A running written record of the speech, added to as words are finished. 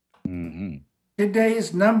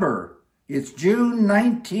today's number. It's June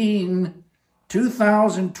 19,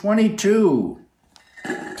 2022.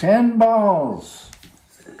 10 balls.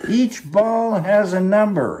 Each ball has a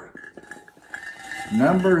number.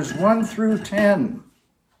 Numbers 1 through 10.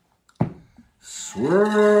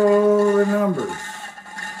 Swirl the numbers.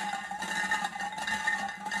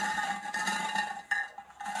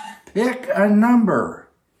 Pick a number.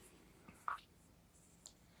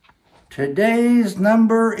 Today's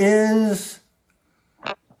number is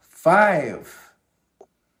 5.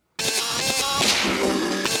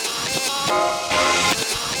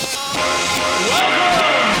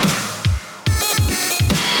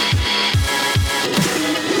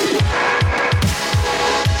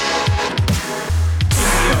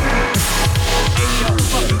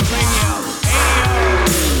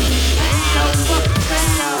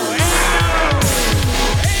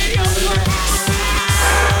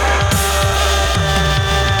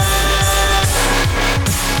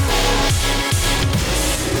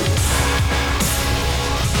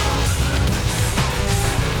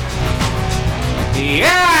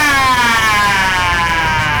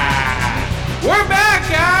 We're back,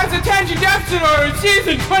 guys! Attention Deficit Order,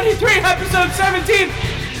 Season 23, Episode 17!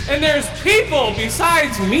 And there's people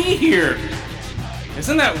besides me here.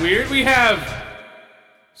 Isn't that weird? We have...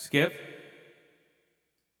 Skip?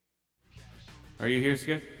 Are you here,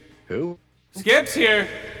 Skip? Who? Skip's here.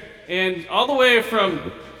 And all the way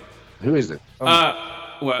from... Who is it?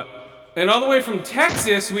 What? And all the way from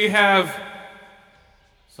Texas, we have...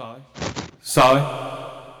 Solly? Solly?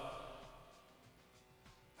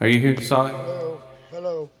 Are you here, Solly? Hello.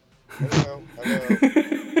 Hello. Hello.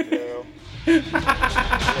 Hello.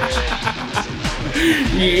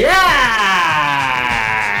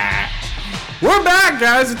 Yeah! We're back,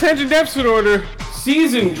 guys. Attention Deficit Order,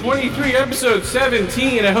 Season 23, Episode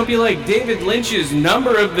 17. I hope you like David Lynch's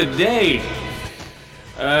number of the day.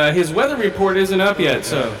 His weather report isn't up yet,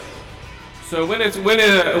 so when his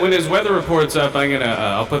weather report's up,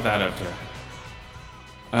 I'll put that up there.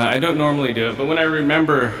 I don't normally do it, but when I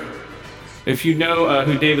remember, if you know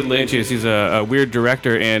who David Lynch is, he's a weird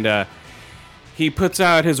director, and he puts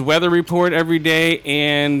out his weather report every day,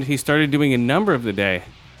 and he started doing a number of the day.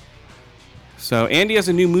 So Andy has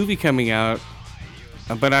a new movie coming out,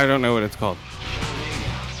 but I don't know what it's called.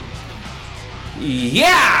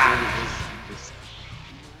 Yeah!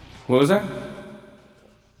 What was that?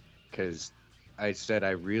 Because I said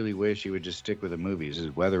I really wish he would just stick with the movies.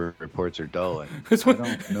 His weather reports are dull. And I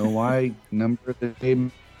don't know why number of the day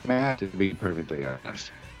math, to be perfectly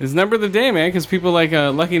honest. It's number of the day, man, because people like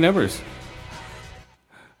lucky numbers.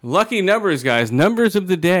 Lucky numbers, guys. Numbers of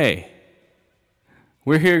the day.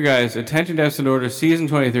 We're here, guys. Attention Deficit Order, Season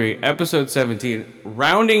 23, Episode 17.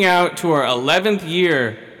 Rounding out to our 11th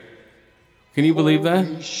year. Can you believe that?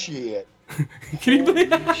 Holy shit. Can you believe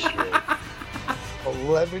that? Shit.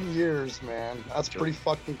 11 years, man. That's pretty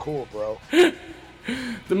fucking cool, bro.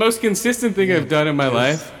 The most consistent thing I've done in my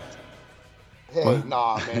life. Hey, What?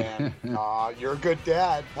 nah, man. Nah, you're a good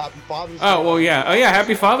dad. Happy Father's Day. Oh, well, yeah. Oh, yeah.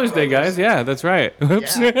 Happy Father's Day, guys. Yeah, that's right.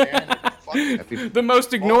 Oops. Yeah, man. Fucking The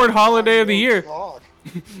most ignored holiday of the year. talk.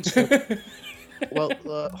 Well,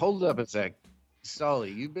 hold up a sec.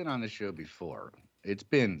 Solly, you've been on the show before. It's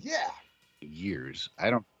been Yeah. years. I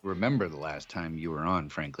don't remember the last time you were on,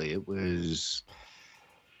 frankly. It was...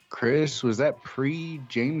 Chris, was that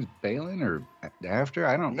pre-James Balin or after?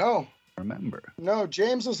 I don't No. remember. No,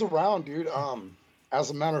 James was around, dude. As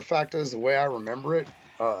a matter of fact, as the way I remember it,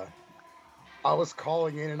 I was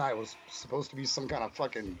calling in and I was supposed to be some kind of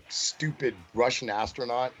fucking stupid Russian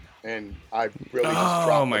astronaut, and I really just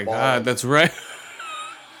dropped Oh, the my ball. God. That's right.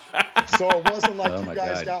 So it wasn't like Oh you my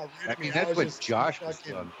guys God. got rid I of me. mean, I that's was what just Josh was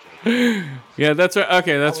fucking- on. Yeah, that's right.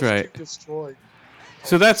 Okay, that's I was right. too destroyed.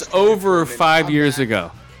 So that's over 5 years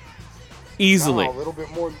ago. Easily. No, a little bit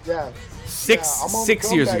more, yeah. Six- Yeah, I'm on the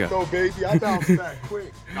 6 years comeback, ago. though, baby. I bounced back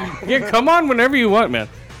quick. No. Yeah, come on whenever you want, man.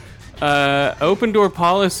 Open door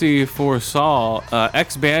policy for Saul,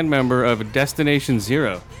 ex-band member of Destination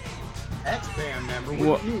Zero. Ex-band member. Well,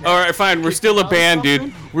 What do you mean? all right, fine. We're still a Kicked out or band, dude.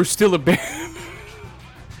 something? We're still a band.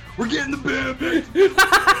 We're getting the band, baby.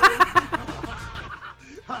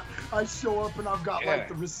 I show up and I've got like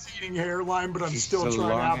the receding hairline, but I'm still trying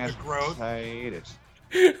to have the growth. Hiatus.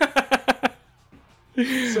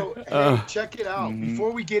 So hey, check it out.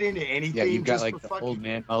 Before we get into anything, Yeah, you've got just like for the fucking, old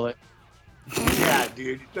man mullet. Yeah,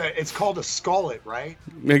 dude. It's called a skullet, right?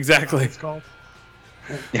 Exactly. It's called.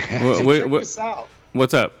 Wha- So wha- check wha- this out.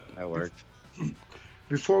 What's up? That worked.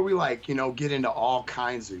 Before we get into all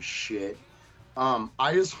kinds of shit,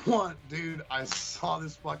 I just want, dude, I saw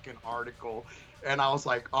this fucking article and I was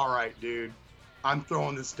like, all right, dude, I'm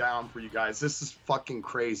throwing this down for you guys. This is fucking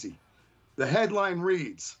crazy. The headline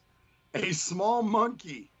reads, "A small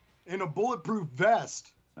monkey in a bulletproof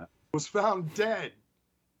vest was found dead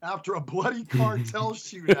after a bloody cartel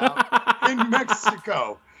shootout in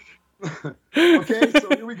Mexico." Okay, so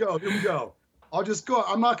here we go. I'll just go.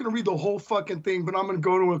 I'm not going to read the whole fucking thing, but I'm going to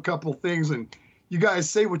go to a couple things, and you guys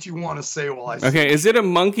say what you want to say while I say. Okay, is it a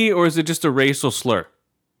monkey or is it just a racial slur?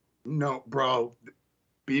 No, bro.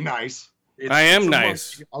 Be nice. I am it's a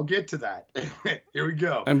nice. monkey. I'll get to that. Here we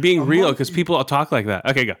go. I'm being real monkey- because people all talk like that.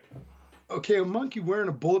 Okay, go. Okay, a monkey wearing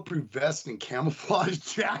a bulletproof vest and camouflage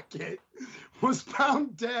jacket was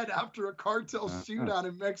found dead after a cartel shootout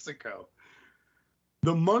in Mexico.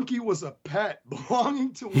 The monkey was a pet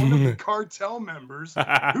belonging to one of the cartel members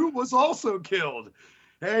who was also killed.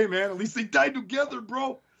 Hey, man, at least they died together,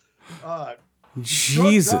 bro.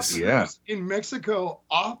 Jesus. Drug traffickers in Mexico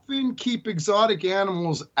often keep exotic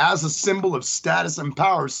animals as a symbol of status and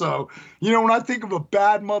power. So, you know, when I think of a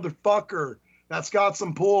bad motherfucker that's got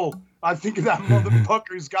some pull, I think of that motherfucker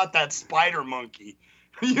who's got that spider monkey.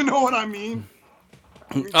 You know what I mean?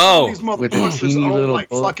 Oh, these with motherfuckers teeny own little like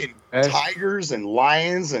fucking vest. tigers and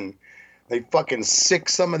lions, and they fucking sick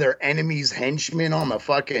some of their enemies' henchmen on the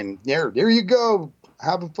fucking there you go.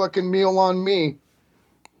 Have a fucking meal on me.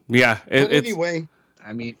 yeah. But It's anyway,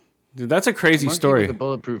 I mean, dude, that's a crazy monkey story. with a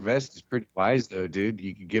bulletproof vest is pretty wise, though, dude.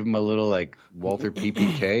 You could give him a little like Walter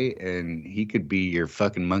PPK, and he could be your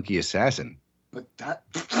fucking monkey assassin. but that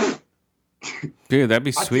Dude, that'd be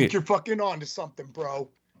I think sweet. you're fucking on to something, bro.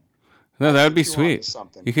 No, that would be You're onto sweet.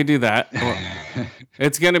 something. You could do that. Well,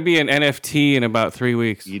 it's going to be an NFT in about 3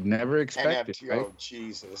 weeks. You'd never expect it, NFT, right? oh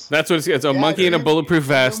Jesus. That's what it's a Yeah, monkey in a dude. bulletproof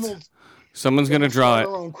And then vest. Someone's going to we'll draw start it.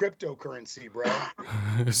 Our own cryptocurrency,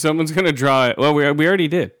 bro. Someone's going to draw it. Well, we already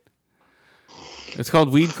did. It's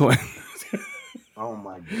called Weed Coin. Oh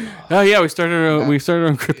my god. Oh yeah, we started our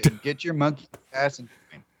own crypto. Get your monkey assassin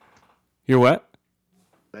coin. Your what?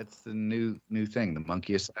 That's the new thing, the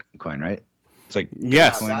monkey assassin coin, right? It's like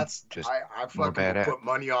Yes. Bitcoin, That's just I more fucking badass. put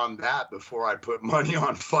money on that before I put money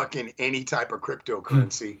on fucking any type of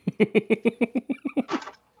cryptocurrency.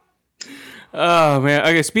 Oh man.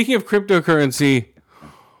 Okay, speaking of cryptocurrency,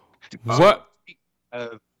 what?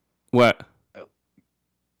 What?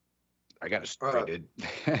 I got a story, dude.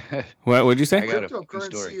 What'd you I say? got a fucking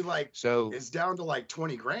story. Cryptocurrency like So is down to like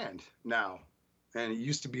 20 grand now. And it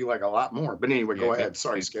used to be like a lot more. But anyway, go ahead.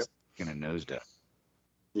 Sorry, Skip. Gonna nosedive.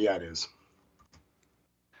 Yeah, it is.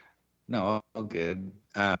 No, all good.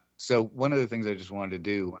 So one of the things I just wanted to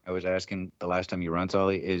do, I was asking the last time you were on,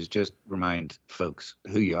 Solly, is just remind folks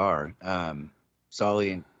who you are.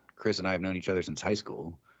 Solly and Chris and I have known each other since high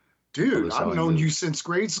school. Dude, Well, I've so known you- you since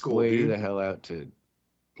grade school, Way dude. the hell out to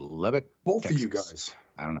Lubbock, Both of you Texas. guys.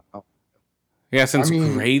 I don't know. Yeah, since I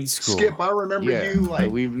mean, grade school. Skip, I remember Yeah, you but like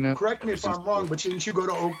we've known correct me if since- I'm wrong, but did you go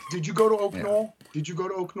to Oak Yeah. Knoll? Did you go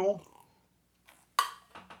to Oak Knoll?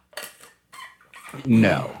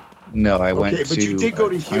 No, I went Okay, to but you did go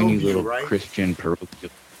to a tiny Hillview, little right? Christian parochial.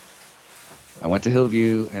 I went to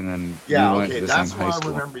Hillview, and then Yeah, we went okay, to the that's same where high I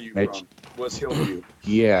school. remember you Met from. Was Hillview.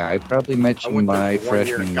 Yeah, I probably met I you went there my for 1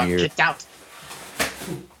 year freshman and got year. kicked out.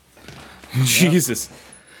 Jesus.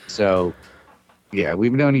 So, yeah,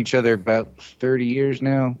 we've known each other about 30 years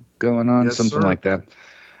now, going on, Yes, something sir. like that.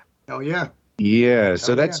 Hell yeah. Yeah, so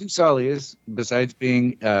Hell that's yeah. who Solly is, besides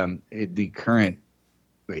being a current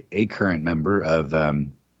member of,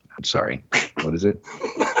 I'm sorry, what is it?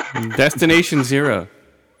 Destination Zero.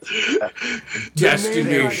 The name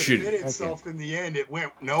Destination. kind of fit itself in the end. It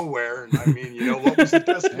went nowhere. And I mean, you know, what was the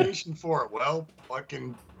destination for it? Well,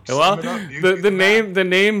 fucking Well, sum it up, dude. the Do math. the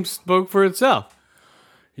name spoke for itself.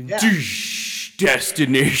 Yeah.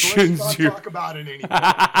 Destination Let's not Zero. talk about it anymore.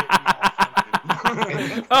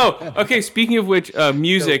 Oh, okay. Speaking of which,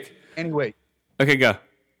 music. Anyway, Okay, go.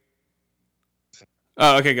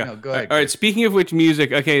 Oh, okay, go. No, go ahead, All right. Chris. Speaking of which,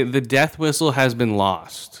 music. Okay, the death whistle has been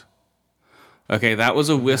lost. Okay, that was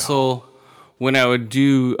a whistle when I would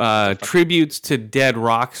do tributes to dead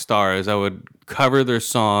rock stars. I would cover their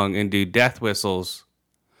song and do death whistles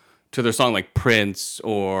to their song, like Prince,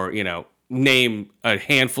 or name a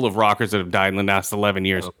handful of rockers that have died in the last 11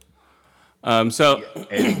 years. So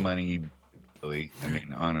Eddie Money, Billy, I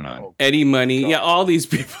mean, on and on. Eddie Money, yeah, all these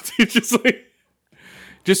people, dude,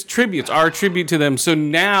 just tributes, our tribute to them. So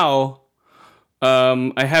now,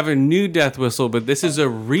 I have a new death whistle, but this is a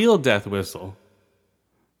real death whistle.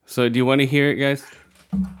 So do you want to hear it, guys?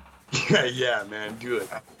 yeah, man, do it.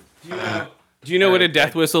 Do you know what a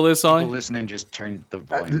death whistle is, People Solly? listening, just turn the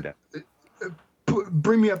volume down.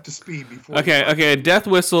 Bring me up to speed before. Okay. A death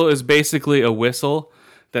whistle is basically a whistle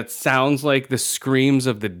that sounds like the screams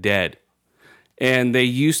of the dead. and they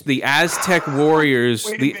used the Aztec warriors.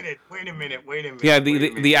 Wait a minute. Yeah,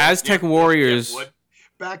 the Aztec warriors. What?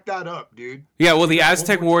 Back that up, dude. Yeah, well, the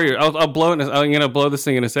Aztec warrior. I'll blow it. I'm gonna blow this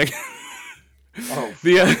thing in a second. Oh,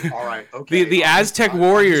 all right. Okay. The Aztec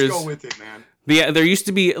warriors. Just go with it, man. There used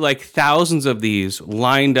to be like thousands of these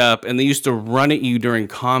lined up, and they used to run at you during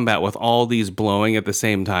combat with all these blowing at the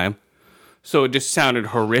same time. So it just sounded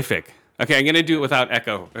horrific. Okay, I'm gonna do it without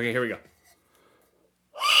echo. Okay, here we go.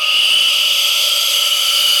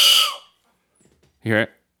 You hear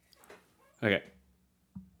it? Okay.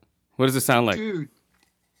 What does it sound like? Dude,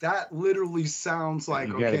 that literally sounds like,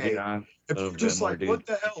 You gotta okay, get on if a you're bit just more, like, dude. what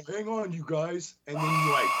the hell? Hang on, you guys. And then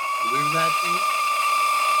you like leave that thing.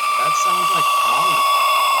 That sounds like howling.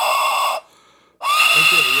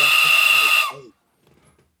 Okay, yeah. Hey,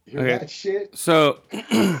 you hear Okay. that shit? So,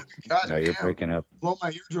 God No, you're damn. breaking up. Blow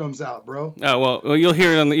my eardrums out, bro. well, you'll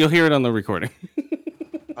hear it on the recording.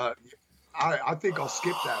 I think I'll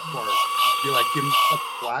skip that part. You're like, give me fucking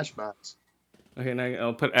flashbacks. Okay, now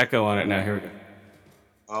I'll put echo on it now. Here we go.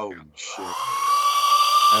 Oh, shit.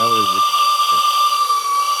 That was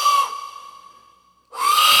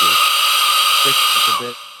a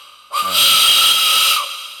bit.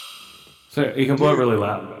 So you can blow it really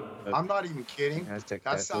loud. I'm not even kidding. Aztec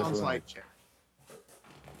That Death sounds Whistle. like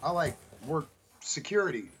I like work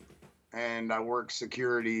security, and I work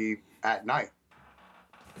security at night,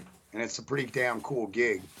 and it's a pretty damn cool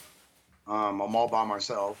gig. I'm all by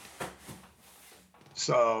myself,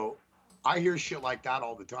 so I hear shit like that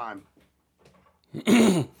all the time.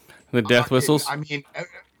 The death whistles. I mean,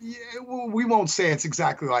 yeah, well, we won't say it's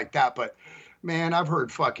exactly like that, but man, I've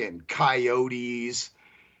heard fucking coyotes.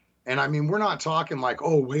 And I mean, we're not talking like,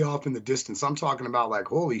 oh, way off in the distance. I'm talking about like,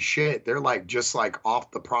 holy shit, they're like just like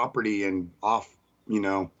off the property and off,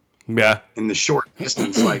 Yeah. in the short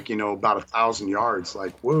distance, like, about 1,000 yards.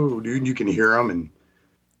 Like, whoa, dude, you can hear them. And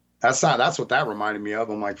that's what that reminded me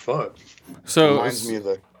of. I'm like, fuck. So Reminds me of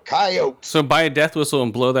the coyotes. So buy a death whistle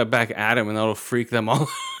and blow that back at him, and that'll freak them all.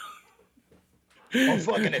 Don't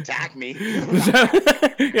fucking attack me.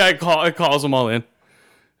 Yeah, it calls them all in.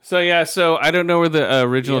 So I don't know where the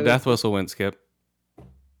original death whistle went, Skip.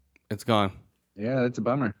 It's gone. Yeah, that's a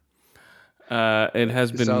bummer. It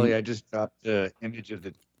has been. Sully, I just dropped the image of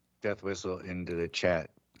the death whistle into the chat.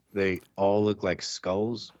 They all look like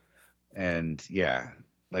skulls, and yeah,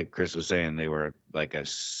 like Chris was saying, they were like a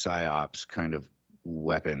psyops kind of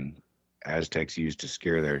weapon Aztecs used to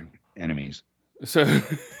scare their enemies. So,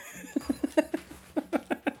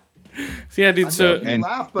 yeah, dude. So, And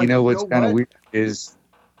laugh, but you know what's you know kind of what? weird is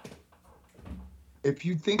If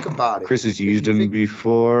you think about it, Chris has used them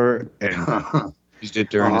before, and used it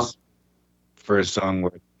during his first song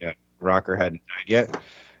where rocker hadn't died yet,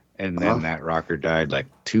 and then that rocker died like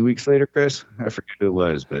 2 weeks later. Chris, I forget who it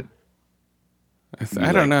was, but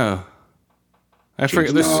I don't know. I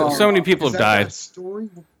forget. There's so many people Is have that died. that story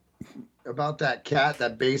about that cat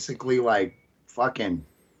that basically like fucking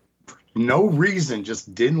no reason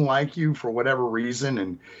just didn't like you for whatever reason,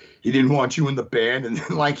 and he didn't want you in the band, and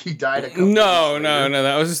then like he died a couple No, weeks no, later. no.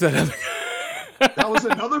 That was just that other. That was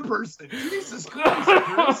another person. Jesus Christ,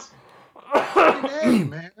 Chris. Fucking A,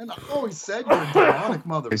 man. I always said you're a demonic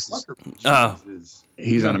motherfucker. Jesus.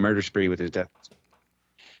 he's on a murder spree with his death.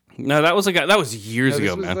 No, that was a guy. That was years No, this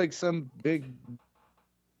ago, was man. like some big,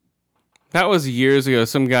 That was years ago.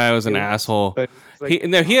 Some guy was an Yeah, asshole. but it's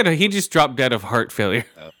like, He just dropped dead of heart failure.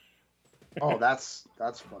 Oh, that's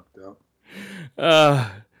fucked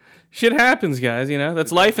up. Shit happens, guys.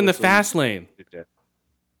 That's life in the fast lane.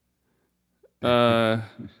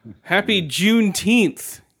 Happy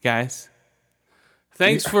Juneteenth, guys.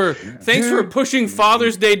 Thanks for pushing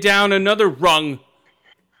Father's Day down another rung.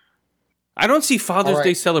 I don't see Father's All right.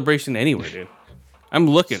 Day celebration anywhere, dude. I'm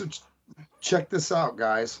looking. So check this out,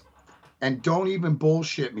 guys. And don't even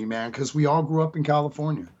bullshit me, man, because we all grew up in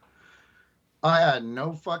California. I had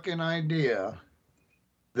no fucking idea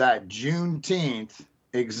that Juneteenth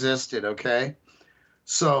existed, okay?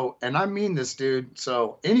 So, and I mean this, dude.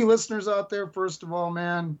 So, any listeners out there, first of all,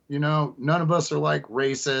 man, none of us are like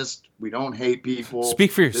racist. We don't hate people.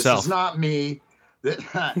 Speak for yourself. This is not me.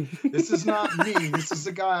 This is not me. This is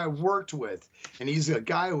the guy I worked with. And he's a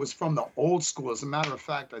guy who was from the old school. As a matter of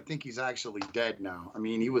fact, I think he's actually dead now. I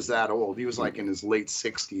mean, he was that old. He was like in his late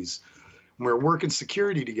 60s. We were working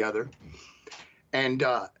security together. And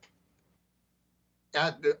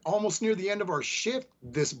almost near the end of our shift,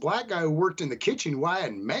 this black guy who worked in the kitchen, who I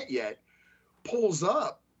hadn't met yet, pulls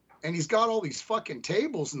up. And he's got all these fucking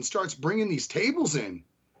tables and starts bringing these tables in.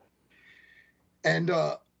 And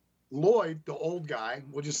Lloyd, the old guy,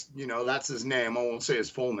 we'll just, that's his name. I won't say his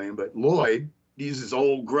full name, but Lloyd, he's his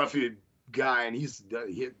old gruffy guy, and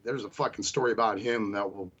there's a fucking story about him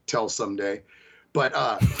that we'll tell someday. But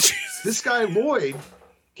this guy Lloyd,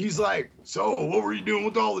 he's like, so what were you doing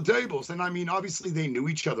with all the tables? And I mean, obviously they knew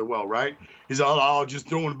each other well, right? He's all just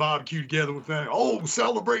throwing a barbecue together with family. Oh,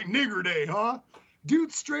 celebrate Nigger Day, huh?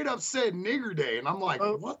 Dude straight up said Nigger Day, and I'm like,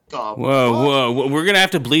 what the Whoa, we're gonna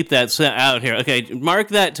have to bleep that out here. Okay, mark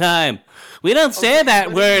that time. We don't say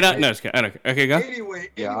that word. No, just kidding. I don't care. Okay, go. Anyway,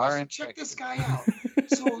 so check this guy out.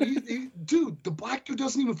 So dude, the black dude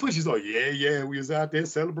doesn't even flinch. He's like, yeah, we was out there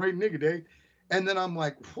celebrating Nigger Day. And then I'm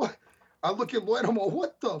like, what? I look at Lloyd, I'm like,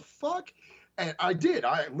 what the fuck? And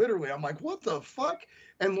I'm like, what the fuck?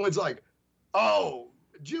 And Lloyd's like, oh,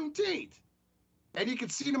 Juneteenth. And he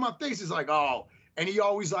could see it in my face. He's like, oh. And he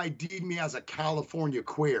always ID'd me as a California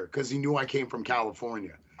queer because he knew I came from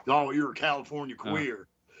California. Oh, you're a California queer.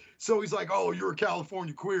 So he's like, oh, you're a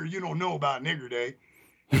California queer. You don't know about Nigger Day.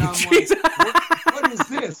 And I'm like, what is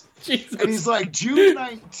this? Jesus. And he's like, June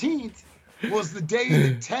 19th was the day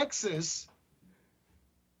that Texas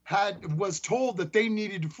was told that they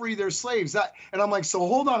needed to free their slaves. And I'm like, so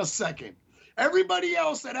hold on a second. Everybody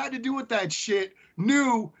else that had to do with that shit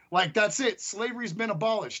knew, like, that's it. Slavery's been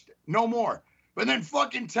abolished. No more. But then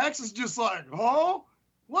fucking Texas just like, huh?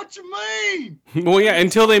 What you mean? Well, yeah,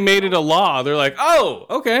 until they made it a law. They're like, oh,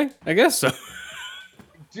 okay, I guess so.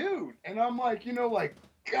 Dude, and I'm like,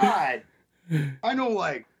 God, I know,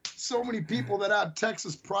 like, so many people that have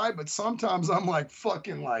Texas pride, but sometimes I'm like,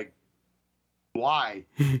 fucking, like, why?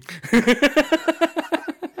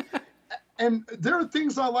 And there are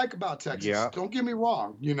things I like about Texas. Yeah. Don't get me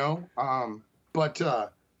wrong, but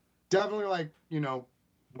definitely, like,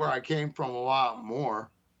 where I came from a lot more.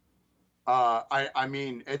 I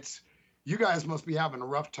mean, you guys must be having a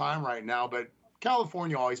rough time right now, but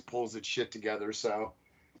California always pulls its shit together. So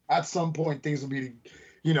at some point things will be,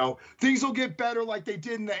 things will get better like they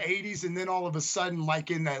did in the 80s. And then all of a sudden,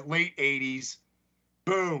 like in the late 80s,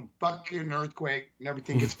 boom, fucking earthquake and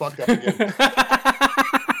everything gets fucked up again.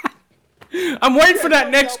 I'm waiting for that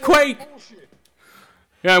next quake.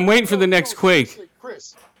 Yeah, I'm waiting for the next quake.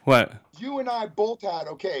 Chris. What? You and I both had,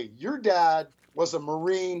 your dad was a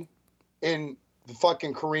Marine in the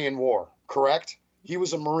fucking Korean War, correct? He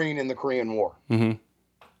was a Marine in the Korean War. Mm-hmm.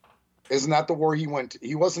 Isn't that the war he went to?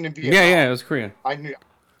 He wasn't in Vietnam. Yeah, it was Korean. I knew.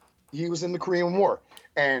 He was in the Korean War.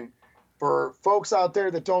 And for folks out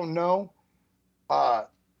there that don't know,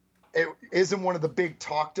 it isn't one of the big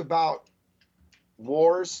talked about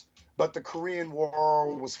wars, but the Korean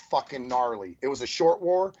War was fucking gnarly. It was a short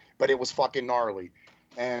war, but it was fucking gnarly.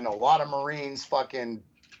 And a lot of Marines fucking,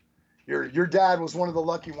 your dad was one of the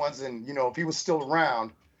lucky ones. And, if he was still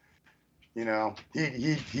around,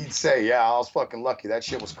 he'd say, yeah, I was fucking lucky. That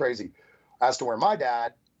shit was crazy. As to where my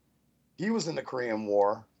dad, he was in the Korean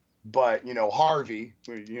War, but, Harvey,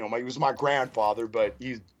 he was my grandfather, but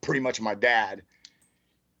he's pretty much my dad.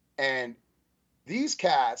 And these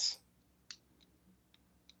cats,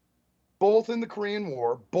 both in the Korean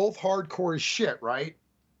War, both hardcore as shit, right?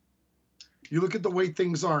 You look at the way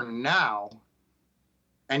things are now,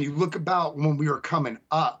 and you look about when we were coming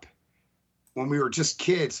up, when we were just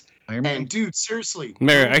kids. And dude, seriously,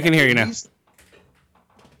 Mary, I can hear you now.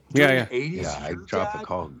 Yeah. 80s, yeah, I dropped the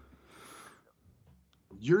call.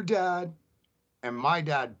 Your dad and my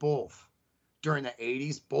dad both, during the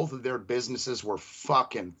 80s, both of their businesses were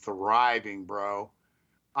fucking thriving, bro.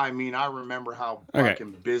 I mean, I remember how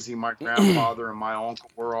fucking busy my grandfather and my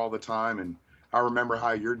uncle were all the time, and I remember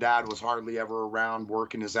how your dad was hardly ever around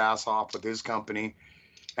working his ass off with his company.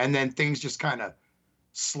 And then things just kind of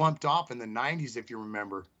slumped off in the 90s, if you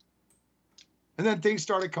remember. And then things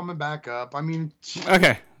started coming back up. I mean...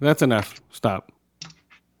 Okay, that's enough. Stop.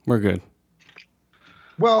 We're good.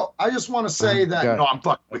 Well, I just want to say that... No, I'm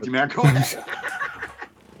fucking with you, man. Go ahead.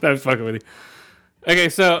 I was fucking with you. Okay,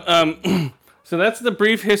 so so that's the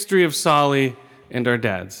brief history of Solly and our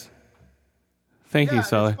dads. Thank you,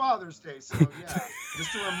 Solly. It's Father's Day, so yeah.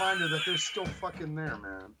 Just a reminder that they're still fucking there,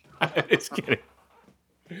 man. Just kidding.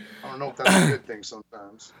 I don't know if that's a good thing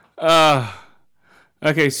sometimes.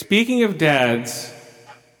 Okay, speaking of dads,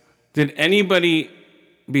 did anybody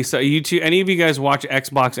besides you two, any of you guys watch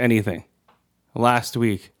Xbox anything last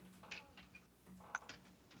week?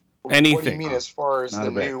 Anything? What do you mean as far as the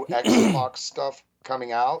new Xbox stuff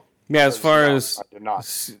coming out? Yeah, as far as I did not.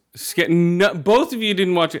 Both of you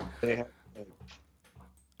didn't watch it.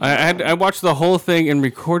 I watched the whole thing and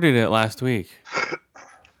recorded it last week.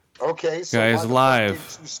 Okay, so guys, live.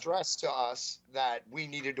 Did you stress to us that we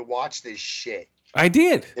needed to watch this shit? I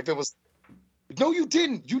did. If it was, no, you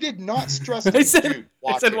didn't. You did not stress. I said,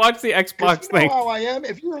 watch the Xbox thing. You know how I am.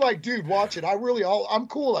 If you were like, dude, watch it. I'm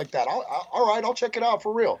cool like that. All right, I'll check it out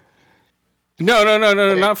for real. No,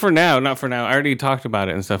 not for now. Not for now. I already talked about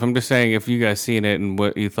it and stuff. I'm just saying if you guys seen it and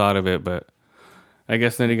what you thought of it, but I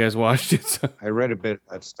guess none of you guys watched it. So. I read a bit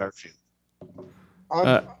about Starfield.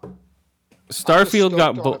 Starfield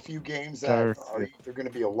got a few games that are either going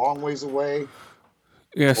to be a long ways away,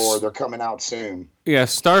 or they're coming out soon. Yeah,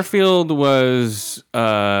 Starfield was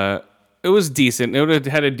it was decent. It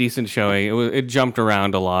had a decent showing. It jumped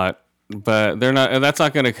around a lot, but that's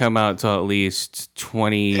not going to come out till at least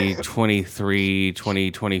 2023,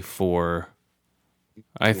 2024.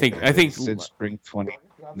 I think they said spring 20.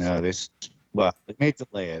 No, they may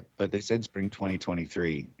delay it, but they said spring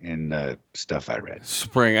 2023 in stuff I read.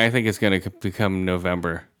 Spring, I think it's going to become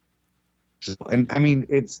November. And I mean,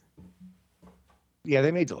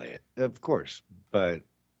 they may delay it, of course, but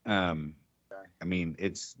I mean,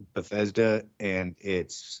 it's Bethesda and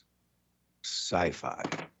it's sci-fi,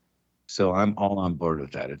 so I'm all on board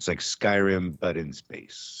with that. It's like Skyrim, but in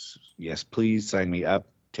space. Yes, please sign me up.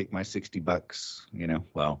 Take my $60.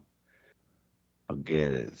 Well, I'll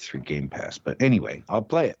get it through Game Pass. But anyway, I'll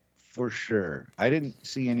play it for sure. I didn't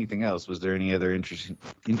see anything else. Was there any other interesting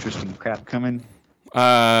crap coming?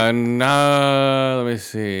 No. Let me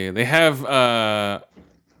see. They have a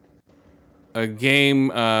game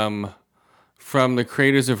from the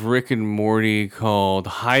creators of Rick and Morty called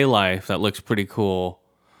High Life that looks pretty cool.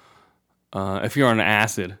 If you're on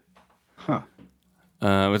acid. Huh.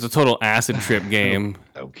 It's a total acid trip game.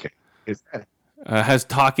 Okay. Is that... has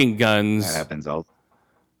talking guns. That happens all.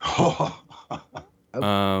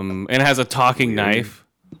 And it has a talking knife.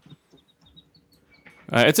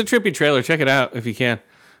 It's a trippy trailer. Check it out if you can.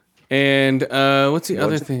 And what's the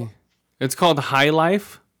other thing? It's called High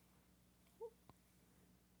Life.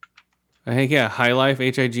 I think High Life.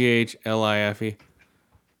 HIGHLIFE.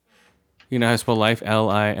 You know how to spell life?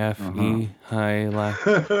 LIFE. High Life.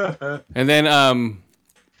 And then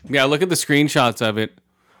look at the screenshots of it.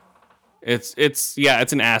 It's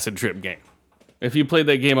an acid trip game. If you played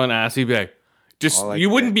that game on acid, you'd be like, you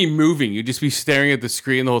wouldn't be moving. You'd just be staring at the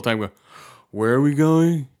screen the whole time going, where are we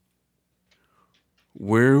going?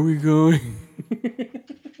 Where are we going?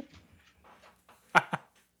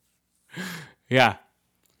 Yeah.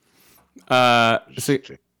 So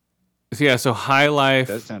High Life.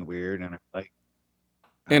 It does sound weird, and I like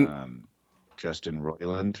Justin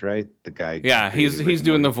Roiland, right? The guy. Yeah, he's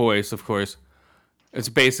doing the voice, of course. It's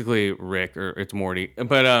basically Rick or it's Morty.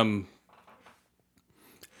 But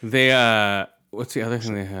they what's the other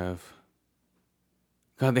thing they have?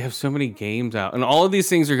 God, they have so many games out. And all of these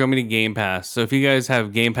things are coming to Game Pass. So if you guys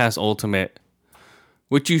have Game Pass Ultimate,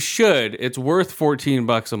 which you should, it's worth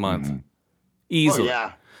 $14 a month. Mm-hmm. Easily.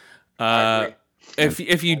 Oh, yeah.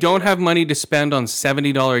 If you don't have money to spend on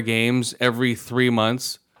 $70 games every 3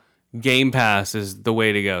 months, Game Pass is the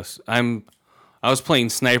way to go. I was playing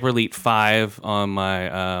Sniper Elite 5 on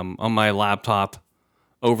my laptop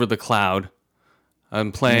over the cloud.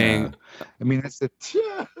 I'm playing. Yeah. I mean, that's the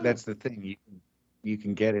thing. You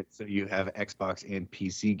can get it so you have Xbox and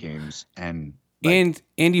PC games and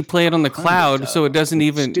you play it on the cloud, so it doesn't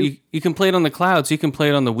even you can play it on the cloud, so you can play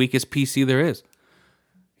it on the weakest PC there is.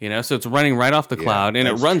 So it's running right off the cloud, and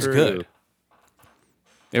it runs good.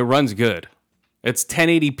 It runs good. It's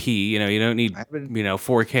 1080p. You don't need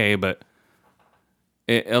 4K, but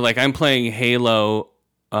I'm playing Halo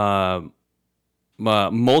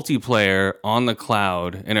multiplayer on the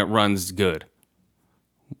cloud, and it runs good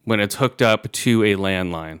when it's hooked up to a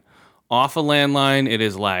landline. Off a landline, it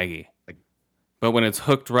is laggy, but when it's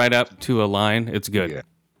hooked right up to a line, it's good. Yeah.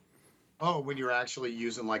 Oh, when you're actually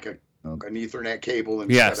using like an Ethernet cable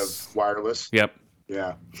instead of wireless. Yep.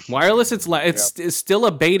 Yeah. Wireless. It's still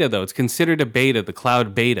a beta though. It's considered a beta, the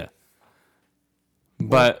cloud beta.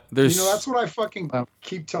 But there's that's what I fucking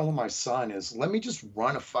keep telling my son is let me just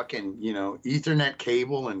run a fucking Ethernet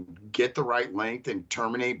cable and get the right length and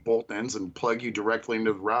terminate both ends and plug you directly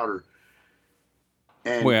into the router.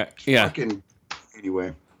 And fucking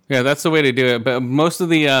anyway. Yeah, that's the way to do it. But most of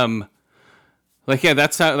the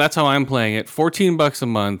that's how I'm playing it. $14 a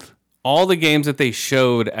month. All the games that they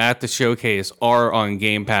showed at the showcase are on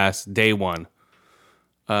Game Pass day one.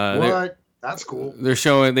 What? That's cool. They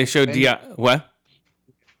showed what?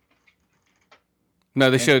 No,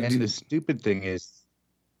 they showed. And the stupid thing is,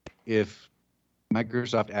 if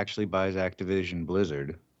Microsoft actually buys Activision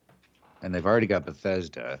Blizzard, and they've already got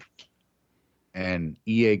Bethesda, and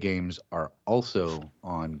EA games are also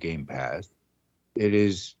on Game Pass, it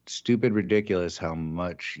is stupid ridiculous how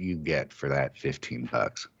much you get for that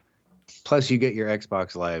 $15. Plus, you get your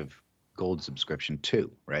Xbox Live Gold subscription too,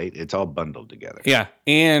 right? It's all bundled together. Yeah,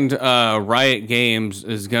 and Riot Games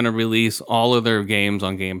is going to release all of their games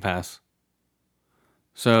on Game Pass.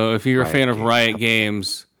 So if you're a fan of Riot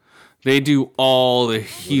Games, they do all the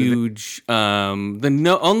huge.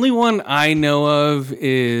 Only one I know of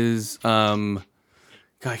is God,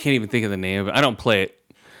 I can't even think of the name of it. I don't play it.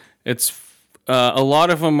 It's a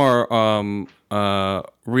lot of them are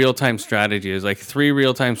real-time strategy. There's like 3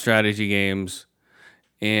 real-time strategy games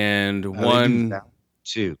and one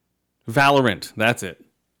Valorant. That's it.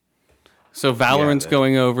 So Valorant's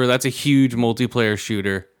going over. That's a huge multiplayer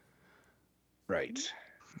shooter. Right.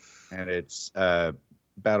 And it's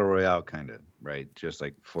battle royale kind of, right? Just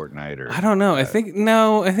like Fortnite or I don't know. I think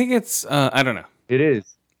it's I don't know. It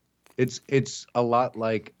is. It's a lot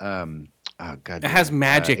like oh god. It has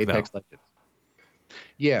magic Apex though. Legends.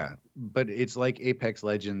 Yeah, but it's like Apex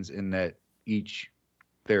Legends in that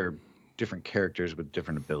they're different characters with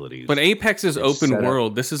different abilities. But Apex is open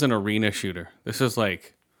world. This is an arena shooter. This is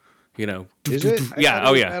like, Is it? Yeah.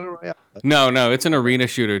 Oh yeah. No, it's an arena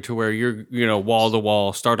shooter to where you're, wall to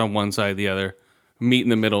wall, start on one side, the other, meet in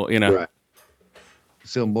the middle, Right.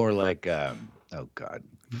 So more like, oh God.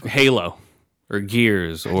 Halo or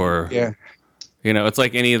Gears or, it's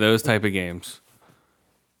like any of those type of games.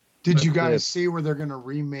 Did you guys see where they're going to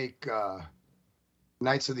remake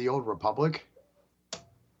Knights of the Old Republic?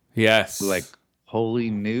 Yes. Like wholly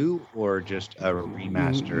new or just a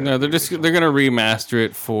remaster? No, they're going to remaster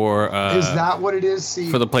it for. Is that what it is?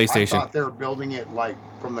 See, for the PlayStation. I thought they were building it like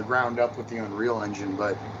from the ground up with the Unreal Engine,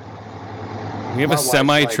 but you have a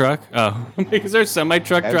semi truck. Is there a semi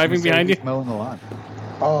truck driving behind you? Mowing the lawn.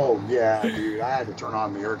 Oh yeah, dude! I had to turn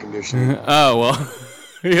on the air conditioning. Oh well,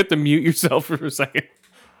 you have to mute yourself for a second.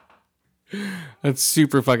 That's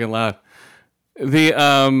super fucking loud.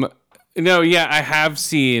 I have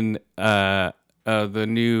seen the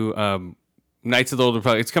new Knights of the Old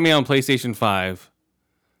Republic. It's coming out on PlayStation 5.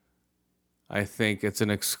 I think it's an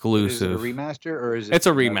exclusive. Is it a remaster or is it? It's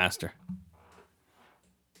a remaster.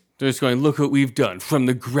 They're just going, look what we've done from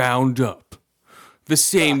the ground up. The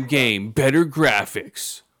same game, better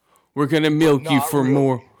graphics. We're gonna milk you for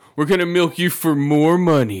more. We're gonna milk you for more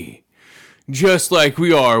money, just like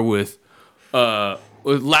we are with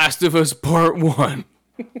Last of Us Part 1.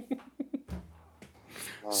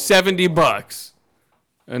 $70.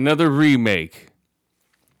 Another remake.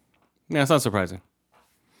 Yeah, it's not surprising.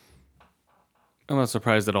 I'm not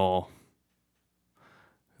surprised at all.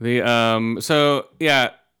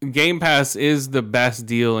 Game Pass is the best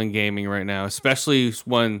deal in gaming right now, especially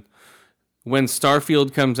when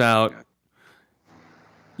Starfield comes out.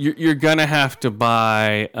 You're gonna have to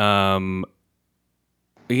buy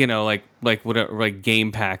like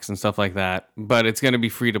game packs and stuff like that, but it's gonna be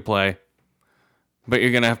free to play. But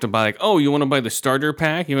you're gonna have to buy you want to buy the starter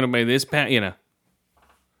pack? You want to buy this pack?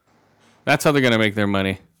 That's how they're gonna make their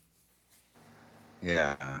money.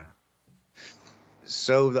 Yeah.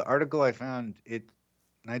 So the article I found,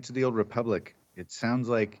 Knights of the Old Republic, it sounds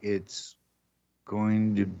like it's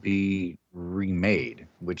going to be remade,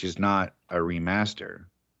 which is not a remaster.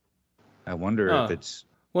 I wonder if it's...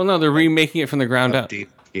 Well, no, they're remaking it from the ground up.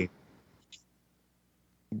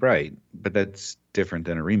 Right, but that's different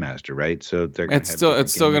than a remaster, right? So they're it's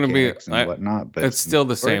still going to be and whatnot, but it's still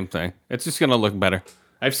the same thing. It's just going to look better.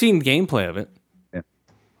 I've seen gameplay of it.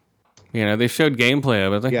 Yeah. They showed gameplay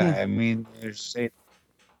of it. I mean, there's say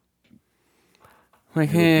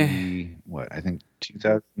what? I think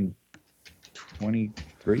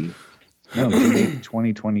 2023. No,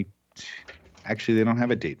 2020. Actually, they don't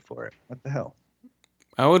have a date for it. What the hell?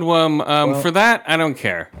 I would for that. I don't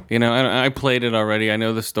care. I played it already. I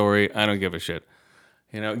know the story. I don't give a shit.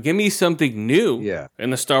 Give me something new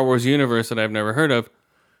in the Star Wars universe that I've never heard of,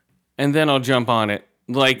 and then I'll jump on it.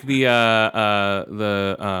 Like the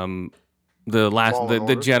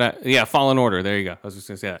Jedi. Yeah, Fallen Order. There you go. I was just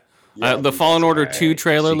gonna say that. Yeah, the Fallen Order 2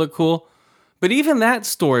 trailer looked cool, but even that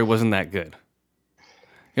story wasn't that good.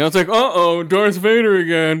 It's like, Darth Vader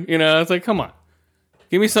again. It's like, come on,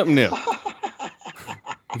 give me something new.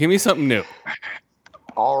 Give me something new.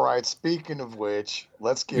 All right. Speaking of which,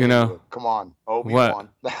 let's get into it. Come on, Obi-Wan.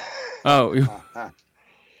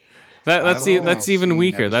 That's even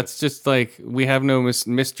weaker. That's just like we have no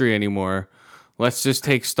mystery anymore. Let's just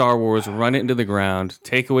take Star Wars, run it into the ground,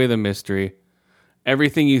 take away the mystery.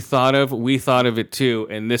 Everything you thought of, we thought of it too,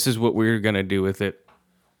 and this is what we're gonna do with it.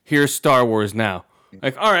 Here's Star Wars now.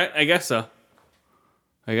 Like, all right, I guess so.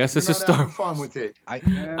 I guess this is Star Wars. Fun with it.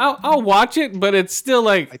 I'll watch it, but it's still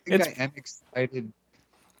like I am excited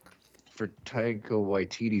for Taika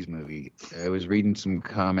Waititi's movie. I was reading some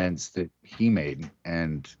comments that he made,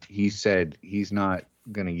 and he said he's not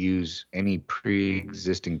going to use any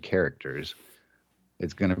pre-existing characters.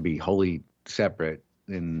 It's going to be wholly separate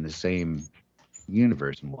in the same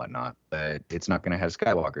universe and whatnot, but it's not going to have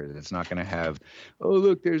Skywalker. It's not going to have, oh,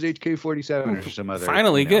 look, there's HK-47 or some other.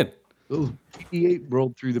 Finally, good. Oh, BB-8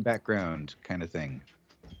 rolled through the background kind of thing.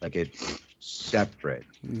 Like it's separate.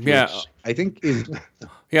 Yeah. I think is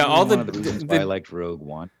all one of the reasons why I liked Rogue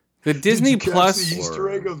One. The Disney Plus the Easter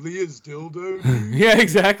egg of Leah's dildo. Yeah,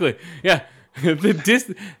 exactly. Yeah.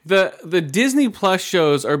 The Disney Plus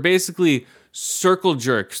shows are basically circle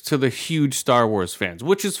jerks to the huge Star Wars fans,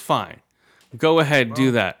 which is fine. Go ahead,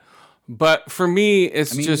 do that. But for me,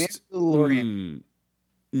 it's just Mandalorian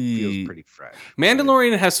feels pretty fresh.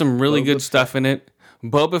 Mandalorian has some really good stuff in it.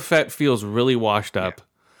 Boba Fett feels really washed up.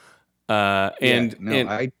 I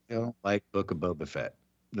don't like Book of Boba Fett.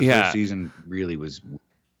 The first season really was.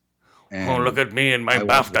 Oh, look at me and my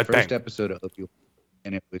mouth. The first episode of Obi-Wan,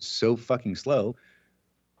 and it was so fucking slow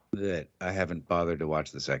that I haven't bothered to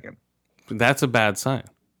watch the second. That's a bad sign.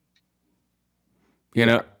 You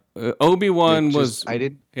know, Obi-Wan was. I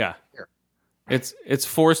didn't. Yeah. It's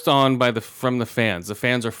forced on from the fans. The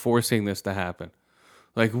fans are forcing this to happen.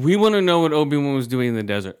 Like, we want to know what Obi-Wan was doing in the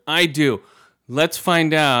desert. I do. Let's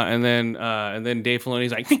find out. And then Dave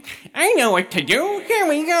Filoni's like, I know what to do. Here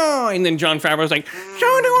we go. And then Jon Favreau's like, so do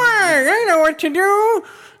I. I know what to do.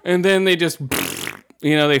 And then they just,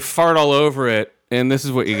 they fart all over it. And this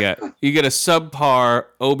is what you get. You get a subpar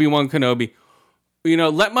Obi-Wan Kenobi.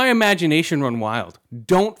 Let my imagination run wild.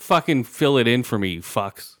 Don't fucking fill it in for me, you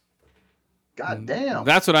fucks. God damn.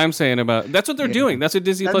 That's what I'm saying about. That's what they're doing. That's what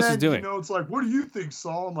Disney Plus is doing. It's like, what do you think,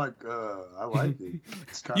 Saul? I'm like, I like it.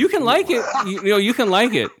 You can like it. You can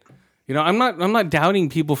like it. I'm not doubting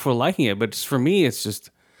people for liking it, but for me, it's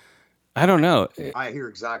just, I don't know. I hear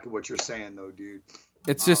exactly what you're saying, though, dude.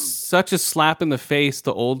 It's just such a slap in the face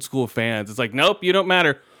to old school fans. It's like, nope, you don't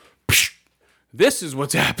matter. This is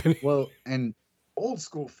what's happening. Well, and old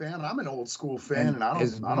school fan. I'm an old school fan, and I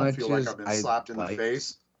don't feel like I've been slapped in the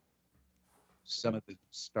face. Some of the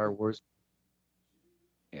Star Wars,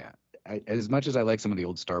 as much as I like some of the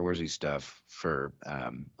old Star Warsy stuff for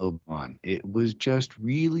Obi-Wan, it was just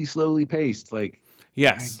really slowly paced. Like,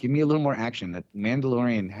 yes, give me a little more action. That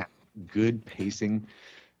Mandalorian had good pacing,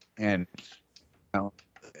 and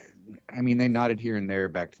they nodded here and there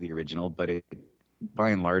back to the original, but it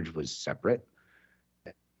by and large was separate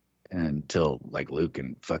until like Luke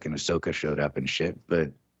and fucking Ahsoka showed up and shit.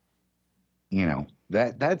 But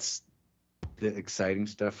that's the exciting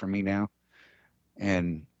stuff for me now,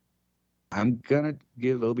 and I'm gonna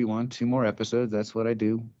give Obi-Wan 2 more episodes. That's what I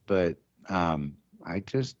do, but I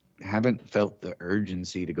just haven't felt the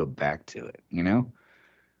urgency to go back to it.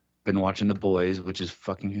 Been watching The Boys, which is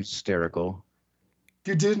fucking hysterical.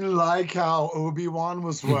 You didn't like how Obi-Wan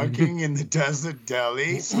was working in the desert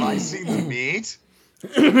deli, slicing the meat?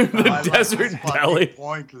 The desert deli.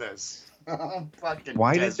 Pointless.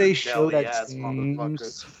 Why did they show that scene?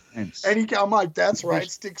 And I'm like, that's right.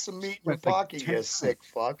 Stick some meat in your pocket, you sick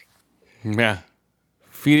fuck. Yeah.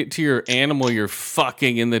 Feed it to your animal you're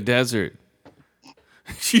fucking in the desert.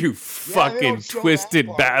 You fucking twisted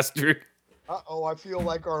bastard. Uh-oh, I feel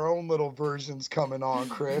like our own little version's coming on,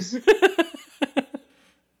 Chris.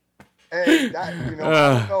 Hey, I don't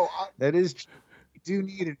know. That is, we do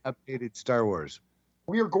need an updated Star Wars.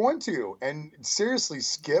 We are going to, and seriously,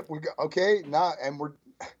 Skip. Now that we're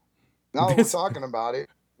talking about it,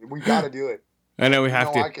 we got to do it. I know we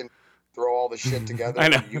have to. I can throw all the shit together. I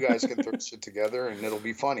know. You guys can throw shit together, and it'll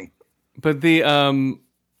be funny. But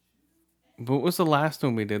what was the last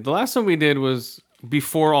one we did? The last one we did was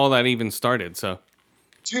before all that even started. So,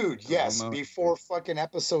 dude, yes, before fucking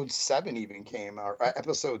episode 7 even came out,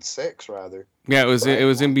 episode 6 rather. Yeah, it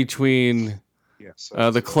was in between. Yes,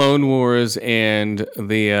 the Clone Wars and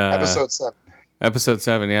the episode 7. Episode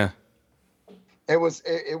 7, yeah. It was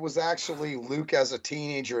actually Luke as a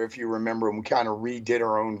teenager, if you remember, and we kind of redid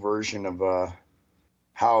our own version of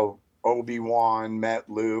how Obi-Wan met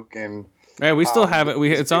Luke, and yeah, we still have it.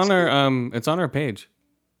 It's on our page.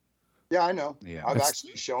 Yeah, I know. Yeah, I've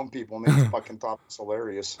actually shown people, and they fucking thought it was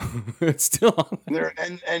hilarious. It's still on there,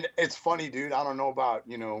 and it's funny, dude. I don't know about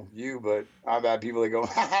you, but I've had people that go,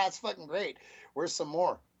 "Ha, it's fucking great. Where's some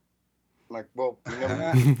more?" I'm like, well,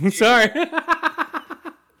 sorry.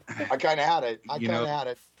 I kind of had it. Had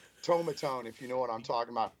it. Tomatone, if you know what I'm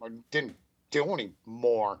talking about. I didn't do any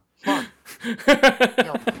more. Huh.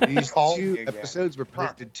 These 2 episodes were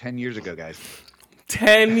predicted 10 years ago, guys.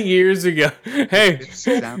 10 years ago. Hey.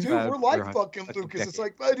 Dude, we're like fucking Lucas. It's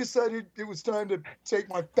like, I decided it was time to take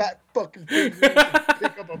my fat fucking thing and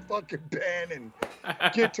pick up a fucking pen and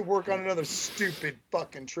get to work on another stupid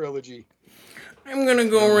fucking trilogy. I'm going to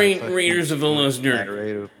go Raiders of the Lost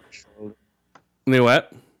Ark. They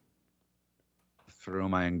what? throw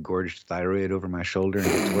my engorged thyroid over my shoulder and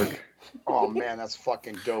get to work. Oh man, that's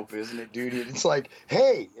fucking dope, isn't it, dude? It's like,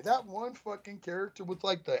 hey, that one fucking character with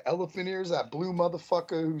like the elephant ears, that blue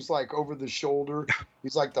motherfucker who's like over the shoulder.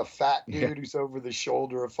 He's like the fat dude who's over the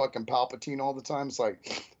shoulder of fucking Palpatine all the time. It's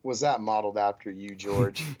like, was that modeled after you,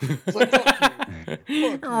 George? It's like, fuck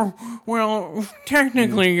you. Fuck you. Well,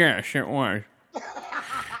 technically, yes, it was.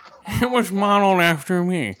 It was modeled after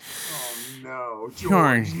me. Oh no,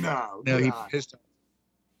 Sorry. George, no. No, God.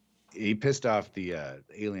 he pissed off the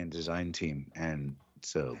alien design team, and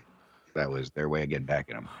so that was their way of getting back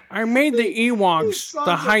at him. I made the His Ewoks son's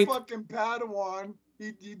the a height. fucking Padawan.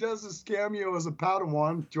 He does his cameo as a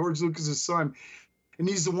Padawan, George Lucas's son, and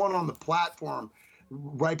he's the one on the platform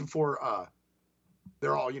right before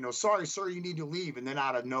they're all, sorry, sir, you need to leave, and then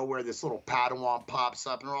out of nowhere, this little Padawan pops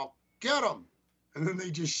up, and they're all, get him, and then they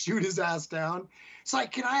just shoot his ass down. It's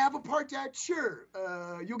like, can I have a part, Dad? Sure.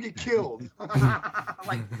 You'll get killed.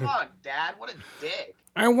 Like, fuck, Dad, what a dick.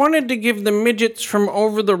 I wanted to give the midgets from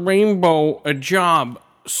Over the Rainbow a job,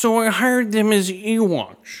 so I hired them as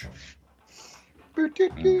Ewoks.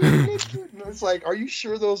 It's like, are you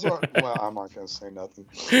sure those aren't? Well, I'm not gonna say nothing.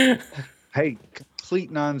 Hey,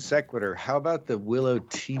 complete non sequitur. How about the Willow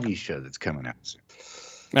TV show that's coming out soon?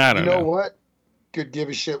 I don't You know know. what? Could give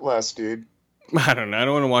a shit less, dude. I don't know. I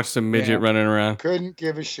don't want to watch some midget running around. Couldn't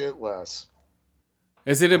give a shit less.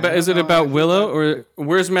 Is it about? Is it know, about I Willow or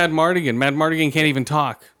where's Mad Mardigan? Mad Mardigan can't even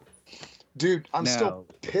talk. Dude, I'm still No.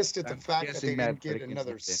 pissed at the I'm fact that guessing they didn't Matt get Frickin's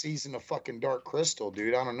another in it. season of fucking Dark Crystal,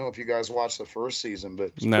 dude. I don't know if you guys watched the first season,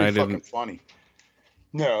 but it's No, pretty I fucking didn't. funny.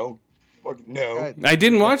 No. No. I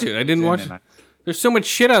didn't watch it. I didn't watch it. There's so much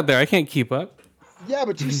shit out there. I can't keep up. Yeah,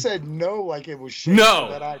 but you said no like it was shit No.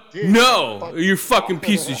 that I did. No, you fucking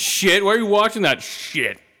piece of shit. Why are you watching that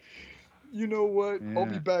shit? You know what? I'll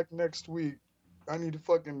be Yeah. back next week. I need to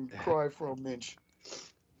fucking cry for a minch.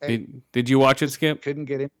 Hey, Did you watch it, Skip? Couldn't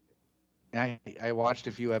get in. I watched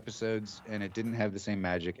a few episodes, and it didn't have the same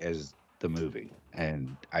magic as the movie,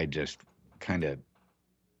 and I just kind of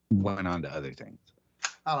went on to other things.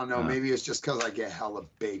 I don't know. Maybe it's just because I get hella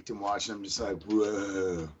baked and watching them, just like,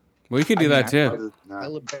 whoa. Well, you could do that too. I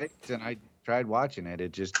baked, and I tried watching it.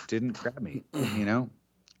 It just didn't grab me.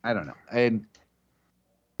 I don't know. And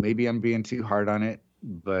maybe I'm being too hard on it,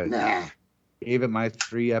 but Nah. gave it my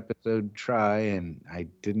 3-episode try, and I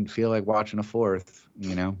didn't feel like watching a 4th.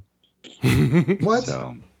 What?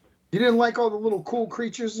 So You didn't like all the little cool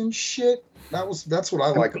creatures and shit? That's what I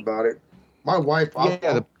like about it. My wife,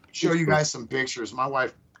 I'll show you guys some pictures. My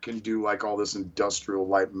wife can do like all this industrial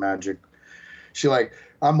light magic.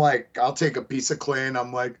 I'll take a piece of clay and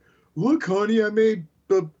I'm like, look, honey, I made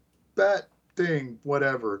the bat thing,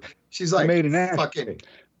 whatever. She's like, made an ass fucking,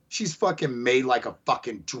 she's fucking made like a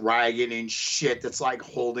fucking dragon and shit that's like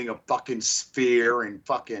holding a fucking sphere and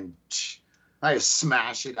fucking, I just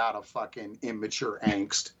smash it out of fucking immature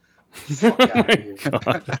angst. Fuck out of here.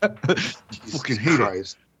 Jesus Fucking hate it.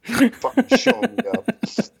 Christ. Fucking show me up.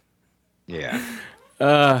 yeah.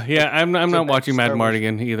 Yeah, I'm not watching Mad Star Wars.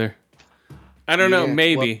 Mardigan either. I don't know, Yeah,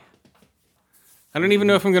 maybe. I don't even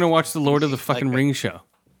know if I'm gonna watch the Lord of the fucking Rings show.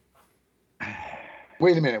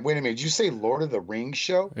 Wait a minute. Did you say Lord of the Rings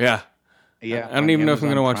show? Yeah. Yeah. I don't on even know if I'm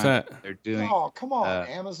Amazon gonna watch Prime, that. They're doing. Oh, come on, uh,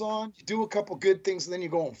 Amazon. You do a couple good things and then you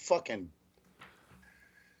go and fucking.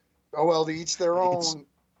 Oh, well, to each their own.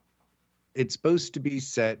 It's supposed to be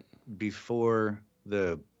set before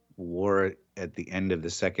the war at the end of the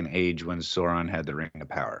Second Age when Sauron had the Ring of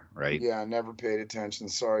Power, right? Yeah, I never paid attention.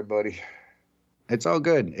 Sorry, buddy. It's all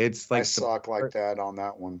good. It's I like suck like that on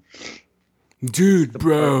that one. Dude, the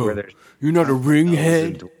part where there's you're not a ring elves head.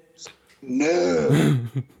 and dwarves.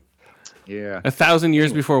 No. Yeah. 1,000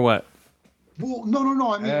 years before what? Well,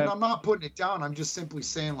 no. I mean, Uh, I'm not putting it down. I'm just simply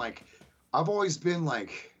saying, like, I've always been a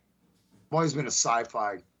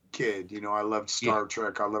sci-fi kid. I loved Star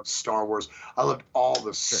Trek. I loved Star Wars. I loved all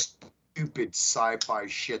the stupid sci-fi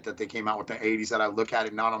shit that they came out with in the 80s that I look at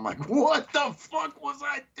it now and I'm like, what the fuck was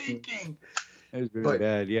I thinking? It was really But-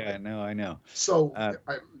 bad. Yeah, I know. So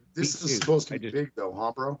this me is too. supposed to I be just- big though,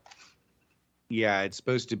 huh, bro? Yeah, it's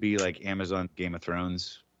supposed to be like Amazon Game of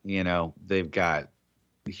Thrones. They've got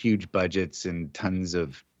huge budgets and tons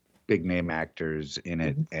of big name actors in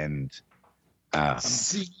it, and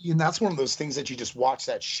See, and that's one of those things that you just watch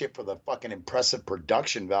that shit for the fucking impressive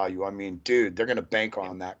production value. I mean, dude, they're gonna bank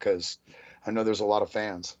on that because I know there's a lot of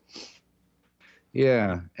fans.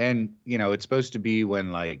 yeah, and it's supposed to be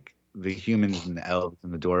when like the humans and the elves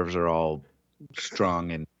and the dwarves are all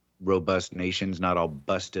strong and robust nations, not all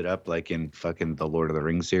busted up like in fucking the Lord of the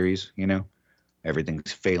Rings series.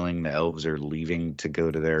 Everything's failing. The elves are leaving to go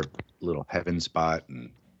to their little heaven spot, and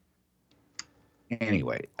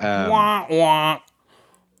Anyway, Wah, wah.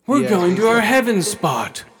 We're going to our heaven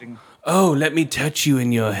spot. Oh, let me touch you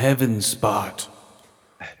in your heaven spot.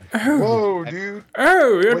 Whoa, dude.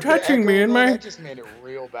 Oh, you're With the touching me echo, in though, my that just made it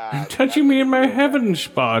real bad. touching me in my heaven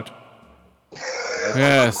spot.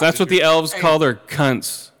 Yes, that's what the elves call their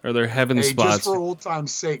cunts or their heaven Hey, spots. just for old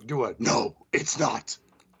time's sake, do it. No, it's not.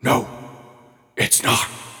 No, it's not.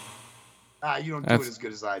 You don't do That's- it as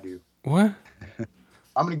good as I do. What?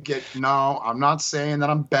 I'm gonna get. No, I'm not saying that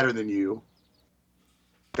I'm better than you.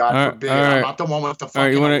 God All right, forbid. all right. I'm not the one with the fucking. All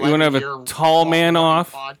right, you want to have a 11-year tall man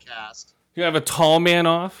off? podcast. You have a tall man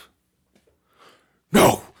off?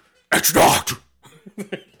 No, it's not.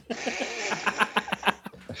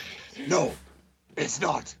 No, it's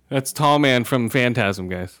not. That's tall man from Phantasm,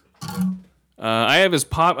 guys. I have his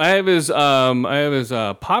pop. I have his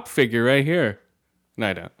pop figure right here. No,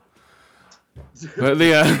 I don't. But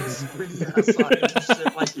Yeah,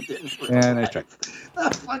 nice try.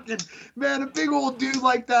 Fucking man, a big old dude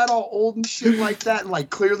like that, all old and shit like that, and like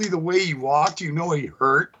clearly the way he walked, you know he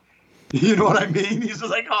hurt. You know what I mean? He's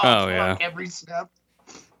just like, oh fuck, yeah. every step.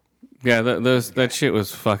 yeah, that shit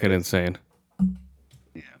was fucking insane.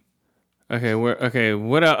 Yeah. Okay,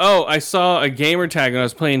 what else? Oh, I saw a gamer tag when I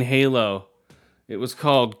was playing Halo. It was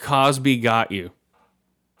called Cosby Got You.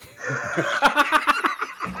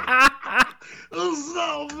 I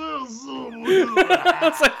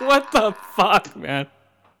was like, what the fuck, man?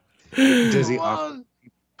 Does he offer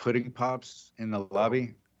pudding pops in the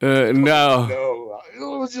lobby? No.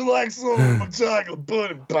 No, would you like some of my chocolate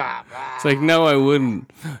pudding pop? It's like, no, I wouldn't.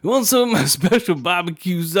 You want some of my special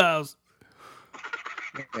barbecue sauce?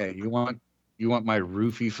 Yeah, you want my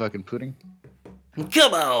roofie fucking pudding?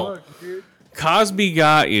 Come on. Cosby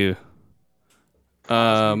Got You.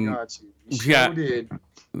 Got you. You sure yeah. did.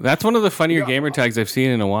 That's one of the funnier gamer tags I've seen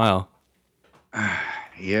in a while.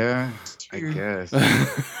 Yeah, Dude. I guess.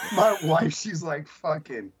 My wife, she's like,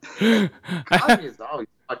 fucking. Cosby is always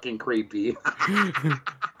fucking creepy.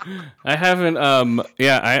 I haven't.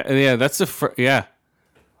 That's yeah.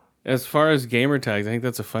 As far as gamer tags, I think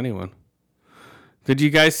that's a funny one. Did you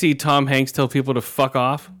guys see Tom Hanks tell people to fuck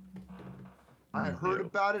off? I heard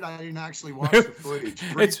about it. I didn't actually watch the footage.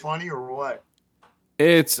 Pretty funny or what?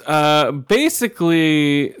 It's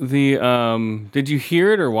basically the Did you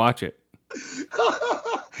hear it or watch it?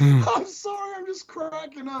 I'm sorry, I'm just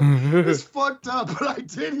cracking up. It's fucked up, but I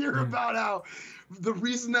did hear about how the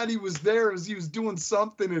reason that he was there is he was doing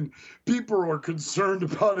something and people were concerned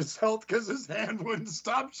about his health because his hand wouldn't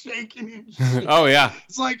stop shaking and shit. Oh yeah.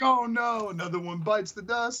 It's like, oh no, another one bites the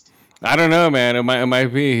dust. I don't know, man. It might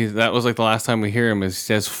be that was like the last time we hear him. Is he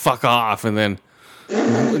says "fuck off" and then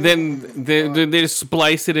they just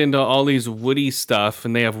splice it into all these Woody stuff,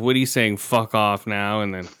 and they have Woody saying "fuck off" now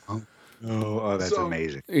and then. Oh, that's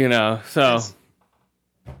amazing. You know, so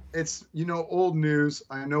it's old news.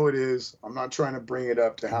 I know it is. I'm not trying to bring it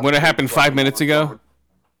up to have. What happened 5 minutes ago?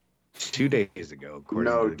 2 days ago,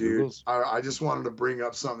 according No, to dude. Google's. I just wanted to bring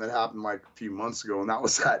up something that happened like a few months ago, and that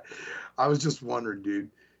was that. I was just wondering, dude.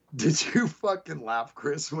 Did you fucking laugh,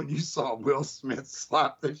 Chris, when you saw Will Smith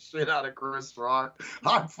slap the shit out of Chris Rock?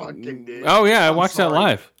 I fucking did. Oh yeah, I I'm watched that sorry.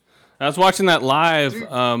 live. I was watching that live. Dude.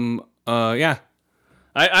 Yeah.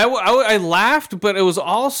 I laughed, but it was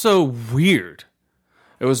also weird.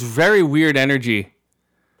 It was very weird energy,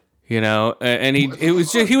 and he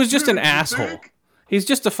was just an asshole. He's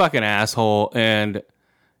just a fucking asshole, and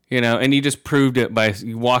and he just proved it by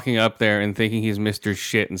walking up there and thinking he's Mr.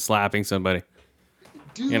 Shit and slapping somebody.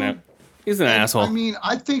 Dude, He's an asshole. I mean,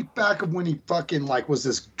 I think back of when he fucking was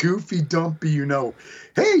this goofy, dumpy,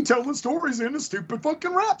 hey, telling stories in a stupid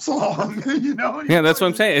fucking rap song, Yeah, that's what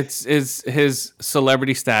I'm saying. It's his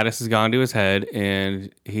celebrity status has gone to his head,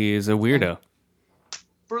 and he is a weirdo.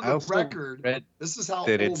 For I the also record, read this is how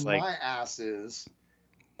that old it's like- my ass is.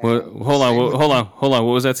 Well, And hold same with- on. What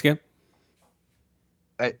was that, Skip?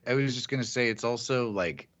 I was just gonna say it's also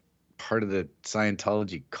like part of the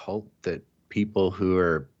Scientology cult that people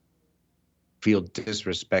who feel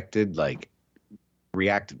disrespected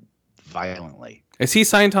react violently. Is he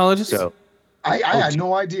Scientologist? So I had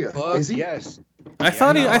no idea. Is he? yes, I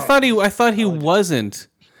thought he wasn't,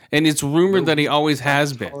 and it's rumored that he always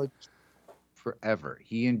has been. Forever.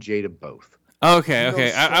 He and Jada both.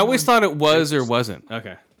 Okay. I always thought it was or wasn't.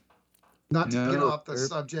 Okay. Not to get No, off the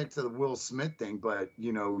subject of the Will Smith thing, but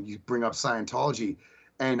you bring up Scientology,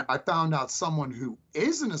 and I found out someone who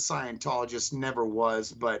isn't a Scientologist never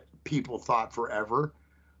was, but people thought forever.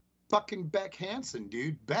 Fucking Beck Hansen,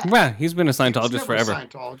 dude. Beck. Yeah, he's been a He's Scientologist never forever. A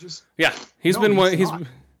Scientologist. Yeah, he's No, been one. he's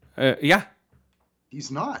Yeah,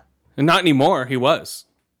 He's not. and not anymore. He was.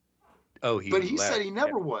 Oh, he. But he left. said he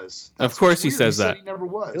never was. Of course he what's says weird. that. He said he never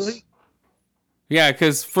was. Really? Yeah,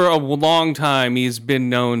 because for a long time he's been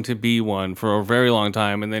known to be one for a very long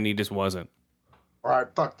time, and then he just wasn't. All right,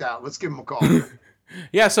 fuck that. Let's give him a call.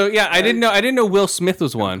 Yeah, so yeah, I didn't know Will Smith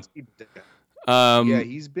was one. Yeah,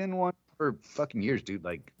 he's been one for fucking years, dude.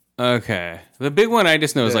 Like, Okay, the big one I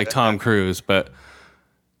just know is like Tom Cruise, but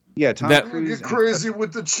yeah, Tom That- Cruise. Get crazy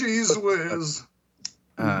with the cheese whiz.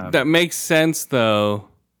 that makes sense though.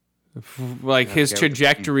 Like his yeah,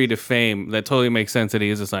 trajectory to fame, that totally makes sense that he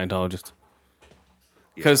is a Scientologist.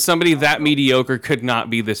 Because somebody that mediocre could not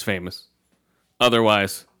be this famous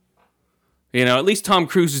otherwise. You know, at least Tom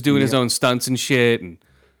Cruise is doing his own stunts and shit, and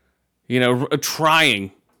you know,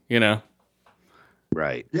 trying. You know,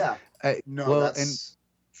 Right. Yeah. No, well, that's...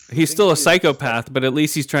 he's still a psychopath, but at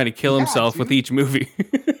least he's trying to kill Yeah, himself with dude. each movie.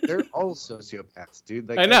 they're all sociopaths, dude.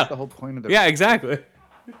 Like, I know. That's the whole point of their. Yeah, exactly.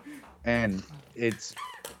 And it's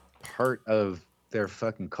part of their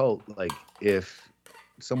fucking cult. Like, if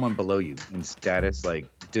someone below you in status like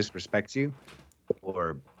disrespects you,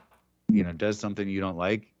 or you know does something you don't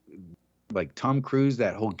like Tom Cruise,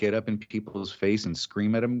 that whole get up in people's face and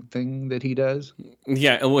scream at him thing that he does.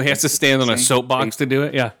 Yeah, well, he has to stand on a soapbox to do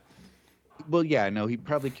it. Yeah. Well, yeah, no, he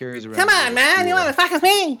probably carries around. Come on, man, you want to fuck with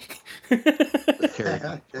me?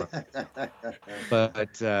 But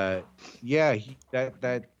yeah,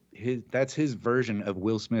 that's his version of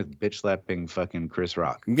Will Smith bitch slapping fucking Chris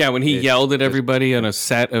Rock. Yeah, when he It's yelled at just- everybody on a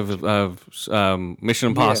set of Mission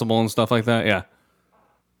Impossible and stuff like that. Yeah.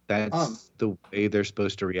 That's the way they're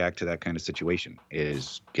supposed to react to that kind of situation: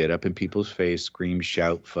 is get up in people's face, scream,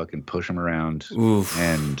 shout, fucking push them around, Oof.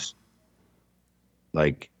 and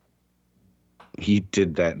like he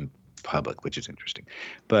did that in public, which is interesting.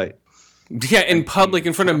 But Yeah, in public,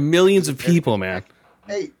 in front of millions of people, man.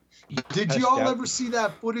 Hey, did you all ever see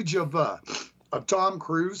that footage of Tom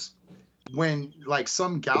Cruise when like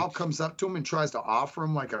some gal comes up to him and tries to offer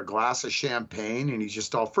him like a glass of champagne, and he's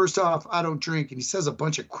just all, first off, I don't drink, and he says a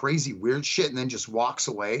bunch of crazy weird shit and then just walks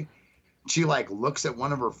away. She like looks at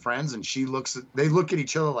one of her friends and they look at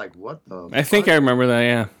each other like, what the I think I remember that,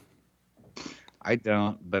 yeah. I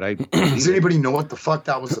don't. But I does anybody know what the fuck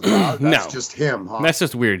that was about? That's No. just him, huh? That's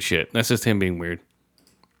just weird shit. That's just him being weird.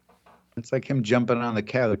 It's like him jumping on the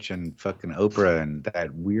couch and fucking Oprah and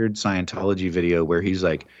that weird Scientology video where he's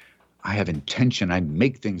like, I have intention. I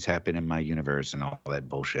make things happen in my universe and all that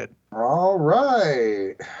bullshit. All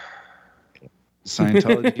right.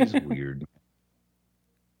 Scientology is weird.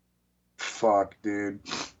 Fuck, dude.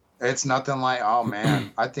 It's nothing like, oh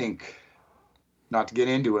man, I think, not to get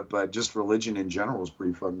into it, but just religion in general is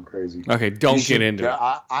pretty fucking crazy. Okay, don't You should- get into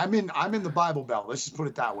yeah, it. I'm in the Bible Belt. Let's just put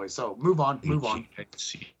it that way. So move on.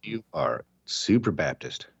 You are super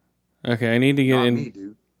Baptist. Okay, I need to get Not in. me,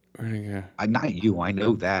 dude. Where'd it go? Not you, I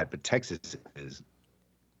know that, but Texas is.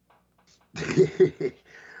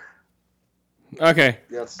 Okay,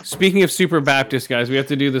 Yes. speaking of Super Baptist, guys, we have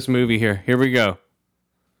to do this movie here. Here we go.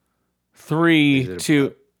 Is 3, it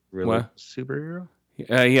 2. Really What? superhero?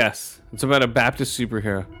 Yes, it's about a Baptist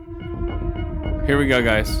superhero. Here we go,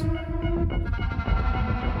 guys.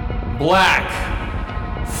 Black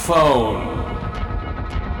Phone.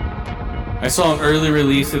 I saw an early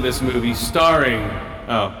release of this movie starring.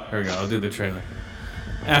 Oh, here we go. I'll do the trailer.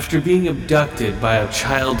 After being abducted by a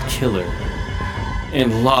child killer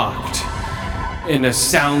and locked in a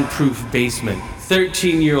soundproof basement,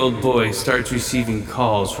 13-year-old boy starts receiving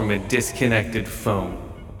calls from a disconnected phone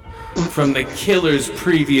from the killer's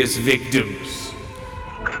previous victims.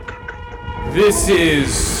 This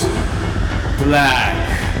is Black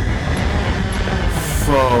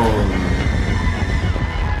Phone.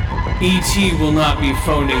 E.T. will not be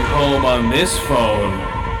phoning home on this phone.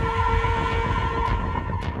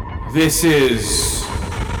 This is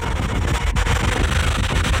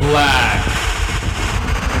Black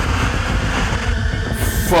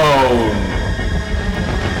Phone.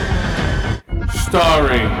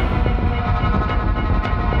 Starring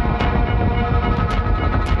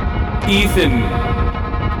Ethan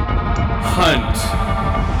Hunt.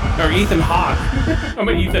 Or Ethan Hawke. I'm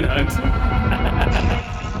an Ethan Hunt.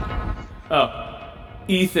 Oh.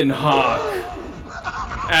 Ethan Hawke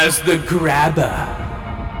as the grabber.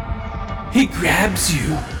 He grabs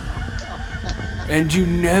you. And you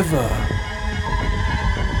never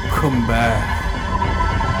come back.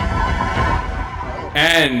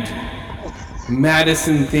 And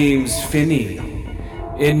Madison Thames Finney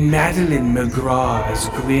and Madeline McGraw as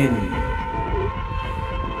Gwyn,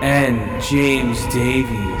 and James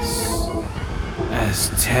Davies as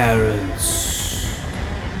Terrence.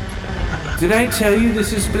 Did I tell you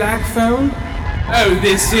this is Black Phone? Oh,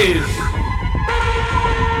 this is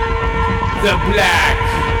The Black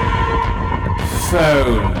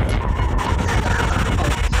Phone.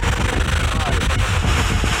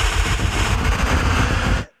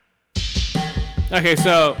 Okay,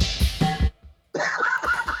 so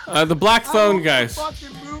the Black Phone, guys. The fucking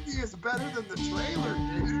movie is better than the trailer,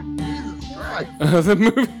 dude. Jesus Christ. The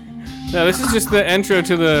movie. No, this is just the intro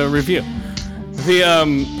to the review.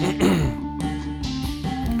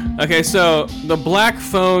 Okay, so the Black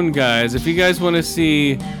Phone, guys. If you guys want to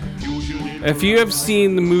see, if you have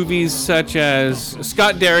seen the movies such as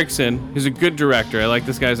Scott Derrickson, who's a good director. I like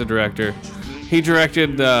this guy as a director. He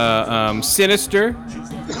directed Sinister.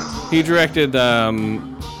 He directed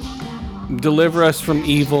Deliver Us from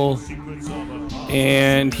Evil,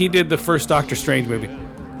 and he did the first Doctor Strange movie.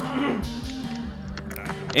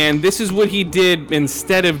 And this is what he did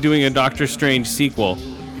instead of doing a Doctor Strange sequel.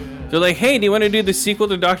 They're like, hey, do you want to do the sequel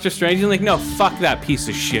to Doctor Strange? He's like, no, fuck that piece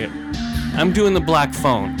of shit. I'm doing the Black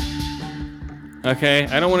Phone. Okay?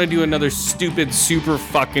 I don't want to do another stupid super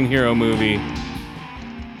fucking hero movie.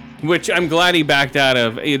 Which I'm glad he backed out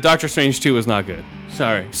of. Doctor Strange 2 was not good.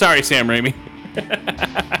 Sorry, Sam Raimi.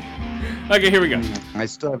 Okay, here we go. I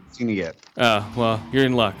still haven't seen it yet. Oh, well, you're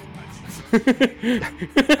in luck.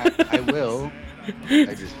 I will.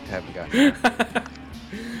 I just haven't gotten it.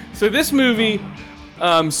 So this movie,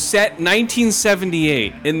 set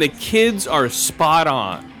 1978, and the kids are spot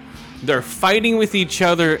on. They're fighting with each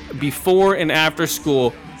other before and after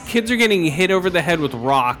school. Kids are getting hit over the head with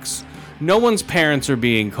rocks. No one's parents are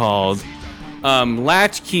being called.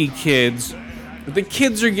 Latchkey kids. The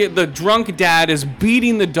kids are the drunk dad is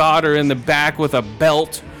beating the daughter in the back with a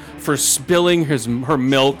belt for spilling her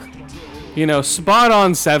milk. You know, spot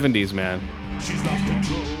on 70s, man.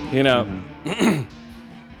 You know,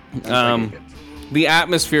 the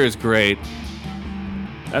atmosphere is great.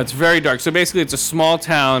 It's very dark. So basically, it's a small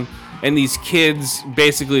town, and these kids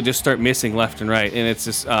basically just start missing left and right. And it's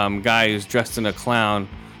this guy who's dressed in a clown,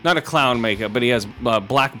 not a clown makeup, but he has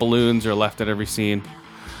black balloons are left at every scene.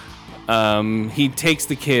 He takes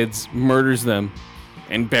the kids, murders them,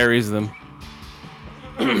 and buries them.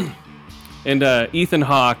 And Ethan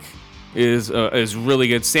Hawke is really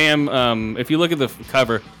good. Sam, if you look at the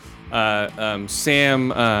cover, Sam,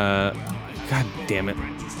 God damn it.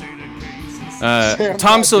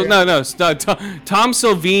 Tom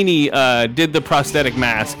Savini did the prosthetic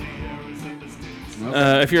mask.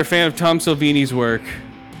 If you're a fan of Tom Savini's work,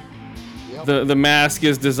 the mask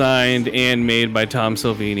is designed and made by Tom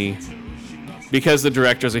Savini because the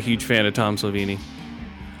director's a huge fan of Tom Savini.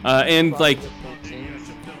 And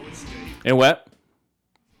what?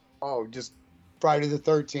 Oh, just Friday the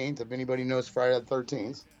 13th. If anybody knows Friday the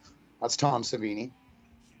 13th, that's Tom Savini.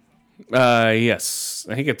 Yes,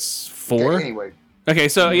 I think it's 4. Okay, anyway. Okay,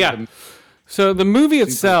 so yeah, so the movie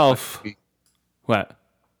itself. What?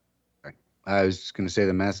 I was just gonna say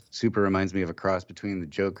the mask super reminds me of a cross between the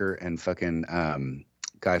Joker and fucking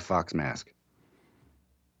Guy Fawkes mask.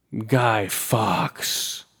 Guy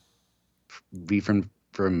Fawkes. V for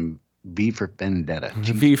Vendetta.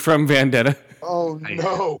 V from Vendetta. Oh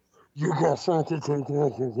no! You got fucking take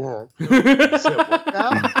off your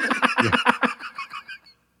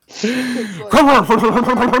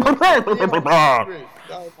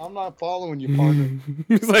I'm not following you, partner.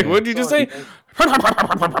 He's like, what did you just say?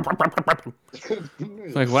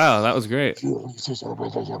 It's like, wow, that was great.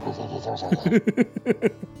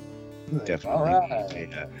 Definitely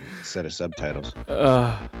a set of subtitles.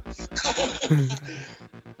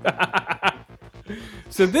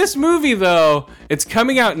 So this movie, though, it's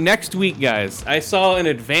coming out next week, guys. I saw an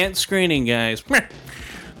advanced screening, guys.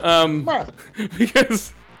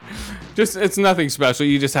 Because just it's nothing special.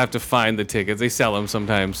 You just have to find the tickets. They sell them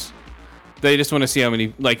sometimes. They just want to see how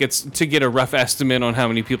many, like, it's to get a rough estimate on how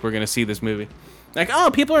many people are going to see this movie. Like,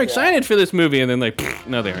 oh, people are excited for this movie, and then like,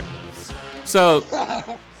 no, they aren't. So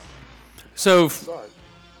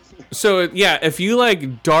yeah, if you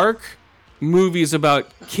like dark movies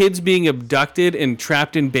about kids being abducted and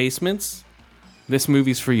trapped in basements, this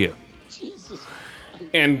movie's for you.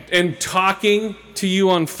 And talking to you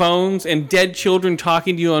on phones, and dead children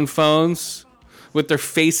talking to you on phones with their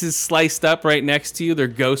faces sliced up right next to you, their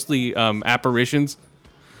ghostly apparitions.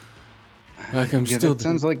 Like that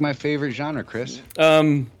sounds like my favorite genre, Chris.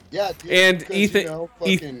 Yeah, dude, and Ethan,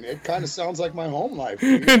 it kind of sounds like my home life.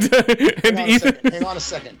 Hang on a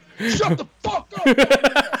second. Shut the fuck up!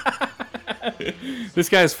 This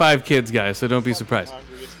guy has 5 kids, guys, so don't be surprised.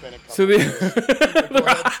 So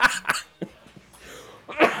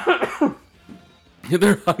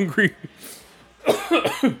they're hungry.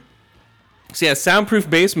 So yeah, soundproof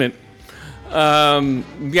basement.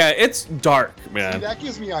 Yeah, it's dark, man. See, that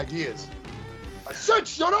gives me ideas. I said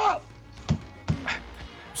shut up!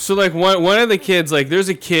 So like one of the kids, like there's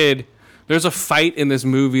a fight in this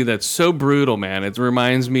movie that's so brutal, man. It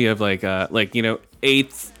reminds me of like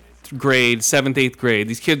 8th grade, 7th, 8th grade.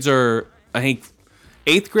 These kids are, I think,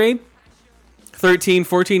 8th grade, 13,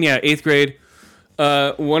 14, yeah, 8th grade.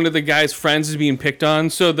 One of the guy's friends is being picked on,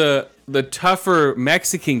 so the tougher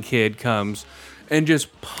Mexican kid comes and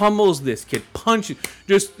just pummels this kid, punches,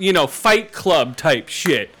 just, Fight Club type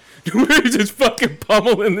shit. He's just fucking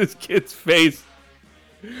pummeling this kid's face.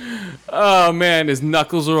 Oh man, his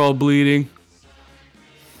knuckles are all bleeding.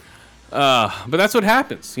 But that's what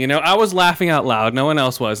happens. I was laughing out loud. No one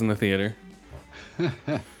else was in the theater.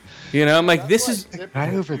 I'm like, this is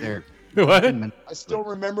right over there. What? I still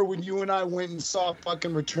remember when you and I went and saw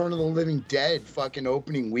fucking Return of the Living Dead fucking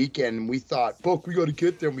opening weekend, and we thought, "Fuck, we got to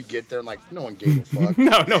get there." And we get there, and like, no one gave a fuck.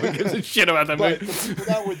 No one gives a shit about that But movie. the people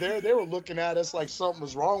that were there, they were looking at us like something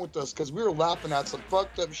was wrong with us because we were laughing at some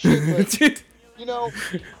fucked up shit. But, Dude,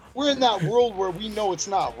 we're in that world where we know it's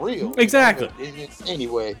not real. Exactly.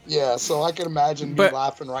 Anyway, yeah. So I can imagine me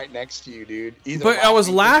laughing right next to you, dude. But I was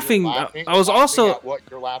laughing. I was also at what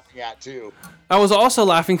you're laughing at too. I was also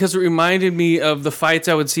laughing because it reminded me of the fights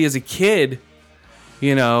I would see as a kid.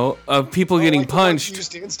 Of people getting like the ones punched. you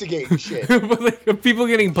used to instigate and shit. Of people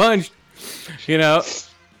getting punched.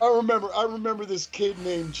 I remember this kid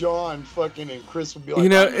named John fucking, and Chris would be like,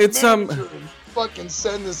 it's and fucking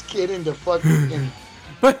send this kid into fucking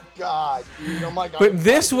But God, dude. I'm like, but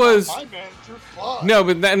this was my manager. Fuck. no,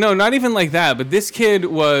 but not even like that. But this kid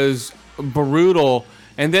was brutal,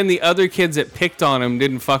 and then the other kids that picked on him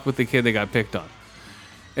didn't fuck with the kid that got picked on,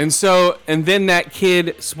 and then that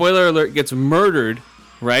kid, spoiler alert, gets murdered,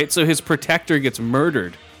 right? So his protector gets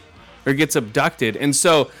murdered or gets abducted, and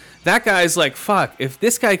so that guy's like, fuck. If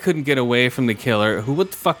this guy couldn't get away from the killer,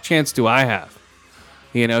 what the fuck chance do I have?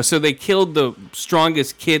 So they killed the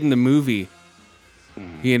strongest kid in the movie.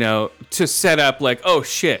 To set up like, oh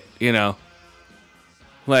shit,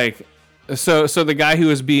 like, so the guy who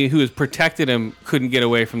was protected him couldn't get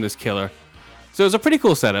away from this killer. So it was a pretty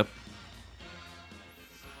cool setup.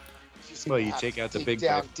 Well, you take out the big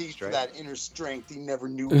down guy, deep for right? that inner strength he never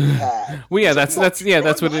knew he had. Well, yeah, that's what it is.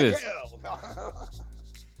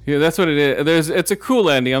 Yeah, that's what it is. It's a cool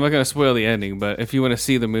ending. I'm not gonna spoil the ending, but if you want to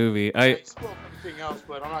see the movie, I spoke everything else,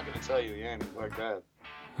 but I'm not gonna tell you the ending like that.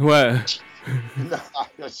 What? No,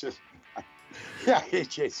 that's just. Yeah, I hate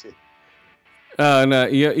Jason. No,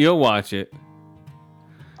 you'll watch it.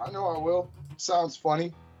 I know I will. Sounds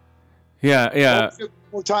funny. Yeah. One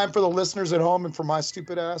more time for the listeners at home and for my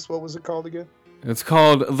stupid ass. What was it called again? It's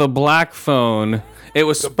called The Black Phone. It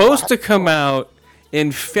was supposed to come out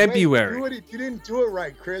in February. Wait, you didn't do it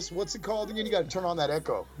right, Chris. What's it called again? You got to turn on that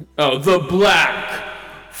echo. Oh, The Black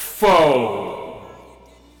Phone.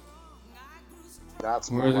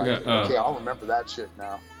 That's more Where's it like go? Oh. Okay, I'll remember that shit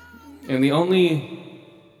now. And the only...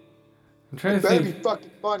 I'm trying It to better think... be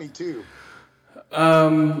fucking funny, too.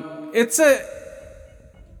 It's a...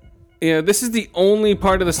 this is the only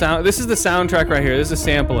part of the sound... This is the soundtrack right here. This is a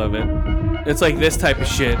sample of it. It's like this type of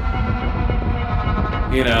shit.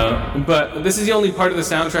 But this is the only part of the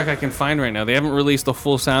soundtrack I can find right now. They haven't released the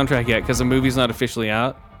full soundtrack yet because the movie's not officially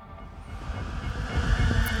out.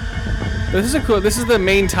 This is This is the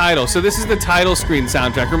main title. So this is the title screen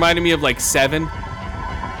soundtrack. Reminded me of like Seven.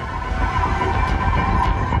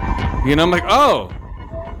 I'm like, oh,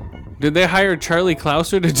 did they hire Charlie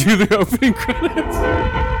Clouser to do the opening credits?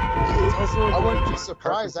 I wouldn't be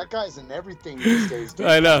surprised. That guy's in everything these days, dude.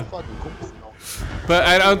 I know. Fucking cool, But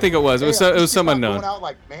I don't think it was. It was it was some unknown. Going out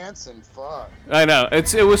like Manson, fuck. I know.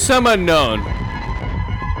 It was some unknown.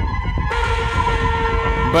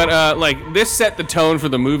 But like this set the tone for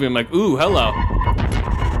the movie. I'm like, ooh, hello.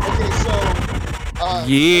 Okay, so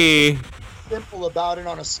Yeah. simple about it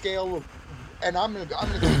on a scale of, and I'm gonna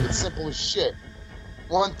keep it simple as shit.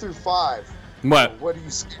 1 through 5. What? What do you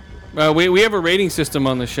see? We have a rating system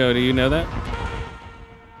on the show. Do you know that?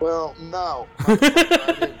 Well, no.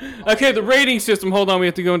 Okay, the rating system. Hold on, we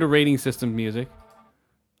have to go into rating system music.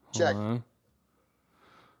 Check.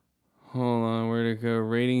 Hold on, where to go?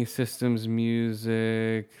 Rating systems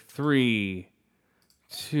music. 3,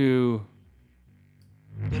 2.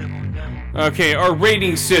 Okay, our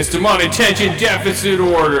rating system on attention deficit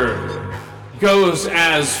order goes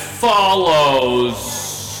as follows.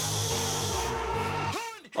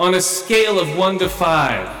 On a scale of 1 to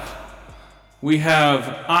 5, we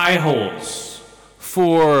have eye holes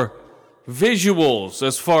for visuals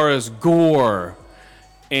as far as gore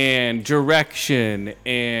and direction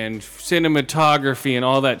and cinematography and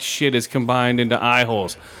all that shit is combined into eye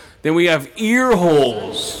holes. Then we have ear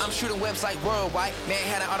holes.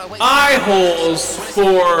 Eye holes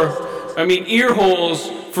for ear holes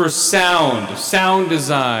for sound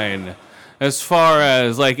design. As far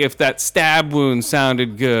as like if that stab wound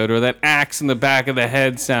sounded good, or that axe in the back of the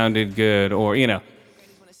head sounded good, or the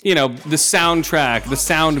soundtrack, the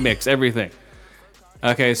sound mix, everything.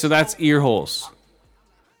 Okay, so that's ear holes.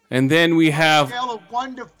 And then we have scale of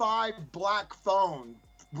 1 to 5 black phone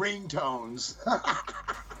ringtones.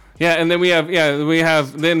 yeah, and then we have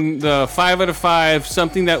then the 5 out of 5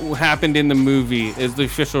 something that happened in the movie is the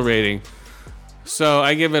official rating. So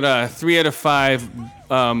I give it a 3 out of 5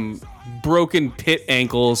 broken pit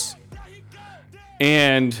ankles,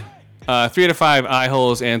 and 3 out of 5 eye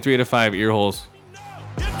holes, and 3 out of 5 ear holes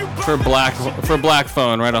for black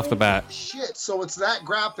phone right off the bat. Shit, so it's that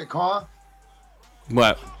graphic, huh?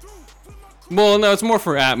 What? Well, no, it's more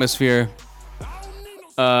for atmosphere.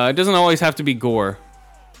 It doesn't always have to be gore.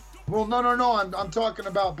 Well, no. I'm talking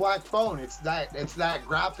about black phone. It's that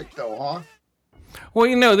graphic though, huh?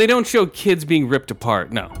 Well, they don't show kids being ripped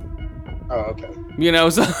apart. No. Oh, okay.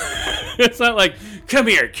 It's not like, come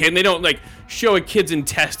here, kid. And they don't like show a kid's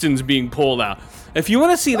intestines being pulled out. If you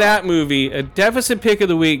want to see that movie, a deficit pick of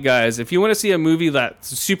the week, guys. If you want to see a movie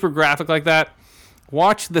that's super graphic like that,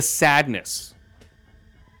 watch The Sadness.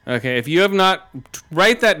 Okay, if you have not,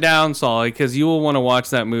 write that down, Solly, because you will want to watch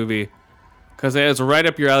that movie, because it's right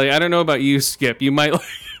up your alley. I don't know about you, Skip. You might like.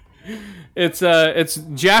 It's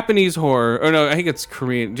Japanese horror. Or no, I think it's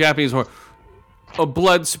Korean. Japanese horror. A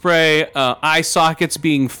blood spray, eye sockets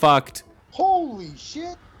being fucked. Holy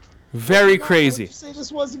shit! Very crazy. What did you say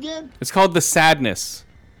this was again? It's called The Sadness.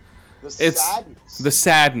 Sadness. The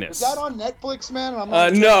Sadness. Is that on Netflix, man?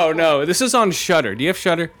 No. This is on Shudder. Do you have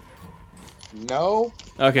Shudder? No.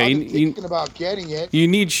 Okay. I'm thinking about getting it. You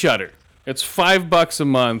need Shudder. It's $5 a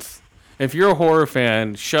month. If you're a horror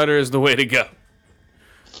fan, Shudder is the way to go.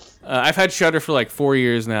 I've had Shudder for like 4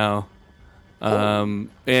 years now. And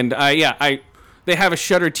they have a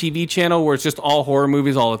Shudder TV channel where it's just all horror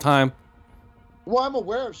movies all the time. Well, I'm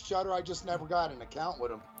aware of Shudder. I just never got an account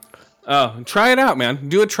with them. Oh, try it out, man.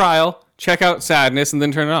 Do a trial. Check out Sadness, and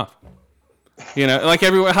then turn it off. Like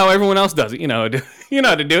how everyone else does it. You know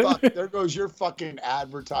how to do it. There goes your fucking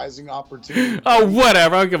advertising opportunity. Oh,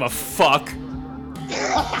 whatever. I don't give a fuck.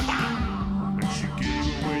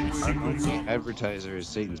 Advertiser is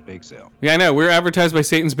Satan's Bake Sale. Yeah, I know. We're advertised by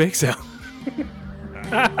Satan's Bake Sale.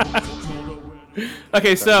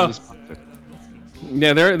 Okay, so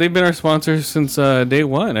yeah, they've been our sponsors since day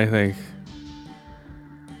one, I think.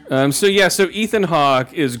 So Ethan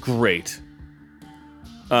Hawke is great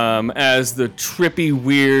as the trippy,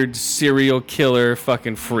 weird serial killer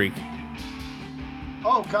fucking freak.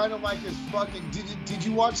 Oh, kind of like his fucking. Did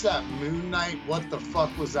you watch that Moon Knight? What the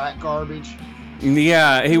fuck was that garbage?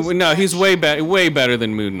 Yeah, he's way better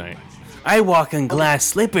than Moon Knight. I walk on glass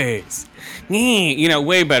slippers.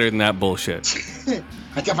 Way better than that bullshit.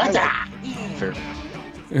 Fair.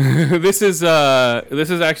 This is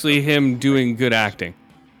actually him doing good acting.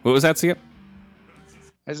 What was that, Skip?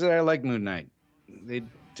 I said I like Moon Knight. They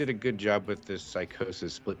did a good job with this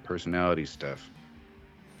psychosis, split personality stuff.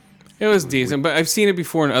 It was decent, but I've seen it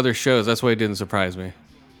before in other shows. That's why it didn't surprise me.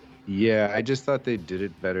 Yeah, I just thought they did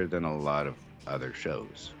it better than a lot of other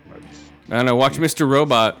shows. I don't know. Watch Mr.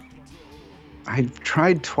 Robot. I've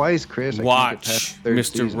tried twice, Chris. Watch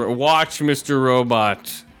Mr.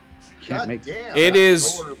 Robot. Can't make Damn, it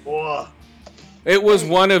is. Boy. It was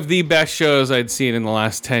one of the best shows I'd seen in the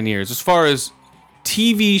last 10 years, as far as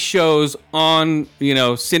TV shows on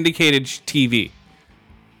syndicated TV.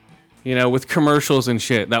 With commercials and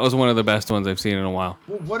shit. That was one of the best ones I've seen in a while.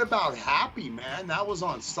 Well, what about Happy, man? That was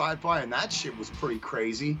on Sci-Fi, and that shit was pretty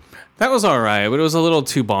crazy. That was all right, but it was a little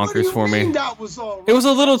too bonkers for me. That was all right? It was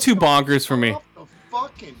a little too bonkers for me. Off the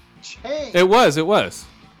fucking chain. It was.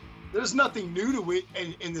 There's nothing new to it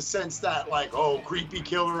in the sense that, like, creepy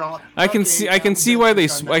killer on. I can see why they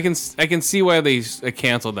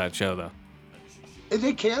canceled that show though. And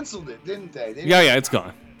they canceled it, didn't they? Yeah, it's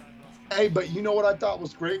gone. Hey, but you know what I thought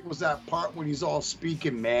was great was that part when he's all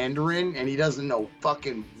speaking Mandarin and he doesn't know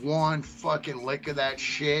fucking one fucking lick of that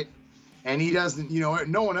shit, and he doesn't,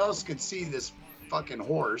 no one else could see this fucking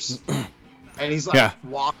horse, and he's like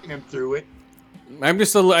walking him through it. I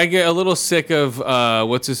get a little sick of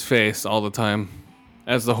what's his face all the time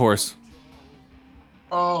as the horse.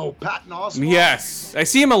 Oh, Patton Oswalt. Yes, I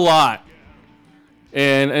see him a lot,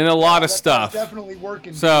 and a lot of stuff. Guy's definitely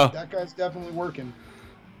working. So that guy's definitely working.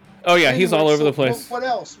 Oh yeah, he's all over the place. What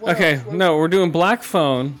else? No, we're doing Black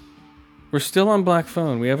Phone. We're still on Black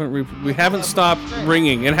Phone. We haven't stopped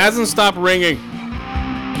ringing. It hasn't stopped ringing.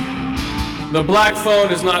 The Black Phone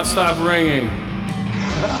has not stopped ringing.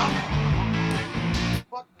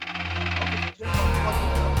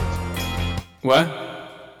 What?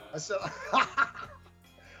 I said,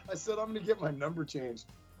 I'm gonna get my number changed.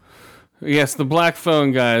 Yes, the Black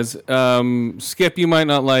Phone, guys. Skip, you might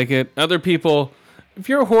not like it. Other people, if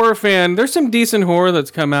you're a horror fan, there's some decent horror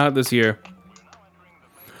that's come out this year.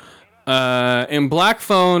 In Black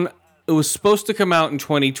Phone, it was supposed to come out in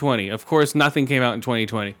 2020. Of course, nothing came out in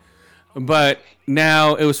 2020. But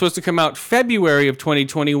now it was supposed to come out February of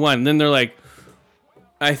 2021. Then they're like,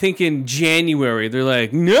 I think in January, they're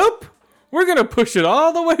like, nope, we're going to push it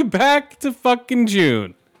all the way back to fucking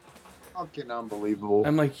June. Fucking unbelievable.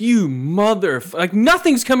 I'm like, you like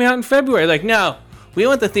nothing's coming out in February. Like, no, we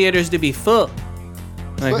want the theaters to be full.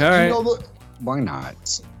 Like, But, all right. you know, Why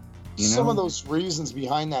not? You some know? of those reasons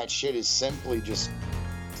behind that shit is simply just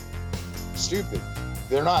stupid.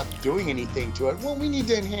 They're not doing anything to it. Well, we need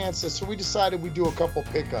to enhance this, so we decided we'd do a couple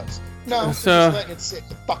pickups. No, we're So- just letting it sit in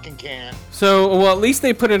the fucking can. So, well, at least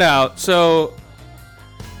they put it out. So,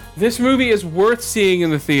 this movie is worth seeing in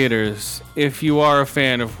the theaters if you are a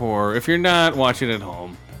fan of horror. If you're not, watch it at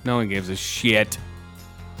home. No one gives a shit.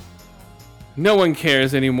 No one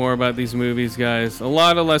cares anymore about these movies, guys. A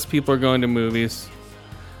lot of less people are going to movies.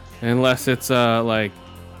 Unless it's, like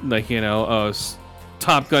you know,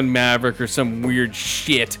 Top Gun Maverick or some weird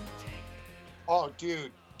shit. Oh,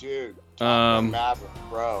 dude. Top Gun Maverick,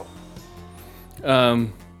 bro.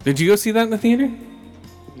 Did you go see that in the theater?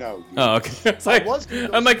 No. Dude. Oh, okay. It's like,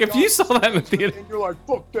 I'm like, if you saw that in the theater. And you're like,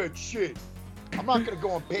 fuck that shit. I'm not going to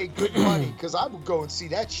go and pay good money because I would go and see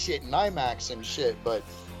that shit in IMAX and shit. But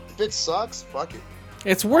if it sucks, fuck it.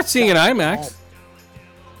 It's worth seeing in IMAX.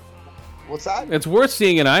 What's that? It's worth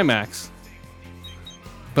seeing in IMAX.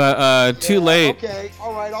 But too late. Okay,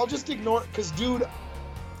 all right. I'll just ignore it because, dude,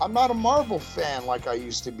 I'm not a Marvel fan like I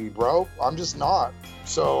used to be, bro. I'm just not.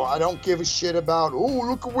 So I don't give a shit about, oh,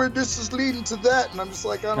 look at where this is leading to that. And I'm just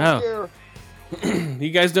like, I don't care. You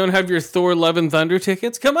guys don't have your Thor Love and Thunder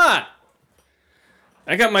tickets? Come on!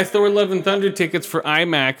 I got my Thor Love and Thunder tickets for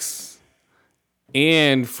IMAX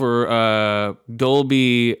and for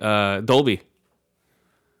Dolby.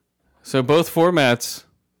 So both formats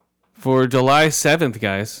for July 7th,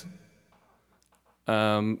 guys.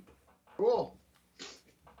 Cool.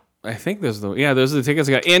 I think those are the tickets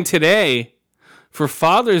I got. And today, for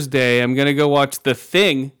Father's Day, I'm gonna go watch The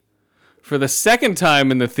Thing for the second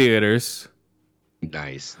time in the theaters.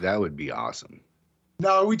 Nice. That would be awesome.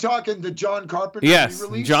 Now, are we talking the John Carpenter Yes,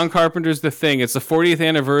 re-release? John Carpenter's The Thing. It's the 40th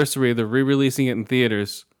anniversary. They're re-releasing it in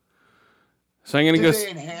theaters. So I'm gonna Did go. they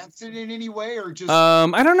enhance it in any way, or just?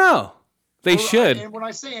 I don't know. They should. And when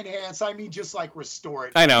I say enhance, I mean just like restore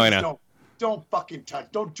it. I know. Don't fucking touch.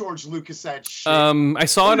 Don't George Lucas that shit. I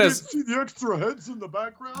saw it as, see the extra heads in the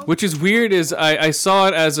background. which is weird. Is I saw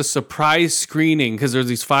it as a surprise screening because there's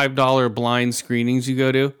these $5 blind screenings you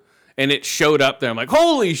go to, and it showed up there. I'm like,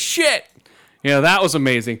 holy shit! Yeah, that was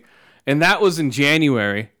amazing, and that was in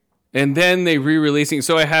January, and then they re-releasing.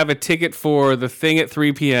 So I have a ticket for The Thing at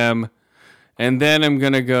 3 p.m. And then I'm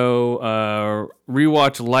gonna go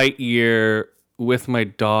rewatch Lightyear with my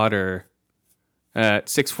daughter at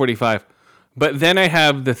 6:45. But then I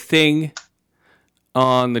have The Thing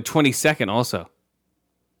on the 22nd also.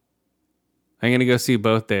 I'm gonna go see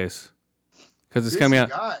both days because it's coming out.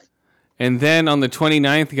 Guy. And then on the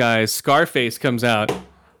 29th, guys, Scarface comes out.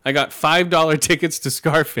 I got $5 tickets to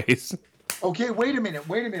Scarface. Okay, wait a minute.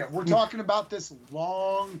 We're talking about this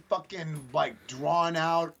long fucking like drawn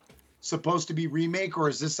out supposed to be remake, or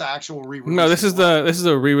is this the actual re-release? No, this is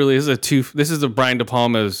a re-release. This is the Brian De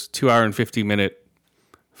Palma's 2 hour and 50-minute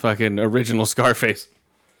fucking original Scarface.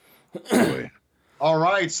 Boy. All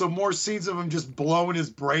right, so more scenes of him just blowing his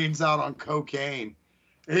brains out on cocaine.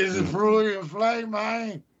 Is it really a flame,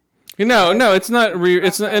 man? No, it's not.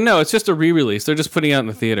 It's just a re-release. They're just putting it out in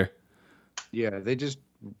the theater. Yeah, they just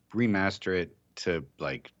remaster it to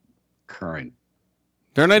like current.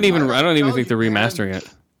 They're not even. I I don't even tell think they're you, man. remastering it.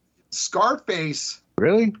 Scarface.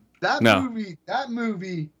 Really? That No. movie.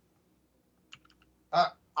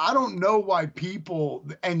 I don't know why people,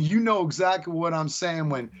 and you know exactly what I'm saying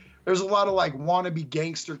when there's a lot of like wannabe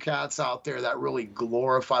gangster cats out there that really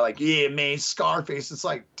glorify like, yeah, man, Scarface. It's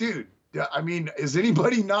like, dude, I mean, is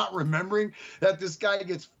anybody not remembering that this guy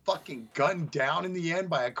gets fucking gunned down in the end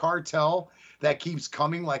by a cartel that keeps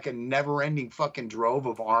coming like a never-ending fucking drove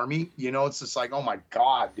of army? You know, it's just like, oh my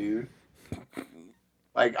God, dude.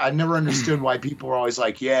 Like, I never understood why people were always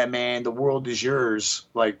like, yeah, man, the world is yours.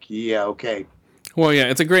 Like, yeah, okay. Well, yeah,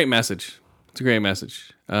 it's a great message. It's a great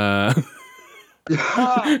message.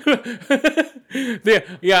 I've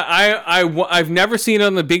never seen it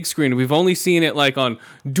on the big screen. We've only seen it like on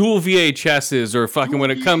dual VHSs or fucking when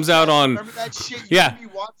it comes out on. Remember that shit? Yeah. You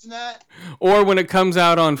watching that? Or when it comes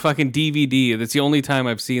out on fucking DVD. That's the only time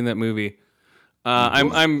I've seen that movie.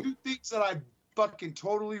 I'm two things that I fucking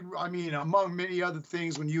totally. I mean, among many other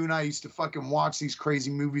things, when you and I used to fucking watch these crazy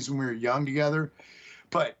movies when we were young together,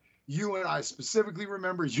 but. You and I specifically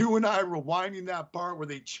remember you and I rewinding that part where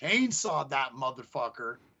they chainsawed that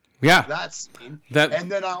motherfucker. Yeah. That scene. That And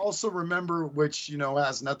then I also remember, which, you know,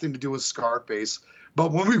 has nothing to do with Scarface,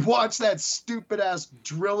 but when we watched that stupid ass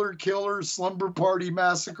Driller Killer Slumber Party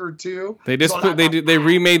Massacre 2. they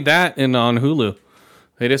remade that on Hulu.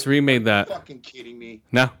 They just remade that. Fucking kidding me.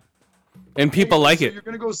 No. And people like so it. You're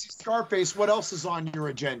going to go see Scarface. What else is on your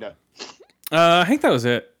agenda? I think that was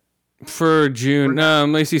it. For June, let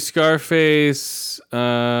me see. Scarface,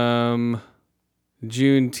 Juneteenth,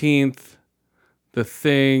 The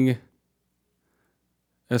Thing.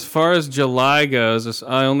 As far as July goes,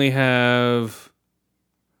 I only have,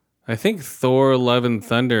 I think, Thor: Love and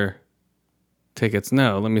Thunder tickets.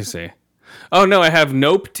 No, let me see. Oh no, I have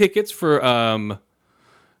Nope tickets for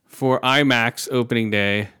IMAX opening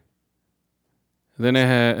day. Then I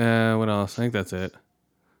had what else? I think that's it.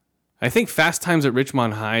 I think Fast Times at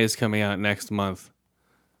Ridgemont High is coming out next month.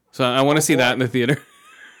 So I want to see that in the theater.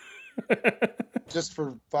 Just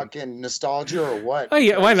for fucking nostalgia or what? Oh,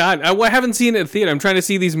 yeah, why not? I haven't seen it in the theater. I'm trying to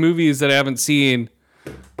see these movies that I haven't seen.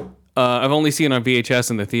 I've only seen on VHS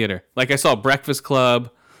in the theater. Like I saw Breakfast Club.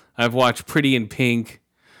 I've watched Pretty in Pink.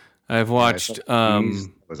 I've watched... Goonies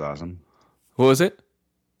was awesome. What was it?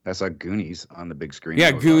 I saw Goonies on the big screen.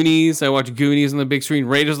 Yeah, Goonies. Awesome. I watched Goonies on the big screen.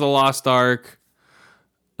 Raiders of the Lost Ark.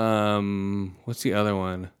 What's the other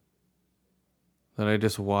one that I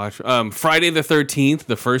just watched? Friday the 13th,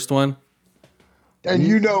 the first one. And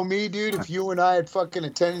you know me, dude. If you and I had fucking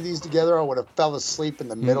attended these together, I would have fell asleep in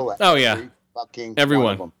the middle of fucking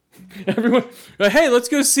everyone. One of them. Everyone. Hey, let's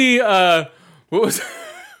go see. What was?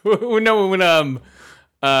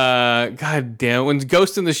 God damn! When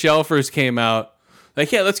Ghost in the Shell first came out,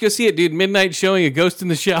 like, yeah, let's go see it, dude. Midnight showing of Ghost in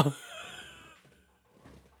the Shell.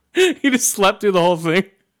 He just slept through the whole thing.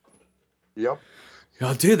 Yep.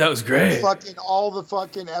 Oh, dude, that was great. Fucking all the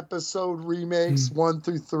fucking episode remakes 1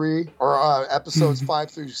 through 3, or episodes 5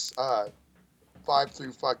 through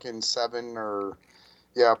fucking 7, or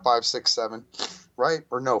 5, 6, 7, right?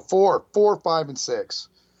 Or no, 4, 5, and 6.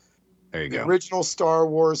 There you The go. original Star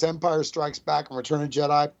Wars, Empire Strikes Back, and Return of the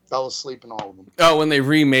Jedi. Fell asleep in all of them. Oh, when they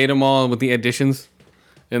remade them all with the additions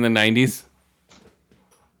in the 90s,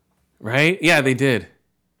 right? Yeah, they did.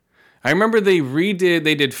 I remember they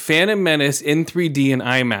did Phantom Menace in 3D in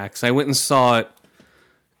IMAX. I went and saw it,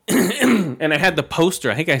 and I had the poster.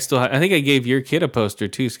 I think I gave your kid a poster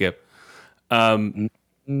too, Skip. I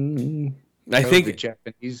think the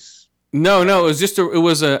Japanese. No, it was just it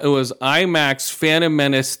was IMAX Phantom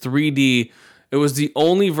Menace 3D. It was the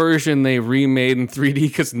only version they remade in 3D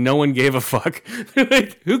because no one gave a fuck. They're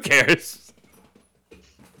like, who cares?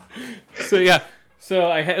 So yeah.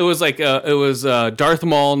 So it was Darth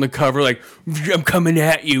Maul on the cover, like, I'm coming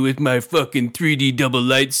at you with my fucking 3D double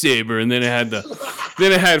lightsaber, and then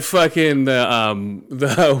it had fucking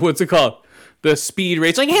the what's it called, the speed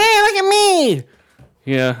race, like, hey, look at me,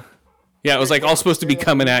 yeah, it was like all supposed to be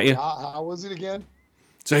coming at you. How was it again?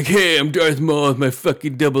 It's like, hey, I'm Darth Maul with my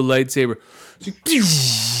fucking double lightsaber.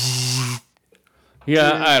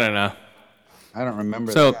 Yeah, I don't know. I don't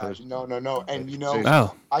remember So- that. No. And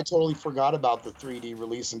Oh. I totally forgot about the 3D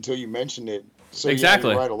release until you mentioned it. So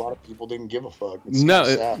Exactly. Yeah, you're right. A lot of people didn't give a fuck. It's No,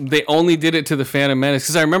 kinda sad. they only did it to the Phantom Menace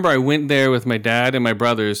because I remember I went there with my dad and my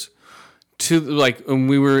brothers to like when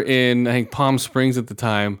we were in I think Palm Springs at the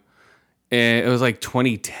time, and it was like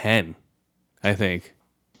 2010, I think,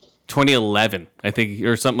 2011, I think,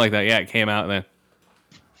 or something like that. Yeah, it came out then.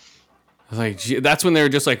 I was like, gee, that's when they were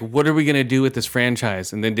just like, what are we gonna do with this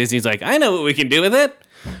franchise? And then Disney's like, I know what we can do with it.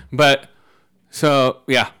 But so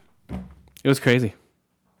yeah, it was crazy.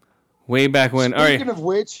 Way back when. All Speaking right. of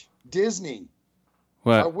which, Disney.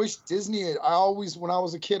 I What? wish Disney had, I always, when I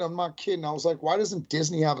was a kid, I'm not kidding, I was like, why doesn't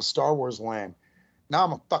Disney have a Star Wars land? Now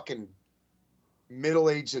I'm a fucking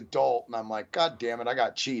middle-aged adult, and I'm like, God damn it, I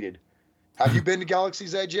got cheated. Have you been to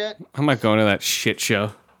Galaxy's Edge yet? I'm not going to that shit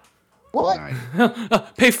show. What? Nice.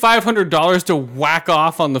 Pay $500 to whack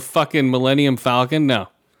off on the fucking Millennium Falcon? No.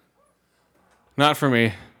 Not for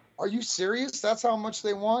me. Are you serious? That's how much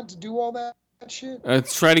they want to do all that shit?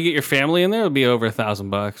 Try to get your family in there, it'll be over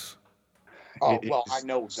 $1,000. Oh, It well, is I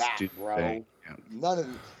know that, stupid. bro. Yeah. None of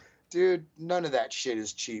dude, none of that shit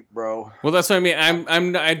is cheap, bro. Well, that's what I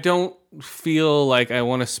mean. I don't feel like I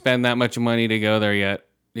want to spend that much money to go there yet.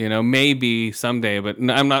 You know, maybe someday, but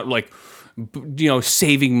I'm not like,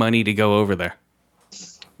 saving money to go over there.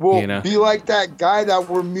 Well, be like that guy that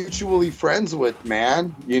we're mutually friends with,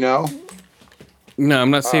 man. You know? No, I'm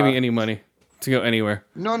not saving any money to go anywhere.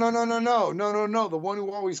 No. The one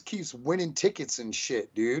who always keeps winning tickets and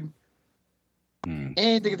shit, dude.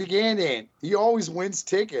 And he always wins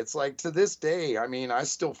tickets. Like to this day, I mean, I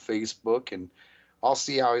still Facebook and I'll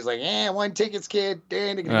see how he's like, won tickets, kid.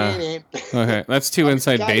 Okay, that's too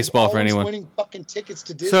inside baseball for anyone. Winning fucking tickets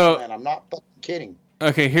to Disneyland. I'm not fucking kidding.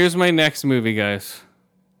 Okay, here's my next movie, guys.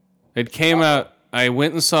 It came out. I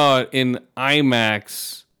went and saw it in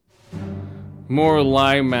IMAX. More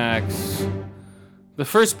Limax. The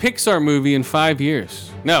first Pixar movie in 5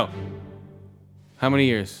 years. No. How many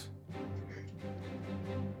years?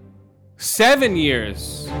 7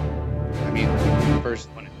 years. I mean, the first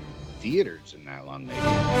one in theaters in that long, maybe.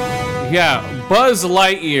 Yeah, Buzz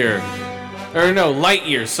Lightyear. Or no,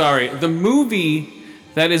 Lightyear, sorry. The movie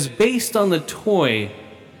that is based on the toy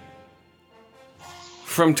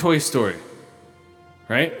from Toy Story.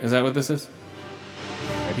 Right? Is that what this is?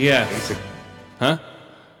 Yeah. Huh?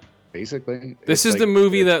 Basically. This is like the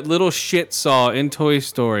movie that little shit saw in Toy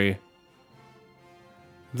Story.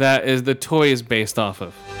 That is the toy is based off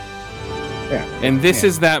of. Yeah. And this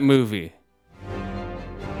is that movie.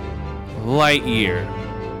 Lightyear.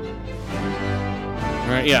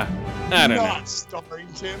 Right? Yeah. I don't know. Not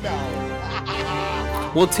starring Tim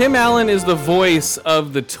Allen. Well, Tim Allen is the voice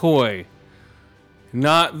of the toy,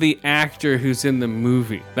 not the actor who's in the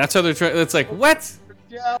movie. That's how they're trying. It's like, what?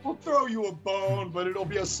 Yeah, we'll throw you a bone, but it'll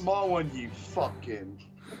be a small one, you fucking.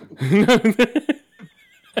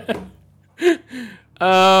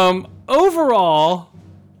 Overall,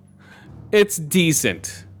 it's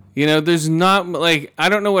decent. You know, there's not like I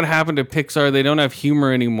don't know what happened to Pixar. They don't have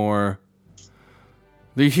humor anymore.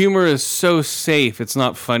 The humor is so safe. It's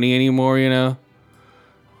not funny anymore. You know,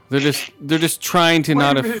 they're just trying to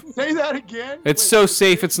not. Say that again. It's so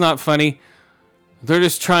safe. It's not funny. They're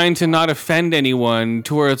just trying to not offend anyone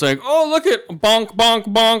to where it's like, oh, look at bonk, bonk,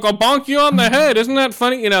 bonk. I'll bonk you on the head. Isn't that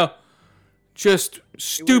funny? You know, just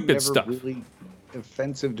stupid stuff. Really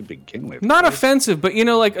offensive to begin with. Not offensive, but, you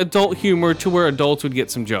know, like adult humor to where adults would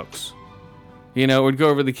get some jokes. You know, it would go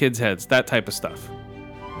over the kids' heads. That type of stuff.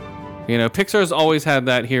 You know, Pixar's always had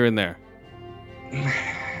that here and there.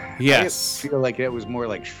 Yes. I feel like it was more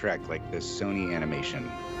like Shrek, like this Sony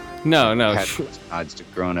animation. No. Had nods to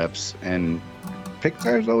grown-ups, and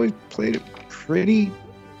Pixar's always played it pretty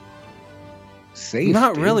safe.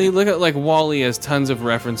 Not really. Look at like WALL-E has tons of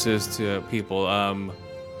references to people.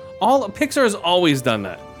 Pixar's always done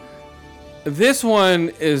that. This one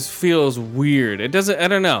feels weird. It doesn't. I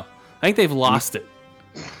don't know. I think they've lost it.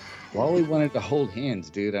 WALL-E wanted to hold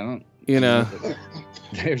hands, dude. I don't. You know.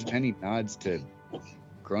 There's any nods to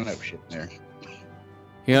grown-up shit in there.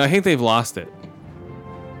 You know, I think they've lost it.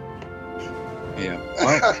 Yeah.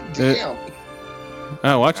 Damn.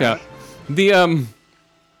 Oh, watch out. The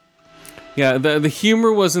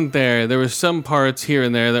humor wasn't there. There were some parts here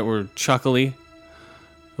and there that were chuckly.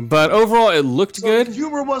 But overall it looked good. The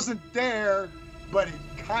humor wasn't there, but it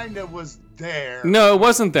kind of was there. No, it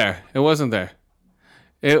wasn't there. It wasn't there.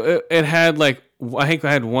 It had like I think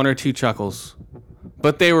I had one or two chuckles.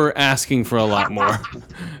 But they were asking for a lot more.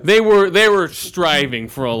 They were striving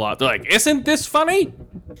for a lot. They're like, "Isn't this funny?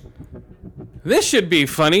 This should be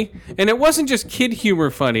funny." And it wasn't just kid humor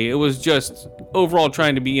funny. It was just overall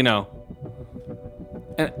trying to be, you know.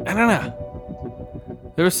 And I don't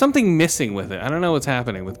know. There was something missing with it. I don't know what's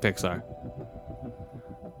happening with Pixar.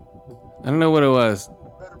 I don't know what it was.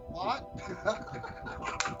 Better plot?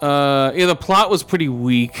 Yeah, the plot was pretty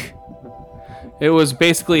weak. It was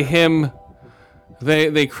basically him.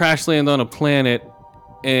 They crash land on a planet.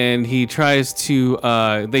 And he tries to,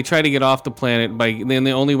 they try to get off the planet then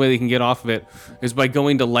the only way they can get off of it is by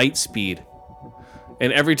going to light speed.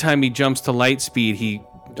 And every time he jumps to light speed,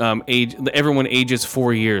 everyone ages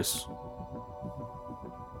 4 years.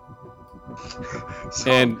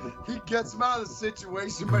 So and he gets him out of the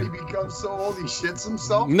situation, but he becomes so old he shits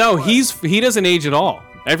himself? No, he doesn't age at all.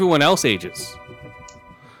 Everyone else ages.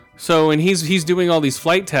 So when he's doing all these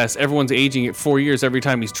flight tests, everyone's aging at 4 years every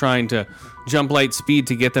time he's trying to jump light speed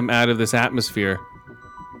to get them out of this atmosphere.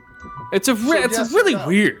 It's really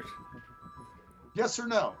weird. Yes or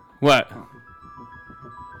no? What?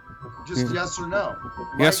 Just yes or no.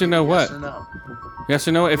 Yes or no what? Yes or no. Yes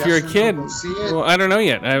or no? If Yes you're a or no, kid, go see it? well, I don't know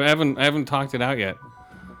yet. I haven't talked it out yet.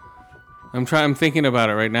 I'm thinking about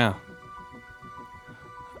it right now.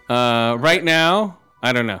 Right now,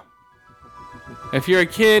 I don't know. If you're a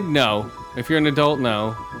kid, no. If you're an adult,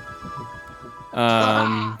 no.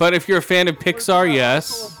 But if you're a fan of Pixar,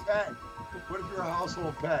 yes. What if you're a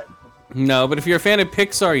household pet? No, but if you're a fan of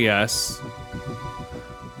Pixar, yes.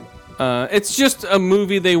 It's just a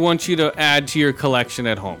movie they want you to add to your collection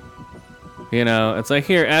at home. You know, it's like,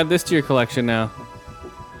 here, add this to your collection now.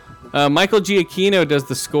 Michael Giacchino does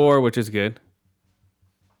the score, which is good.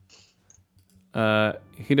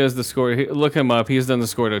 He does the score. Look him up. He's done the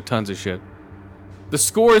score to tons of shit. The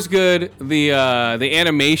score is good. The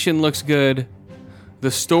animation looks good.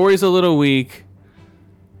 The story's a little weak.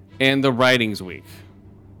 And the writing's weak.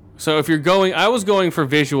 So if you're going... I was going for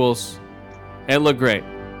visuals. It looked great.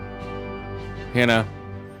 You know?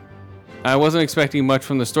 I wasn't expecting much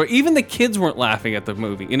from the story. Even the kids weren't laughing at the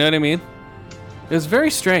movie. You know what I mean? It was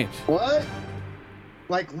very strange. What?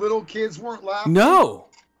 Like little kids weren't laughing? No.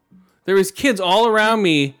 There was kids all around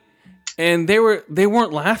me, and they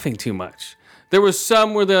weren't laughing too much. There was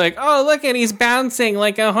some where they're like, "Oh, look at he's bouncing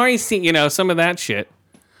like a horsey," you know, some of that shit.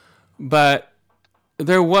 But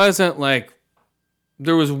there wasn't like,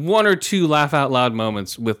 there was one or two laugh out loud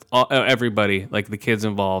moments with everybody, like the kids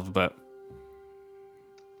involved. But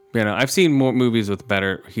you know, I've seen more movies with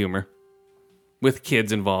better humor, with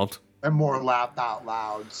kids involved. And more laughed out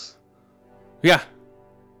louds. Yeah.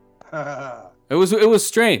 It was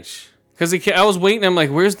strange. Because I was waiting, I'm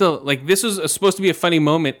like, where's the... Like, this was supposed to be a funny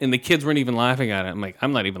moment, and the kids weren't even laughing at it. I'm like,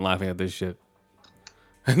 I'm not even laughing at this shit.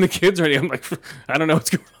 And the kids are... I'm like, I don't know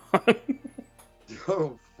what's going on.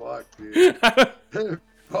 Oh, fuck, dude.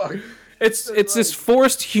 Fuck. It's this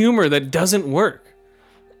forced humor that doesn't work.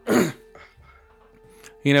 You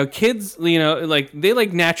know, kids, you know, like, they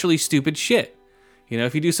like naturally stupid shit. You know,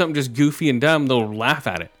 if you do something just goofy and dumb, they'll laugh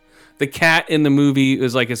at it. The cat in the movie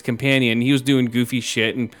was like his companion. He was doing goofy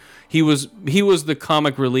shit, and he was the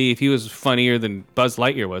comic relief. He was funnier than Buzz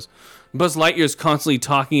Lightyear was. Buzz Lightyear's constantly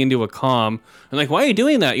talking into a comm. And like, why are you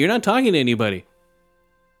doing that? You're not talking to anybody.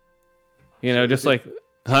 You know, just like,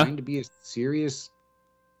 huh? Trying to be a serious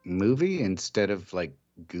movie instead of like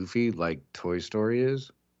goofy like Toy Story is.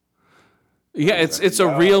 Yeah, it's a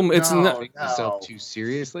real. It's not take yourself too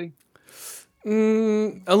seriously.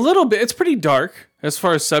 A little bit. It's pretty dark as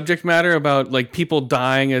far as subject matter about like people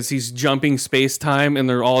dying as he's jumping space time and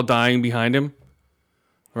they're all dying behind him,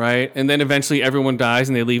 right? And then eventually everyone dies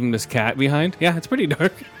and they leave him this cat behind. Yeah, it's pretty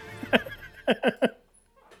dark.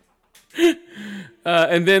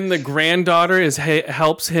 And then the granddaughter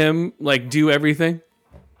helps him like do everything.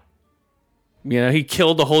 You know, he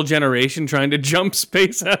killed the whole generation trying to jump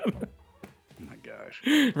space out. Oh my gosh!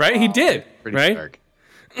 Right? He did. Pretty right? dark.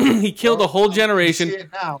 He killed a whole generation. See it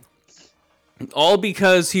now. All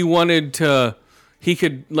because he wanted to, he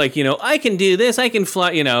could, like, you know, I can do this, I can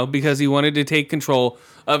fly, you know, because he wanted to take control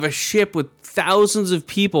of a ship with thousands of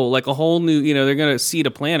people, like a whole new, you know, they're going to seed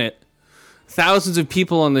a planet. Thousands of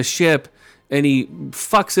people on the ship, and he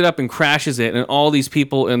fucks it up and crashes it, and all these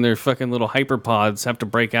people in their fucking little hyperpods have to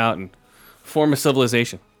break out and form a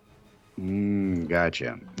civilization.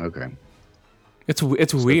 Gotcha. Okay.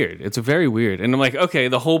 It's weird. It's very weird. And I'm like, okay,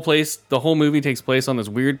 the whole movie takes place on this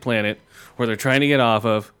weird planet where they're trying to get off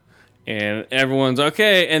of, and everyone's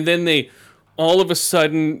okay. And then they all of a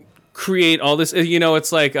sudden create all this, you know,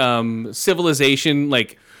 it's like civilization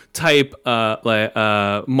like type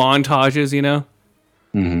montages, you know?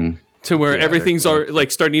 Mm-hmm. To where everything's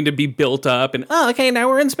like starting to be built up, and okay, now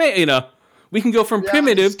we're in space, you know. We can go from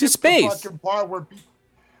primitive to space.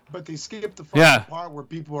 But they skipped the fucking part where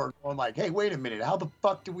people are going like, hey, wait a minute, how the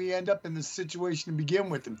fuck did we end up in this situation to begin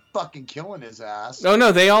with and fucking killing his ass? Oh,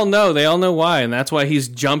 no, they all know why, and that's why he's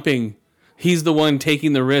jumping. He's the one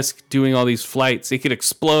taking the risk doing all these flights. It could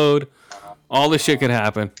explode. All this shit could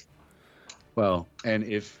happen. Well, and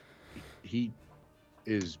if he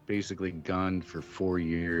is basically gone for 4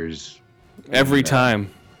 years... Every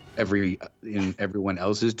time. In everyone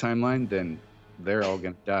else's timeline, then they're all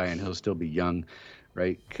going to die, and he'll still be young.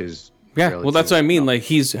 Right, because well, that's what I mean. Like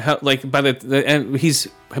he's like by the end, he's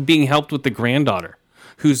being helped with the granddaughter,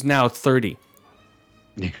 who's now 30.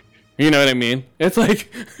 You know what I mean? It's like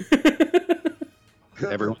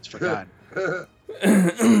everyone's forgotten.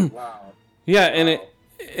 Wow. Yeah, and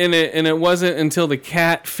it wasn't until the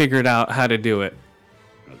cat figured out how to do it.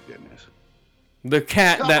 Oh goodness! The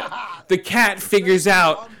cat figures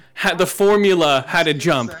out the formula how to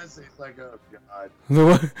jump. Like, oh,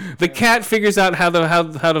 God. The cat figures out how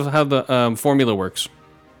the formula works.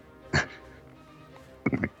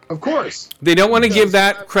 Of course. They don't want to give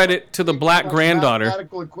that credit to the black granddaughter.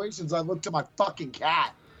 Mathematical equations. I look to my fucking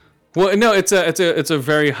cat. Well, no, it's a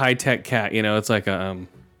very high tech cat. You know, it's like a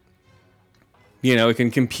you know, it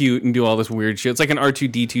can compute and do all this weird shit. It's like an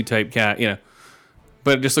R2D2 type cat. You know,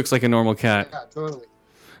 but it just looks like a normal cat. Yeah, totally.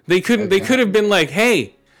 They could have been like,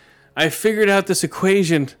 hey, I figured out this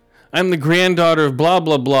equation. I'm the granddaughter of blah,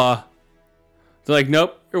 blah, blah. They're like,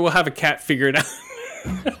 nope, or we'll have a cat figure it out.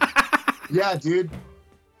 Yeah, dude.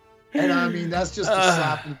 And I mean, that's just a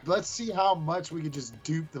slap. Let's see how much we could just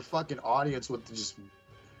dupe the fucking audience with the just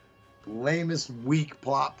lamest, weak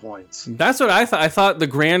plot points. That's what I thought. I thought the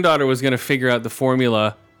granddaughter was going to figure out the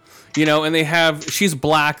formula, and she's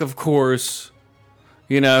black, of course,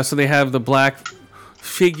 so they have the black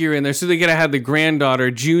figure in there. So they're going to have the granddaughter,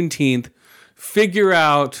 Juneteenth, figure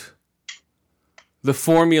out the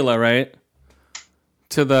formula, right?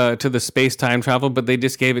 To the space time travel, but they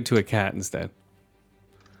just gave it to a cat instead.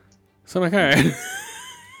 So I'm like, all right.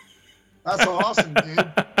 That's awesome, dude.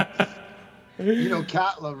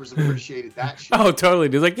 Cat lovers appreciated that shit. Oh, totally,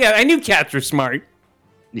 dude. Like, yeah, I knew cats were smart.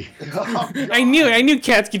 Oh, I knew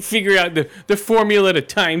cats could figure out the formula to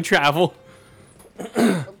time travel.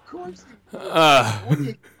 of course.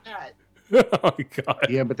 Cat. Oh god.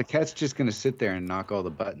 Yeah, but the cat's just gonna sit there and knock all the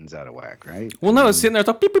buttons out of whack, right? Well, no, it's sitting there. It's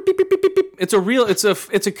like beep, beep, beep, beep, beep, beep.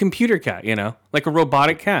 It's a computer cat, like a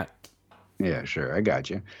robotic cat. Yeah, sure, I got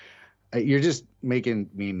you. You're just making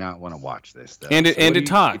me not want to watch this, though. And it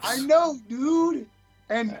talks. I know, dude.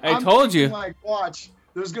 And I told you. Like, watch.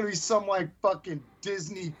 There's gonna be some like fucking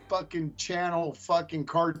Disney fucking Channel fucking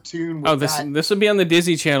cartoon. With this will be on the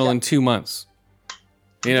Disney Channel in 2 months.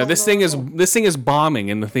 This thing is bombing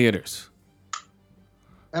in the theaters.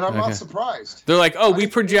 And I'm not surprised. They're like, we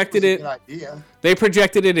projected it. Good idea. They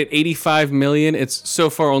projected it at 85 million. It's so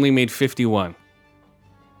far only made 51.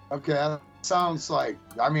 Okay, that sounds like.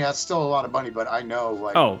 I mean, that's still a lot of money, but I know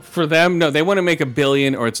like. Oh, for them, no, they want to make $1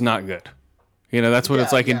 billion or it's not good. That's what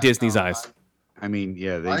it's like in Disney's eyes. I mean,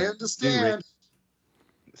 yeah, I understand.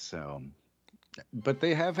 So, but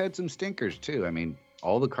they have had some stinkers too. I mean,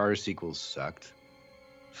 all the Cars sequels sucked.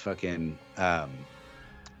 Fucking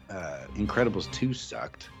Incredibles 2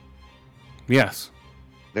 sucked. Yes.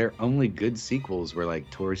 Their only good sequels were like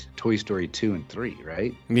Toy Story 2 and 3,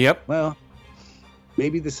 right? Yep. Well,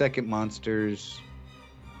 maybe the second Monsters.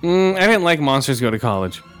 I didn't like Monsters Go to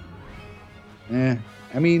College. I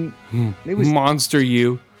mean, it was Monster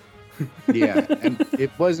U. Yeah, and it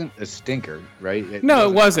wasn't a stinker, right? It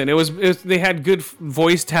wasn't. It was. They had good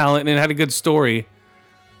voice talent and it had a good story.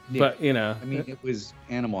 Yeah. But I mean, it was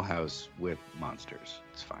Animal House with monsters.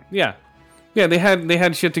 It's fine. Yeah, they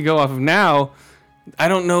had shit to go off of. Now, I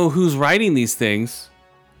don't know who's writing these things,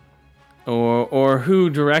 or who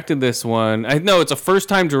directed this one. I know it's a first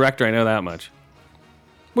time director. I know that much.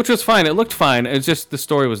 Which was fine. It looked fine. It's just the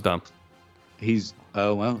story was dumb.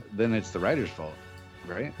 Then it's the writer's fault,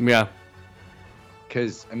 right? Yeah.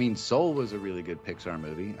 Because, I mean, Soul was a really good Pixar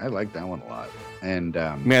movie. I liked that one a lot. And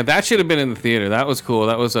that should have been in the theater. That was cool.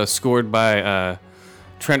 That was scored by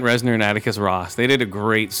Trent Reznor and Atticus Ross. They did a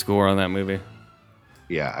great score on that movie.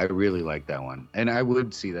 Yeah, I really liked that one. And I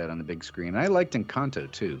would see that on the big screen. I liked Encanto,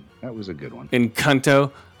 too. That was a good one.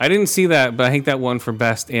 Encanto? I didn't see that, but I think that won for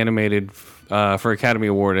Best Animated for Academy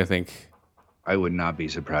Award, I think. I would not be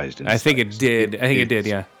surprised. I think it did.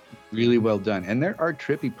 Yeah. Really well done. And there are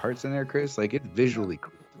trippy parts in there, Chris. Like, it's visually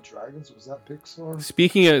cool. The Dragons, was that Pixar?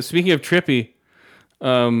 Speaking of trippy,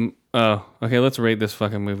 okay, let's rate this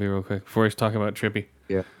fucking movie real quick before we talk about trippy.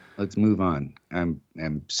 Yeah, let's move on. I'm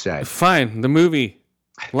sad. Fine. The movie,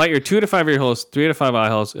 Lightyear, 2 out of 5 ear holes, 3 out of 5 eye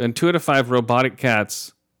holes, and 2 out of 5 robotic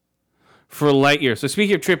cats for Lightyear. So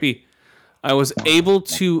speaking of trippy, I was able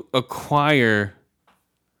to acquire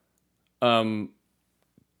 2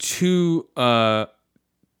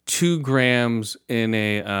 grams in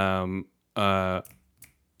a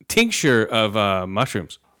tincture of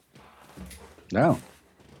mushrooms. No.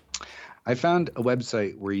 I found a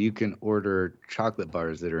website where you can order chocolate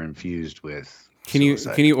bars that are infused with. Can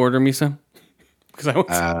you order me some? Because I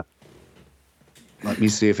want. Let me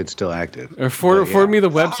see if it's still active. Or forward me the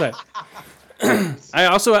website. I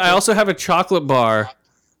also have a chocolate bar.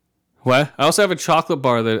 What? I also have a chocolate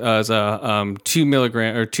bar that has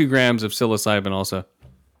 2 grams of psilocybin also.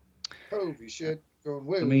 Holy shit.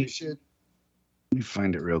 Going way shit. Let me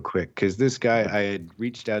find it real quick. Because this guy, I had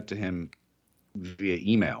reached out to him via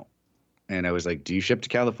email. And I was like, do you ship to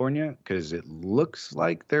California? Because it looks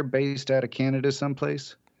like they're based out of Canada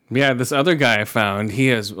someplace. Yeah, this other guy I found, he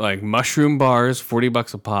has like mushroom bars,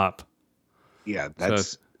 $40 a pop. Yeah,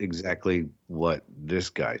 that's exactly what this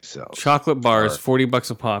guy sells. Chocolate bars,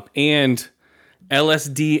 $40 a pop, and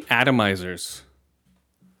LSD atomizers.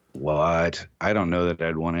 What? I don't know that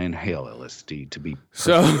I'd want to inhale LSD, to be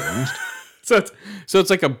honest. So it's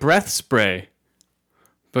like a breath spray,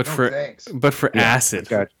 but for acid.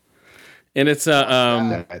 Gotcha. And it's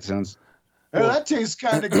that sounds. Hey, that tastes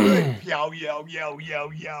kind of good. Yo, yo, yo,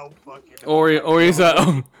 yo, yo. Fucking. Or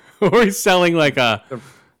he's selling like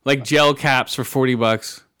gel caps for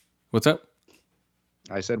 $40. What's up?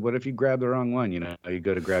 I said, what if you grab the wrong one? You know, you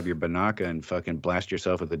go to grab your Banaka and fucking blast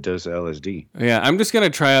yourself with a dose of LSD. Yeah, I'm just gonna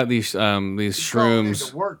try out these Probably need shrooms.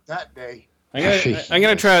 to work that day. I'm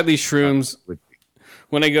gonna try out these shrooms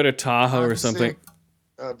when I go to Tahoe or something.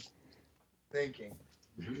 Thinking.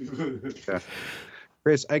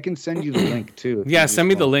 Chris, I can send you the link too. Yeah, send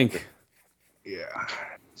me the link. Yeah.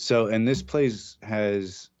 So, and this place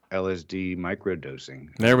has LSD microdosing.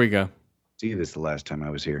 There we go. See this the last time I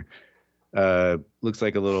was here. Looks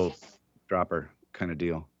like a little dropper kind of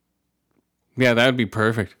deal. Yeah, that would be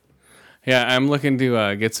perfect. Yeah, I'm looking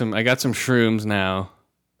to get some. I got some shrooms now,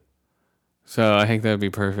 so I think that would be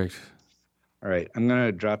perfect. All right, I'm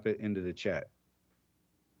gonna drop it into the chat.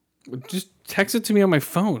 Just text it to me on my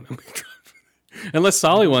phone. Unless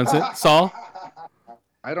Solly wants it. Sol?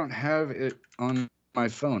 I don't have it on my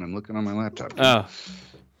phone. I'm looking on my laptop. Oh.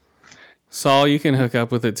 Sol, you can hook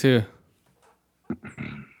up with it too.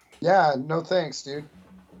 Yeah, no thanks, dude.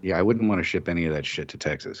 Yeah, I wouldn't want to ship any of that shit to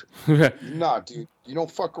Texas. Nah, dude. You don't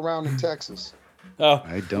fuck around in Texas. Oh.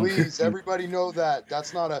 I don't. Please, everybody know that.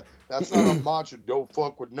 That's not a mantra. Don't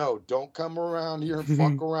fuck with no. Don't come around here and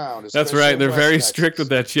fuck around. That's right. They're very strict with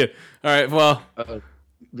that shit. All right, well.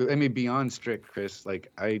 I mean, beyond strict, Chris, like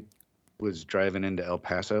I was driving into El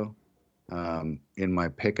Paso in my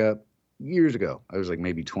pickup years ago. I was like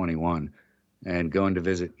maybe 21 and going to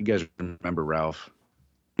visit. You guys remember Ralph?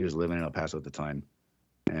 He was living in El Paso at the time.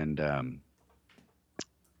 And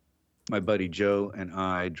my buddy Joe and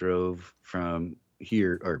I drove from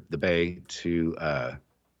here, or the Bay, to,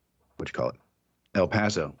 El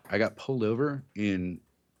Paso. I got pulled over in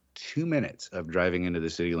 2 minutes of driving into the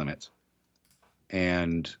city limits.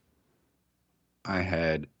 And I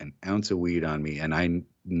had an ounce of weed on me, and I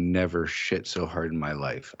never shit so hard in my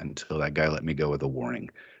life until that guy let me go with a warning.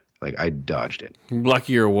 Like, I dodged it.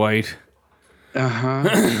 Lucky you're white. Uh-huh.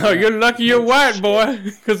 Oh, you're lucky you're white, boy.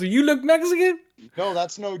 Because you look Mexican? No,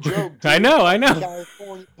 that's no joke. Dude. I know.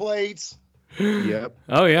 California plates. Yep.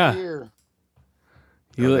 Oh, yeah. Here.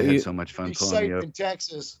 You had so much fun He's pulling me safe up. in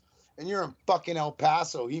Texas, and you're in fucking El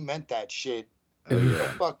Paso. He meant that shit. Oh, He'll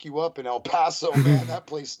yeah. fuck you up in El Paso, man. That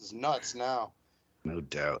place is nuts now. No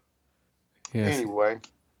doubt. Yes. Anyway.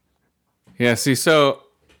 Yeah, see, so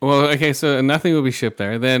nothing will be shipped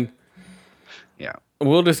there. Then Yeah.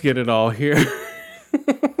 we'll just get it all here.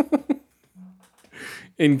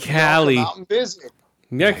 In Cali. Come out and visit.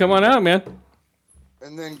 Yeah, come on out, man.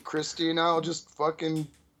 And then Christy and I'll just fucking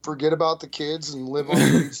forget about the kids and live on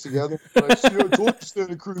the beach together. Like, see, I told you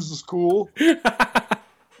Santa Cruz is cool.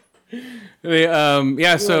 So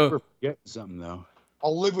Forget something, though.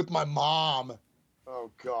 I'll live with my mom. Oh,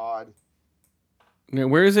 God.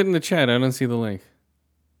 where is it in the chat? I don't see the link.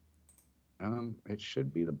 It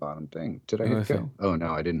should be the bottom thing. Did I Oh, hit I see. go? Oh,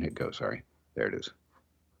 no, I didn't hit go. Sorry. There it is.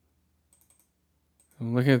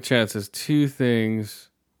 I'm looking at the chat. It says two things.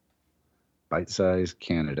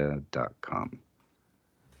 BitesizeCanada.com.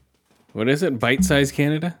 What is it? Bite Size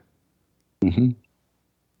Canada? Mm-hmm.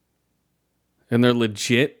 And they're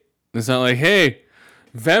legit? It's not like, hey,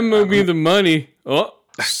 Venmo me the money. Oh,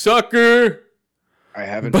 sucker. I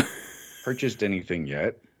haven't purchased anything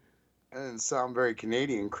yet. That didn't sound very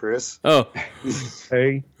Canadian, Chris. Oh,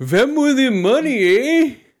 Hey. Venmo the money,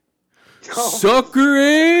 eh? Oh, Sucker,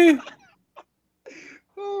 eh?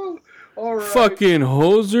 all right. Fucking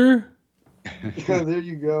hoser. Yeah, there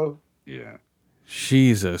you go. Yeah.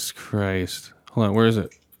 Jesus Christ. Hold on, where is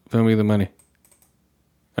it? Venmo me the money.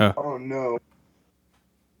 Oh, no.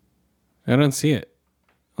 I don't see it.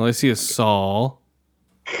 All I see is Saul.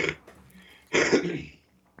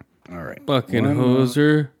 All right. Fucking One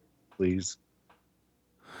hoser. Please.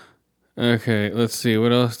 Okay, let's see.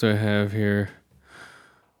 What else do I have here?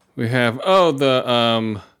 We have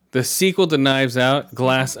the sequel to Knives Out,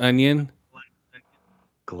 Glass Onion.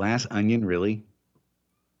 Glass onion, really?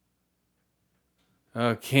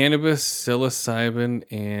 Cannabis, psilocybin,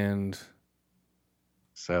 and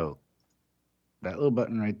So, that little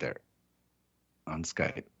button right there on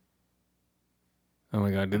Skype. oh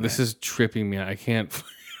my god, dude, this is tripping me out. I can't.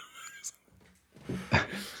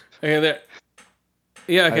 Okay, there.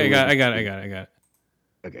 Yeah, okay, I got it.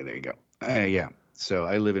 Okay, there you go. Yeah. So,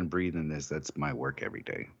 I live and breathe in this. That's my work every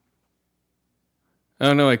day.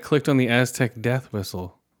 Oh no, I clicked on the Aztec death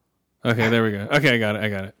whistle. Okay, there we go. Okay, I got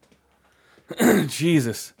it.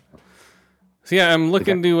 Jesus. So yeah, I'm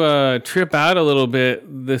looking to trip out a little bit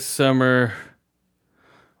this summer.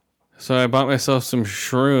 So I bought myself some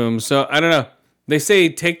shrooms. So I don't know. They say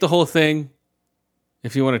take the whole thing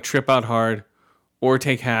if you want to trip out hard, or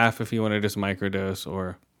take half if you want to just microdose.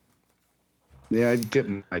 Or Yeah, I'd dip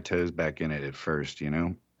my toes back in it at first, you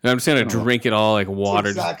know? I'm just gonna drink it all like That's water.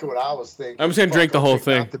 exactly what I was thinking. I'm just gonna drink the Fuck, whole I'll take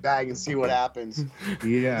thing. out the bag and see what happens.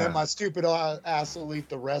 Yeah. Then my stupid ass will eat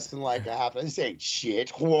the rest in like a half. This ain't shit.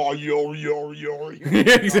 Whoa, yo.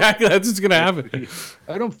 Yeah, exactly. That's what's gonna happen.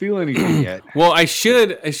 I don't feel anything yet. Well, I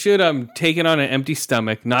should take it on an empty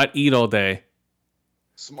stomach, not eat all day.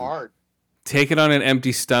 Smart. Take it on an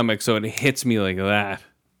empty stomach so it hits me like that.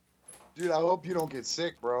 Dude, I hope you don't get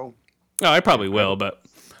sick, bro. Oh, I probably will, but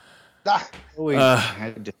Ah, Always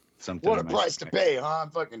had to something. what a in my price to stomach. pay, huh?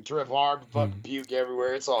 Fucking trip hard, fucking puke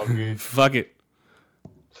everywhere. It's all good. fuck it.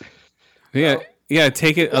 Yeah,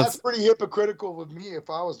 take it. That's pretty hypocritical with me. If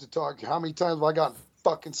I was to talk, how many times have I gotten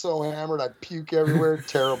fucking so hammered I'd puke everywhere?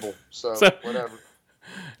 Terrible. So, whatever.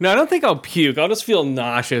 No, I don't think I'll puke. I'll just feel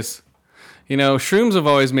nauseous. You know, shrooms have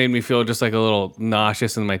always made me feel just like a little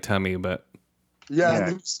nauseous in my tummy, but Yeah, Yeah. and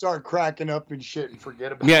then you start cracking up and shit and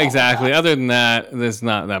forget about yeah, all exactly. that. Other than that, it's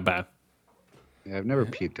not that bad. Yeah, I've never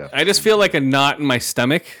puked up. I just feel like a knot in my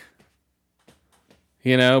stomach.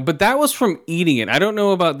 You know, but that was from eating it. I don't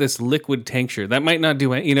know about this liquid tincture. That might not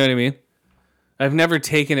do it. You know what I mean? I've never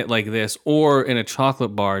taken it like this or in a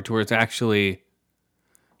chocolate bar to where it's actually,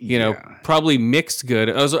 you know, Yeah. probably mixed good.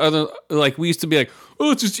 Like we used to be like, oh,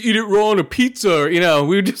 let's just eat it raw on a pizza. Or, you know,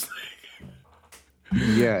 we would just.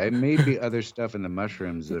 Yeah, it may be other stuff in the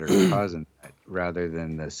mushrooms that are causing that rather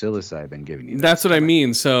than the psilocybin giving you that. That's what I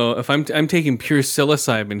mean. So if I'm taking pure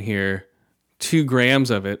psilocybin here, 2 grams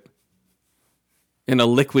of it in a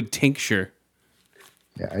liquid tincture.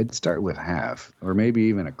 Yeah, I'd start with half or maybe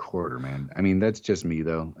even a quarter, man. I mean, that's just me,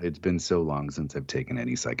 though. It's been so long since I've taken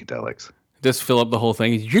any psychedelics. Just fill up the whole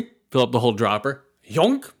thing. Fill up the whole dropper.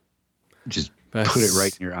 Yonk. Just That's- put it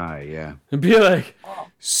right in your eye, yeah. And be like,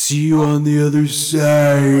 see you on the other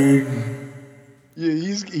side. Yeah,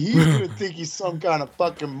 he's gonna think he's some kind of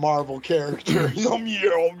fucking Marvel character. Yum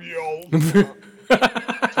yum.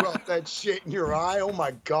 Drop that shit in your eye. Oh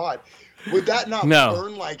my god, would that not No.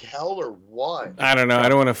 burn like hell or what? I don't know. I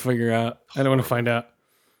don't want to figure out. I don't want to find out.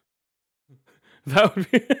 That would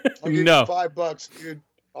I'll be give no. you $5, dude.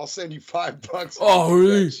 I'll send you $5. Oh, for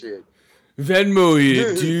really? that shit. Venmo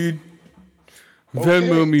it, dude.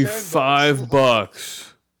 Venmo me $10.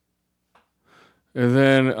 $5, and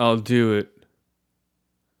then I'll do it.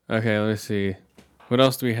 Okay, let's see. What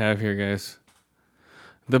else do we have here, guys?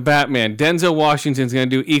 The Batman. Denzel Washington's gonna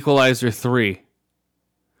do Equalizer 3.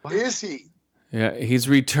 Is he? Yeah, he's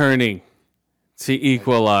returning to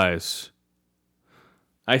equalize.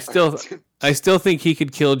 I still think he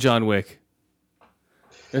could kill John Wick.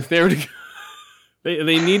 If they were to,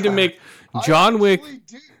 they need to make John Wick. I actually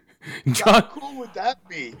do. John How cool would that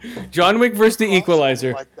be? John Wick versus the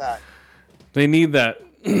Equalizer. Like that. They need that.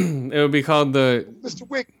 It would be called the Mr.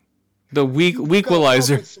 Wick.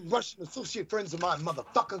 Weequalizer. With some Russian associate friends of mine,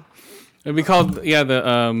 motherfucker. It'd be called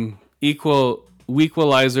the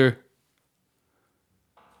Weequalizer.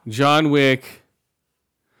 John Wick,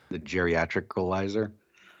 The geriatricalizer.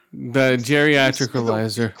 the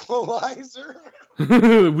geriatricalizer. Equalizer.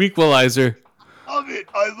 Weequalizer. Love it.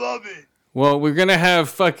 I love it. Well, we're gonna have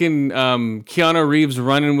fucking Keanu Reeves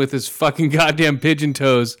running with his fucking goddamn pigeon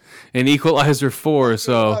toes in Equalizer 4.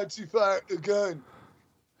 So Not too far the gun.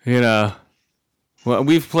 you know, well,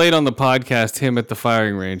 we've played on the podcast him at the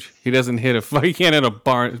firing range. He doesn't hit he can't hit a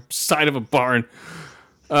barn side of a barn.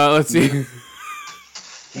 Let's see.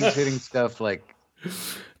 He's hitting stuff like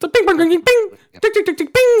The ping, ping, ping, ping, ping, tick, tick, tick,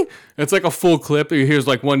 tick, ping. It's like a full clip. Here's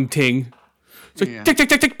like one ting. It's like Yeah. tick, tick,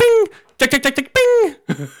 tick, tick, ping, tick, tick, tick, tick, ping.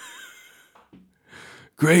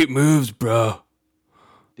 Great moves, bro.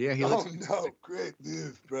 yeah, he Oh looks no, great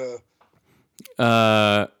move, bro.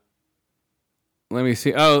 Let me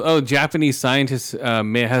see. Oh, Japanese scientists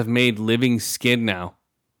have made living skin now.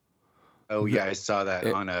 Oh yeah, I saw that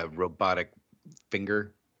on a robotic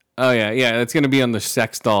finger. Oh yeah. It's gonna be on the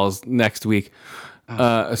sex dolls next week.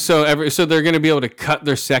 So they're gonna be able to cut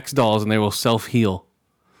their sex dolls and they will self heal.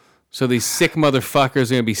 So these sick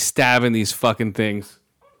motherfuckers are gonna be stabbing these fucking things.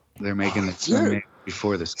 They're making the Dude.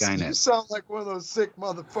 before the You Skynet. sound like one of those sick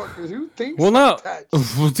motherfuckers. Who thinks Well, no, like that?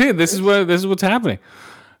 well, dude, this is what's happening.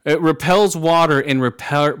 It repels water and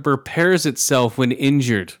repairs itself when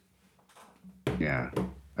injured. Yeah,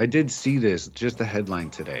 I did see this. Just the headline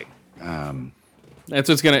today. That's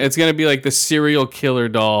what's gonna. It's gonna be like the serial killer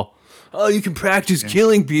doll. Oh, you can practice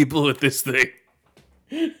killing people with this thing.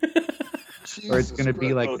 Or it's gonna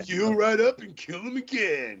be like Oh, you right up and kill him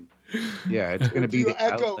again. Yeah, it's gonna be Do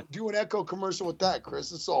the an echo commercial with that,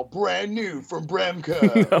 Chris. It's all brand new from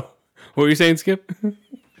Bremco. No. What were you saying, Skip?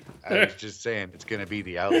 I was just saying it's going to be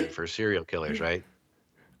the outlet for serial killers, right?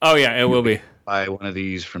 Oh yeah, it will be. Buy one of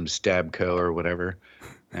these from Stabco or whatever.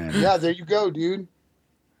 And Yeah, there you go, dude.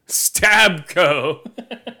 Stabco.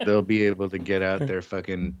 they'll be able to get out their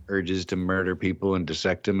fucking urges to murder people and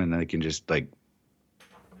dissect them, and they can just like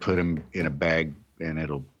put them in a bag and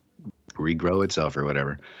it'll regrow itself or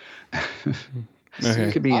whatever.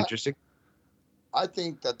 It could be interesting. I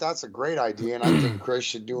think that's a great idea, and I think Chris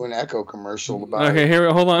should do an Echo commercial about Okay, it.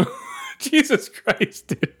 here, hold on. Jesus Christ,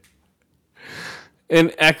 dude.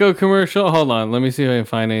 An Echo commercial? Hold on, let me see if I can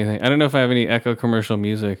find anything. I don't know if I have any Echo commercial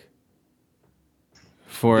music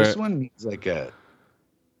for This it. one needs like a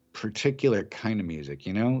particular kind of music,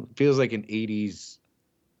 you know? It feels like an 80s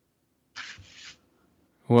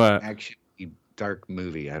What? action dark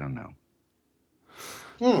movie. I don't know.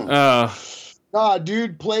 Oh, Nah,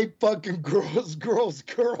 dude, play fucking Girls, Girls,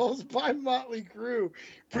 Girls by Motley Crue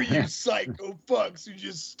for you psycho fucks who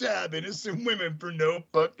just stab innocent women for no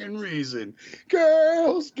fucking reason.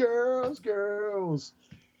 Girls, girls, girls.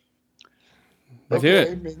 let's hear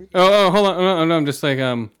it. Maybe. Oh, hold on. No, I'm just like,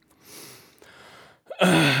 I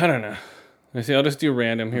don't know. Let's see, I'll just do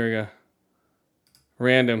random. Here we go.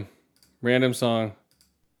 Random song.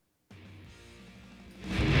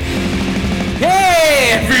 Hey,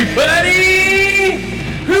 everybody!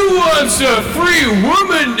 Who wants a free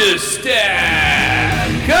woman to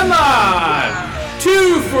stab? Come on!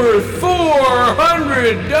 2 for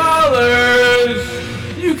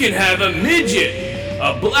 $400. You can have a midget,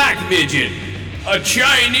 a black midget, a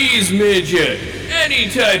Chinese midget, any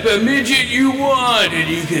type of midget you want, and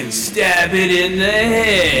you can stab it in the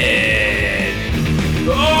head.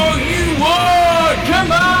 Oh, you want?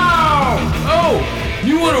 Come on! Oh,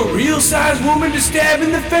 you want a real-sized woman to stab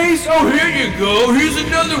in the face? Oh, here you go. Here's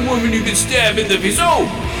another woman you can stab in the face. Oh,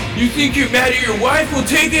 you think you're mad at your wife? Well,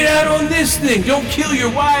 take it out on this thing. Don't kill your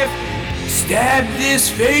wife. Stab this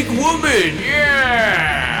fake woman.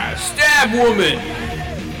 Yeah, stab woman.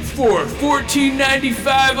 For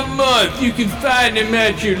 $14.95 a month, you can find them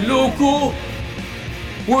at your local.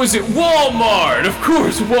 What is it? Walmart. Of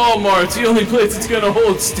course, Walmart's the only place that's gonna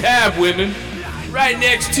hold stab women. Right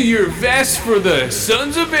next to your vest for the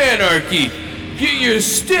Sons of Anarchy. Get your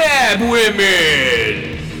stab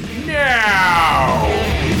women now.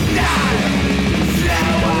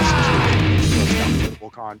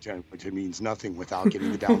 Downloadable content, which it means nothing without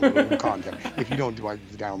getting the downloadable content. If you don't do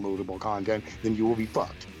the downloadable content, then you will be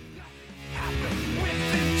fucked.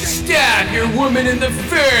 Stab your woman in the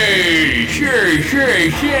face. Sure.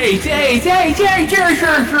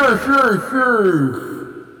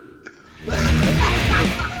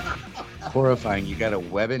 Horrifying. You got a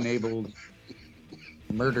web-enabled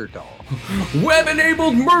murder doll.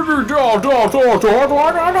 Web-enabled murder doll.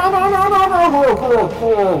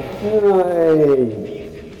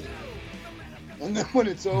 And then when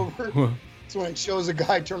it's over, it's when it shows a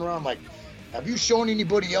guy turn around like, have you shown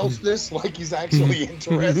anybody else this? Like he's actually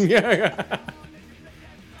interested. Yeah.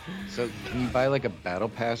 So can you buy like a battle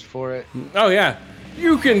pass for it? Oh yeah.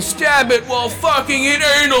 You can stab it while fucking it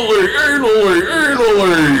anally.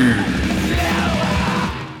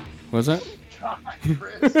 What's that?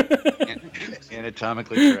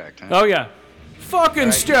 Anatomically correct, huh? Oh yeah.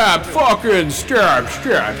 Fucking stab.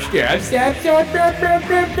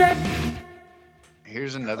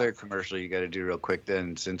 Here's another commercial you got to do real quick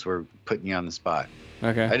then, since we're putting you on the spot.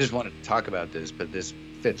 Okay. I just wanted to talk about this, but this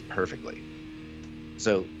fits perfectly.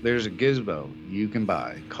 So there's a gizmo you can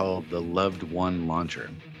buy called the Loved One Launcher.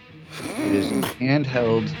 It is a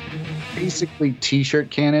handheld, basically t-shirt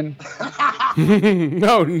cannon.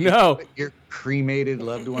 No. Put your cremated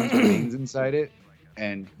loved one's remains inside it,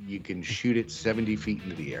 and you can shoot it 70 feet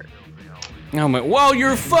into the air. Oh my! While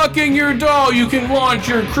you're fucking your doll, you can launch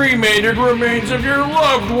your cremated remains of your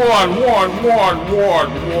loved one.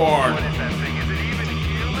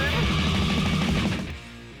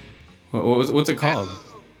 What's it called?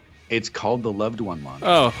 It's called the Loved One Launcher.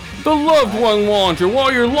 Oh, the loved one launcher.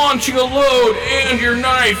 While you're launching a load and your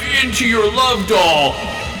knife into your loved doll,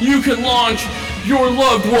 you can launch your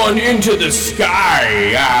loved one into the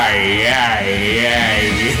sky.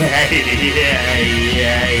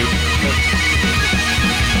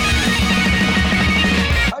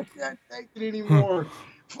 I can't take it anymore.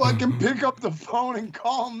 Fucking pick up the phone and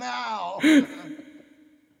call now.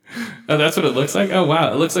 Oh, that's what it looks like. Oh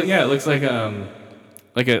wow, it looks like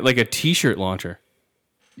a t-shirt launcher.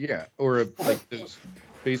 Yeah, or like those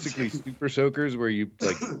basically super soakers where you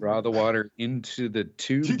like draw the water into the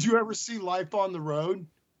tube. Did you ever see Life on the Road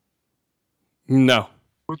No.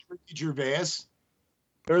 with Ricky Gervais?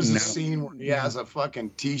 There's No. a scene where he has a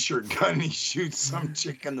fucking t-shirt gun and he shoots some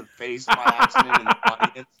chick in the face by accident in the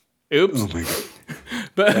audience. Oops. Oh my god.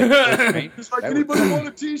 But It's like, anybody want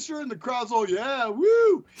a t-shirt? And the crowd's all, yeah,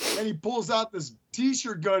 woo. And he pulls out this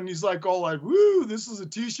t-shirt gun and he's like, all like, woo, this is a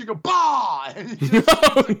t-shirt. Go, bah! And he just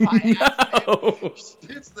no.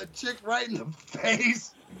 hits the chick right in the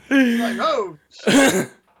face. He's like, oh, shit.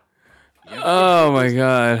 Oh my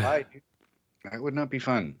god. Why, dude? That would not be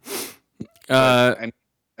fun. And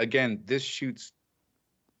again, this shoots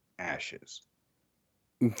ashes.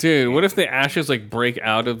 Dude, what if the ashes like break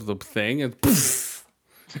out of the thing and poof,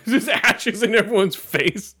 just ashes in everyone's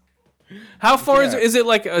face? How far is it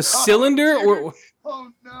like a cylinder or?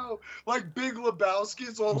 Oh no! Like Big Lebowski,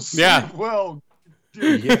 it's all Yeah. sleep well,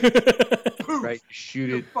 dude. Yeah. Poof. Right, shoot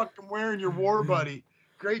You're it. fucking wearing your war buddy.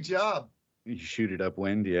 Great job. You shoot it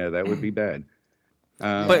upwind. Yeah, that would be bad.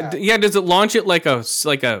 But yeah, does it launch it like a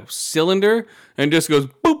cylinder and just goes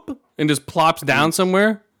boop and just plops down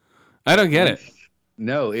somewhere? I don't get it.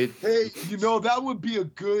 No, Hey, that would be a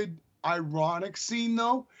good ironic scene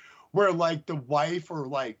though, where like the wife or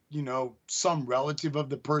like, some relative of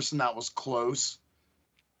the person that was close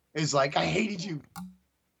is like, I hated you.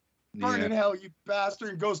 Burn in hell, you bastard,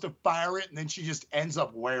 and goes to fire it, and then she just ends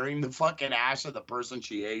up wearing the fucking ash of the person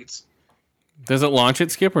she hates. Does it launch it,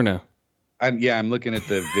 Skip, or no? I'm looking at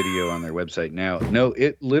the video on their website now. No,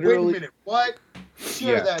 it literally. Wait a minute, what?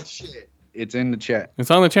 Share that shit. It's in the chat. It's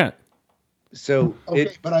on the chat. So Okay,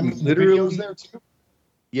 it but I mean, the literally video's there too.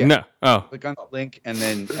 Yeah. No. Oh. Click on the link and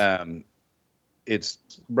then it's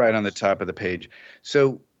right on the top of the page.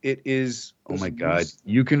 So it is. Oh my god!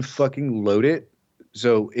 You can fucking load it.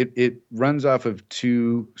 So it runs off of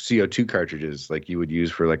 2 CO2 cartridges, like you would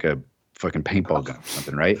use for like a fucking paintball gun or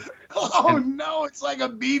something, right? Oh no! It's like a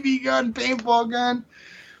BB gun, paintball gun.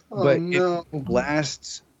 Oh, But no. it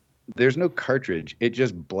blasts. There's no cartridge. It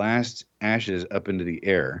just blasts ashes up into the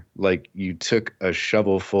air, like you took a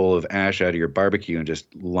shovel full of ash out of your barbecue and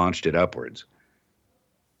just launched it upwards.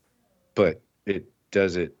 But it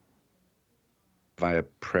does it via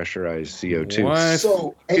pressurized CO2. What?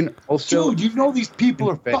 So, And and also, dude, these people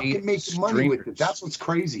are confetti fucking making money with it. streamers. That's what's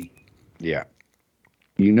crazy. yeah,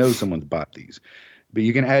 someone's bought these, but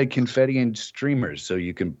you can add confetti and streamers, so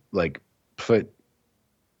you can like put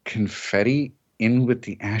confetti in with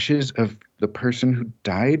the ashes of the person who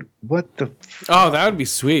died. What the? Oh, that would be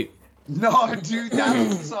sweet. No, dude,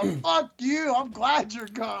 that's fuck you. I'm glad you're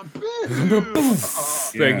gone.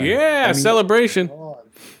 Like, yeah, celebration.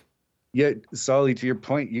 Yeah, Solly, to your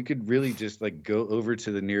point, you could really just like go over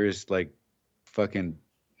to the nearest like fucking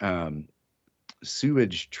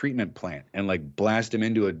sewage treatment plant and like blast him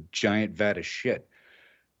into a giant vat of shit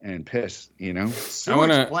and piss,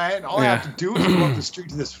 Sewage plant. All I have to do is go up the street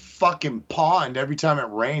to this fucking pond every time it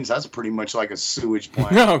rains. That's pretty much like a sewage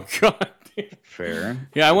plant. Oh god. Fair.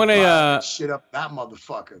 Yeah, I want a shit up that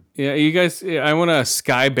motherfucker. yeah, you guys. I want a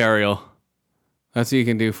sky burial. That's what you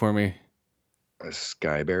can do for me. A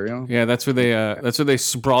sky burial? Yeah, that's where they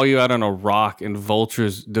sprawl you out on a rock and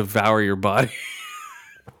vultures devour your body.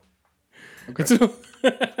 Okay.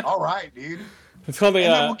 All right, dude. It's called And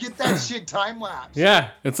then we'll get that shit time lapse. yeah,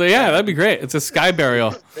 it's like yeah, that'd be great. It's a sky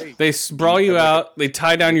burial. They sprawl you out. They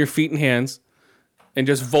tie down your feet and hands, and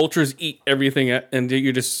just vultures eat everything, and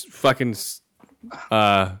you're just fucking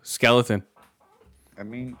skeleton. I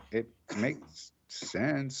mean, it makes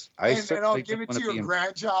sense. And then I'll give it to your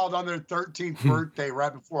grandchild on their 13th birthday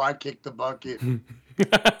right before I kick the bucket.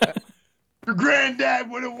 Your granddad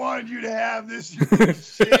would have wanted you to have this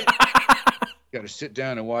shit. Got to sit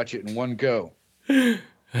down and watch it in one go.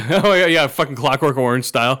 Oh yeah, fucking Clockwork Orange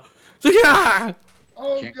style. It's like, yeah!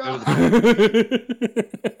 Oh, Can't go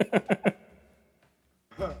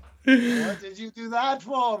God. What did you do that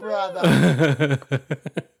for, brother?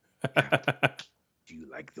 Do you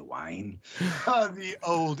like the wine? The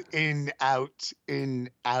old in, out, in,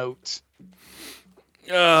 out.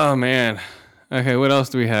 Oh man. Okay, what else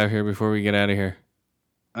do we have here before we get out of here?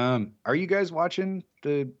 Are you guys watching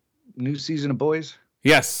the new season of Boys?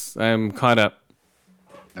 Yes, I'm caught up.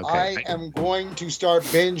 I am going to start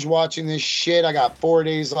binge watching this shit. I got 4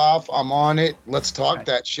 days off. I'm on it. Let's talk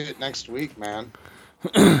that shit next week, man.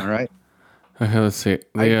 All right. Okay, let's see.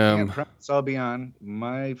 I can't promise I'll be on.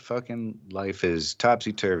 My fucking life is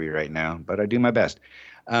topsy-turvy right now, but I do my best.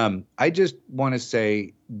 I just want to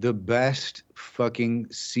say the best fucking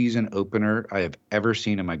season opener I have ever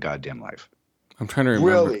seen in my goddamn life. I'm trying to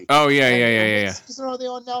remember. Really? Oh yeah. What season are they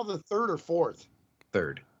on now? The third or fourth?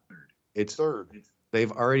 Third. It's Third.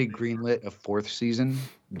 They've already greenlit a 4th season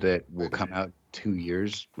that will come out 2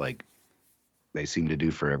 years, like they seem to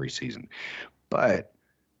do for every season. But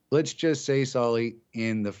let's just say, Solly,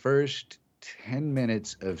 in the first 10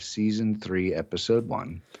 minutes of season 3, episode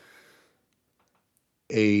 1,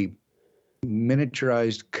 a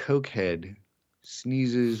miniaturized cokehead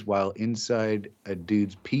sneezes while inside a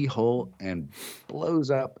dude's pee hole and blows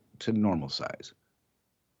up to normal size.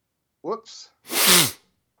 Whoops.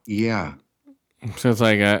 Yeah. So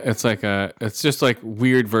it's just like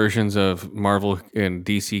weird versions of Marvel and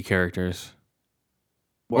DC characters.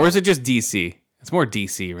 Or is it just DC? It's more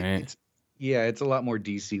DC, right? It's a lot more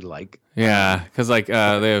DC-like. Yeah, because like they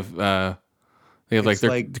have like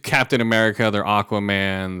their Captain America, their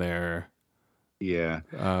Aquaman, their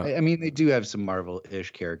I mean, they do have some Marvel-ish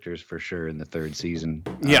characters for sure in the third season.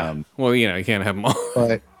 Yeah, well, you can't have them all.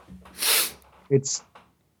 But it's,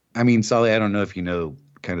 I mean, Solly, I don't know if you know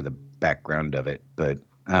kind of the background of it, but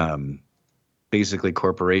basically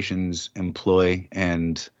corporations employ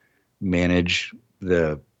and manage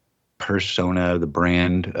the persona, the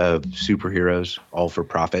brand of superheroes, all for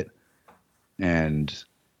profit. And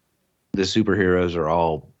the superheroes are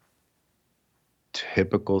all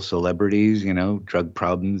typical celebrities, drug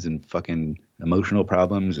problems and fucking emotional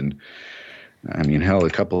problems. And I mean, hell, a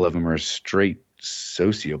couple of them are straight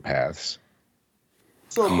sociopaths.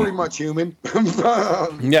 So pretty much human.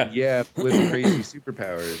 Yeah, with crazy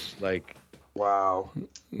superpowers. Like, wow.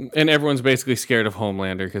 And everyone's basically scared of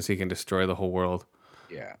Homelander because he can destroy the whole world.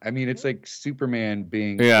 Yeah, I mean, it's like Superman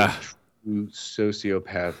being a true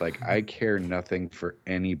sociopath. Like, I care nothing for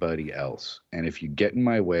anybody else, and if you get in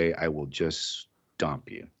my way, I will just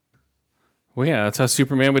stomp you. Well, yeah, that's how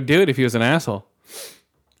Superman would do it if he was an asshole.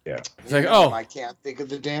 Yeah, it's like, I can't think of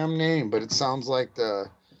the damn name, but it sounds like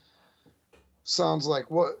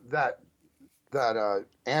what that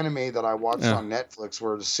anime that I watched on Netflix,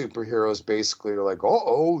 where the superheroes basically are like,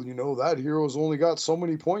 that hero's only got so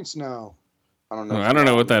many points now. I don't know. I don't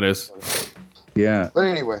know what that is. Yeah. But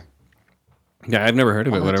anyway. Yeah, I've never heard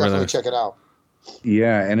of it. Whatever that is. Check it out.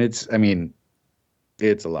 Yeah, and it's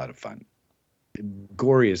a lot of fun.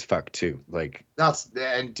 Gory as fuck too. Like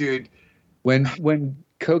dude. When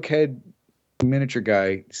Cokehead miniature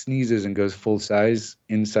guy sneezes and goes full size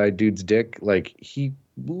inside dude's dick, like he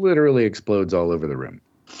literally explodes all over the room.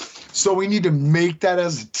 So we need to make that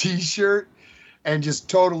as a t-shirt and just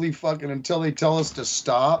totally fucking, until they tell us to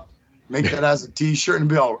stop, make that as a t-shirt and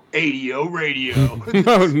be all ADO radio.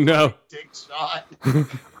 Oh no. Dick shot.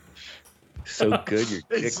 So good. Your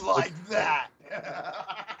it's dick like that.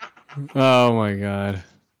 Oh my god.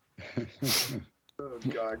 Oh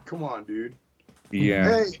god, come on, dude. Yeah.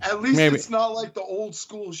 Hey, at least it's not like the old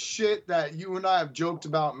school shit that you and I have joked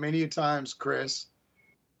about many a times, Chris.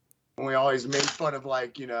 And we always made fun of,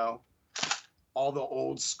 like, all the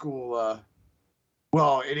old school,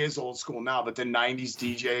 well, it is old school now, but the 90s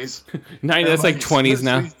DJs. 90s, that's like 20s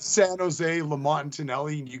now. San Jose, Lamont, and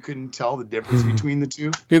Tinelli, and you couldn't tell the difference between the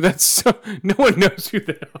two. Dude, that's so... No one knows who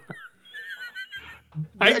they are.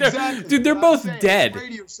 Exactly. Dude, they're both dead. The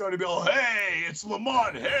radio show to be like, hey, it's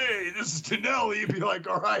Lamont. Hey, this is Tinelli. You'd be like,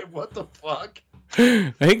 all right, what the fuck?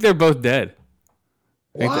 I think they're both dead.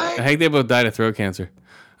 What? I think they both died of throat cancer.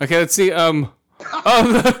 Okay, let's see.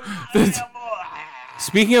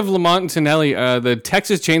 Speaking of Lamont and Tinelli, the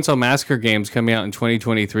Texas Chainsaw Massacre game's coming out in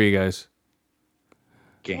 2023, guys.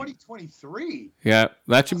 2023? Yeah,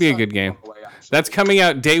 that should be a good game. That's coming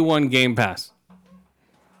out day one Game Pass.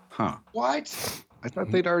 Huh. What? I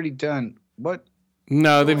thought they'd already done what?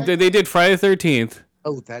 No, they did Friday the 13th.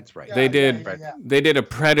 Oh, that's right. They did a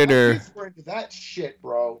Predator. I'm into that shit,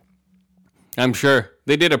 bro. I'm sure.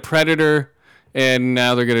 They did a Predator, and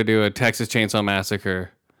now they're going to do a Texas Chainsaw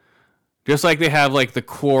Massacre. Just like they have like the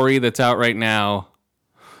Quarry that's out right now,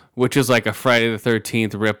 which is like a Friday the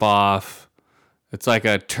 13th ripoff. It's like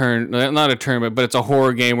not a tournament, but it's a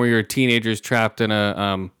horror game where you're teenagers trapped in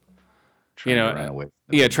a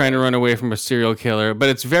trying to run away from a serial killer. But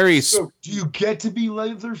it's very. So, do you get to be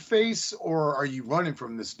Leatherface, or are you running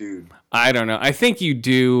from this dude? I don't know. I think you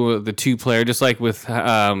do the 2-player, just like with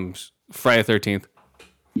Friday the 13th.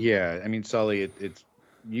 Yeah, I mean, Sully, it's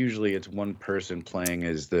usually one person playing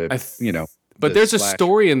as the But there's a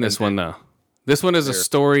story in this one though. This one is a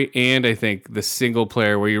story, and I think the single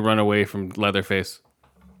player where you run away from Leatherface.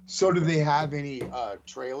 So do they have any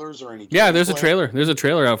trailers or any? Yeah, there's a trailer. There's a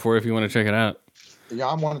trailer out for it if you want to check it out. Yeah,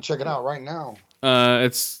 I want to check it out right now.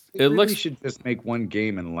 We should just make one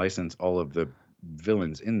game and license all of the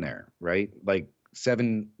villains in there, right? Like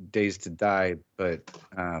 7 Days to Die, but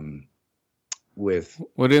with.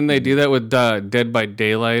 Well, didn't they do that with Dead by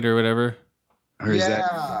Daylight or whatever? Or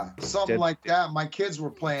something like that. My kids were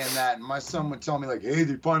playing that, and my son would tell me like, "Hey,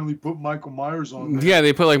 they finally put Michael Myers on there." Yeah,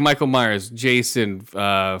 they put like Michael Myers, Jason,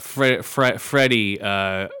 Freddy,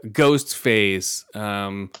 Ghostface,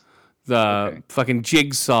 fucking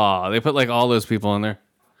Jigsaw. They put like all those people in there.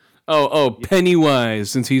 Pennywise,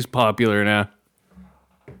 since he's popular now.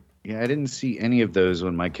 Yeah, I didn't see any of those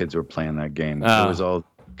when my kids were playing that game. It was all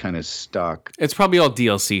kind of stock. It's probably all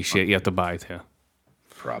DLC shit you have to buy too.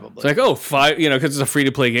 Probably. It's like, $5, because it's a free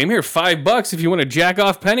to play game. Here, $5 if you want to jack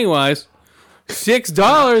off Pennywise.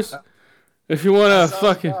 $6 if you want to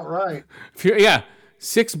fucking. Right.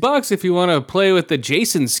 $6 if you want to play with the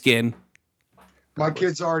Jason skin. My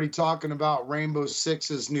kid's already talking about Rainbow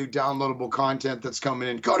Six's new downloadable content that's coming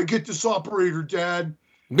in. Gotta get this operator, Dad.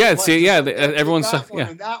 Yeah, see, everyone's that one,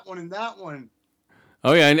 and that one and that one.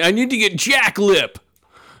 Oh yeah, I need to get Jack Lip.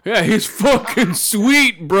 Yeah, he's fucking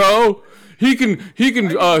sweet, bro. He can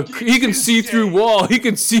see through wall. He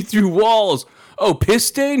can see through walls. Oh, Piss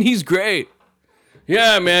Stain, he's great.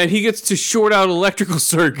 Yeah, man, he gets to short out electrical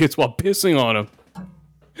circuits while pissing on them.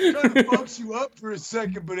 Kind of fucks you up for a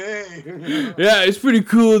second, but hey. Yeah, it's pretty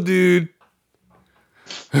cool, dude.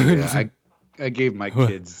 Yeah, I gave my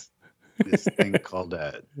kids this thing called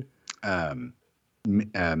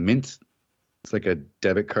Mint. It's like a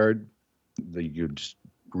debit card that you just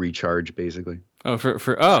recharge, basically. Oh,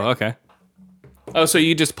 okay. Oh, so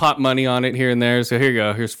you just pop money on it here and there. So here you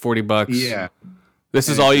go. Here's $40. Yeah. This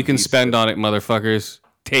is all you can spend on it, motherfuckers.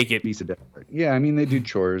 Take it. Visa debit card. Yeah, I mean they do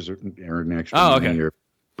chores or an extra money or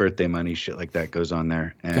birthday money, shit like that goes on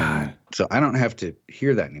there. And God. So I don't have to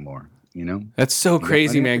hear that anymore, That's so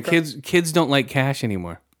crazy, man. Kids don't like cash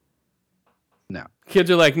anymore. No. Kids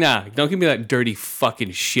are like, nah, don't give me that dirty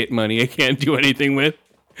fucking shit money I can't do anything with.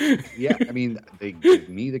 Yeah, I mean, they give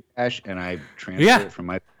me the cash and I transfer it from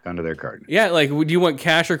my onto their card. Yeah, like, do you want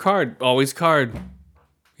cash or card? Always card.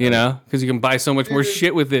 Because you can buy so much more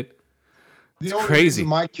shit with it. The only reason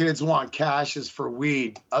my kids want cash is for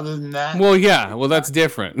weed. Other than that, well, that's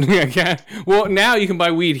different. Yeah, well, now you can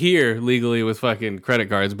buy weed here legally with fucking credit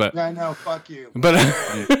cards, but I know, fuck you.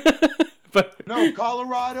 But no,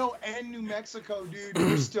 Colorado and New Mexico, dude,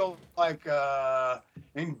 we're still like,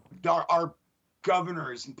 and our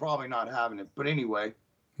governor is probably not having it. But anyway.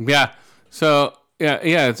 Yeah. So yeah,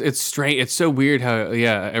 it's strange. It's so weird how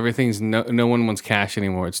everything's no one wants cash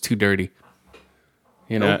anymore. It's too dirty.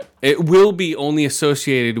 Nope. It will be only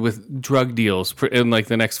associated with drug deals in like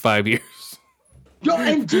the next 5 years. Yo,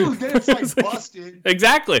 and dude, then it's like busted.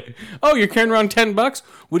 Exactly. Oh, you're carrying around $10?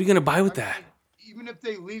 What are you gonna buy with that? Even if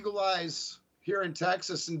they legalize here in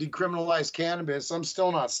Texas and decriminalize cannabis, I'm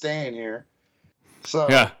still not staying here. So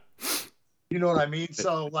yeah, you know what I mean.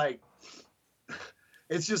 So like,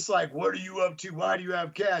 it's just like, what are you up to? Why do you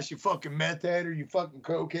have cash? You fucking meth head or you fucking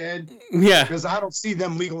coke head? Yeah. Because I don't see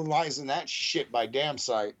them legalizing that shit by damn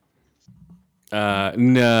sight.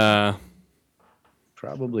 No.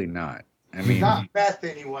 Probably not. I mean, not meth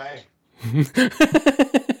anyway.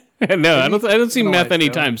 No, I don't see meth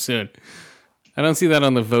anytime soon. I don't see that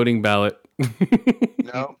on the voting ballot.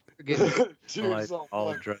 No. Dude,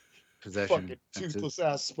 all drug possession. Fucking toothless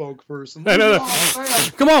ass spokesperson. I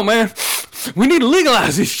know. Come on, man. We need to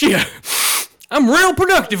legalize this shit. I'm real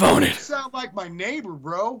productive on it. You sound like my neighbor,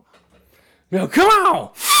 bro. No, come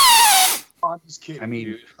on. I'm just kidding. I mean,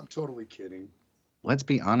 dude. I'm totally kidding. Let's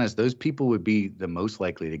be honest. Those people would be the most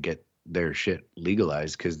likely to get their shit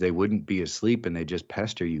legalized because they wouldn't be asleep and they just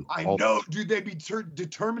pester you. I know, dude. They'd be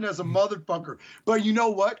determined as a motherfucker. But you know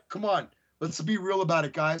what? Come on. Let's be real about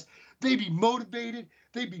it, guys. They'd be motivated.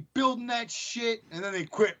 They'd be building that shit, and then they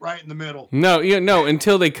quit right in the middle. No,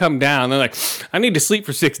 until they come down. They're like, I need to sleep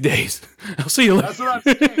for 6 days. I'll see you later. That's what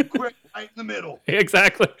I'm saying. Quit right in the middle.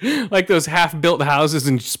 Exactly. Like those half-built houses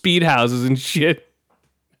and speed houses and shit.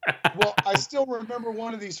 Well, I still remember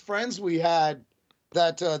one of these friends we had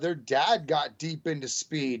that their dad got deep into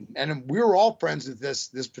speed, and we were all friends with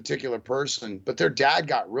this particular person, but their dad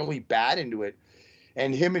got really bad into it,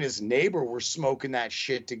 and him and his neighbor were smoking that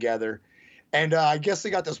shit together. And I guess they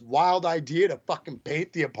got this wild idea to fucking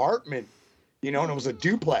paint the apartment, and it was a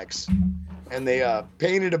duplex. And they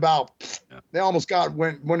painted they almost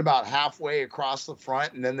went about halfway across the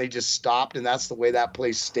front, and then they just stopped, and that's the way that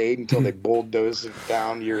place stayed until they bulldozed it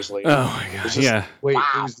down years later. Oh my God, yeah. Wait,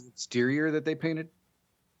 it was the exterior that they painted?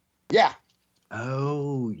 Yeah.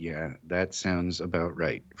 Oh, yeah, that sounds about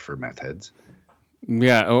right for meth heads.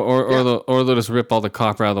 Yeah, or they'll just rip all the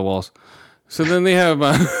copper out of the walls. So then they have...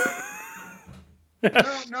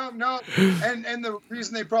 No. And the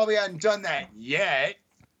reason they probably hadn't done that yet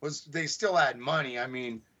was they still had money. I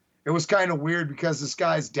mean, it was kind of weird because this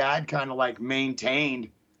guy's dad kind of like maintained.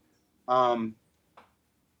 And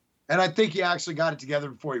I think he actually got it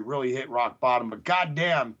together before he really hit rock bottom. But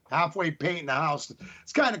goddamn, halfway painting the house,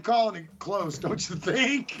 it's kind of calling it close, don't you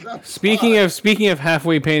think? Speaking of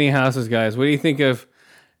halfway painting houses, guys, what do you think of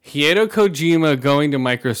Hideo Kojima going to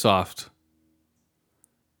Microsoft?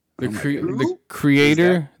 The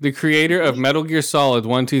creator of Metal Gear Solid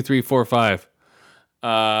 1, 2, 3, 4, 5.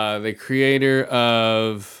 The creator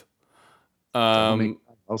of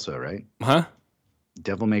also, right? Huh?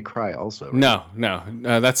 Devil May Cry also. Right? No.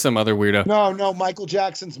 That's some other weirdo. No, Michael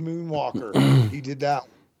Jackson's Moonwalker. He did that.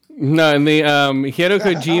 No, and the Hideo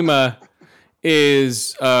Kojima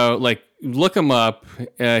is like, look him up.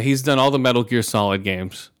 He's done all the Metal Gear Solid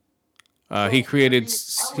games. He created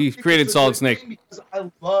Solid Snake. Because I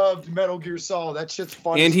loved Metal Gear Solid. That shit's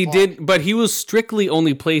fun. And he did, but he was strictly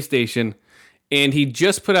only PlayStation, and he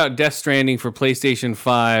just put out Death Stranding for PlayStation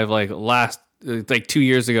 5 like 2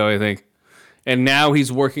 years ago, I think. And now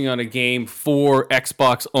he's working on a game for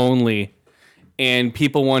Xbox only, and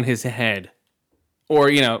people want his head. Or,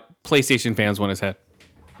 PlayStation fans want his head.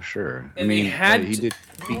 Sure. And he did.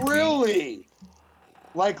 Really?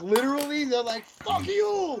 Like, literally? They're like, fuck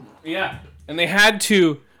you! Yeah. And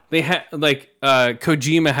Kojima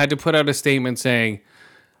had to put out a statement saying,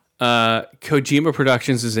 Kojima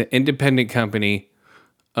Productions is an independent company,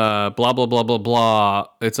 blah, blah, blah, blah, blah.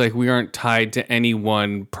 It's like we aren't tied to any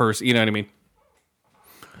one person. You know what I mean?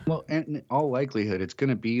 Well, and in all likelihood, it's going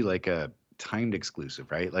to be like a timed exclusive,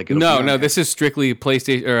 right? Like no, this is strictly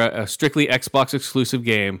PlayStation or a strictly Xbox exclusive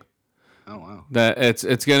game. Oh wow! That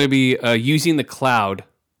it's going to be using the cloud,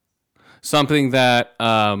 something that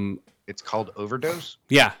it's called Overdose.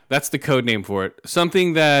 Yeah, that's the code name for it.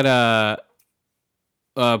 Something that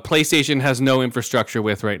PlayStation has no infrastructure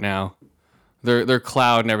with right now. Their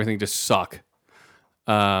cloud and everything just suck.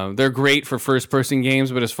 They're great for first person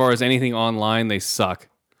games, but as far as anything online, they suck.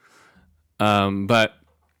 But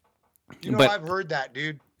I've heard that,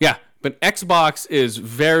 dude. Yeah, but Xbox is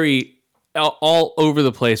very all over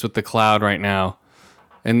the place with the cloud right now.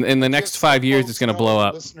 And in the next 5 years, it's going to blow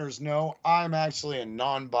up. Listeners know I'm actually a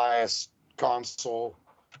non-biased console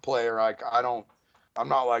player. Like I'm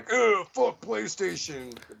not like, fuck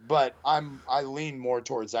PlayStation, but I lean more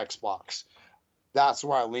towards Xbox. That's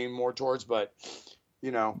where I lean more towards. But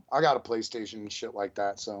I got a PlayStation and shit like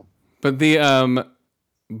that. So, but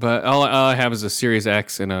but all I have is a Series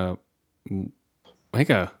X and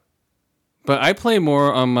but I play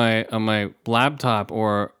more on my laptop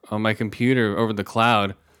or on my computer over the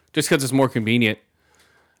cloud, just because it's more convenient.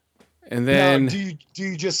 And then, now, do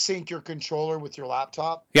you just sync your controller with your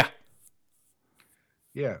laptop? Yeah.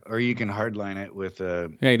 Yeah, or you can hardline it with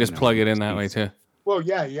you just plug it in that way too. Well,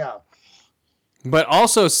 yeah. But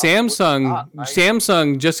also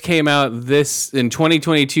Samsung just came out in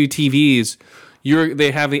 2022 TVs.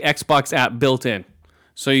 They have the Xbox app built in.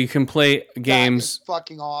 So you can play games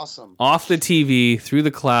fucking awesome off the TV through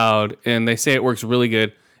the cloud, and they say it works really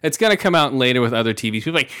good. It's going to come out later with other TVs.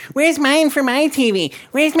 People are like, where's mine for my TV?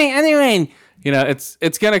 Where's my other one?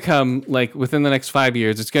 It's going to come like within the next 5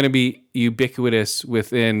 years. It's going to be ubiquitous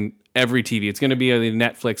within every TV. It's going to be a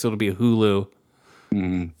Netflix. It'll be a Hulu.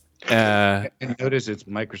 Mm-hmm. And notice it's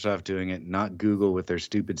Microsoft doing it, not Google with their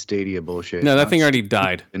stupid Stadia bullshit. No, that thing already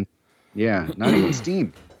died. Yeah, not even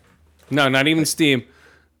Steam. No, not even Steam.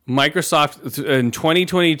 Microsoft in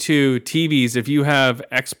 2022 TVs, if you have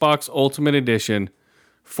Xbox Ultimate Edition,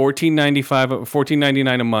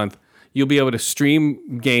 $14.99 a month, you'll be able to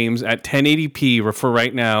stream games at 1080p for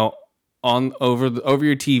right now over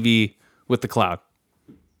your TV with the cloud.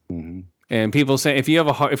 Mm-hmm. And people say if you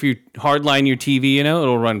hardline your TV,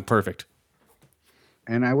 it'll run perfect.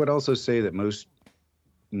 And I would also say that most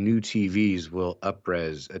new TVs will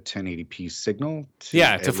up-res a 1080p signal to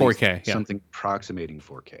to 4K, something approximating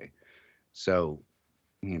 4K. So,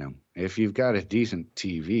 if you've got a decent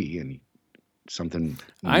TV and something,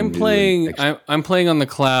 I'm playing on the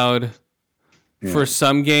cloud for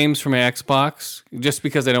some games for my Xbox, just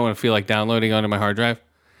because I don't want to feel like downloading onto my hard drive,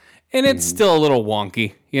 and it's still a little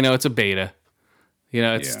wonky. It's a beta.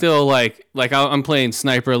 It's still like I'm playing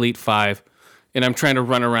Sniper Elite 5. And I'm trying to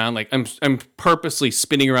run around, like I'm purposely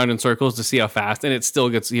spinning around in circles to see how fast, and it still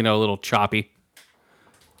gets a little choppy.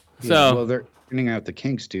 So they're figuring out the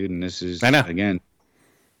kinks, dude, and this is again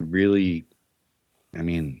really. I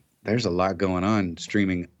mean, there's a lot going on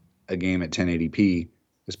streaming a game at 1080p,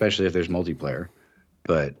 especially if there's multiplayer.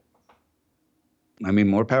 But I mean,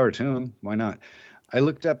 more power to them. Why not? I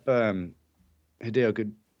looked up Hideo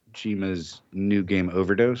Kojima's new game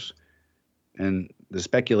Overdose, and the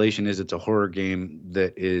speculation is it's a horror game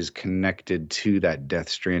that is connected to that Death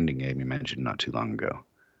Stranding game you mentioned not too long ago.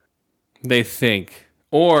 They think.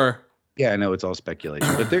 Or... Yeah, I know it's all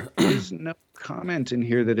speculation, but there is no comment in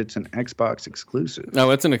here that it's an Xbox exclusive.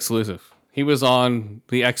 No, it's an exclusive. He was on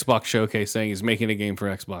the Xbox showcase saying he's making a game for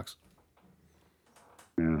Xbox.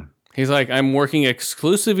 Yeah. He's like, I'm working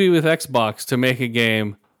exclusively with Xbox to make a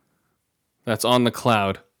game that's on the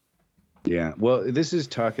cloud. Yeah. Well, this is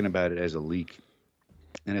talking about it as a leak,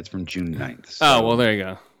 and it's from June 9th. So. Oh, well, there you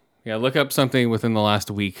go. Yeah, look up something within the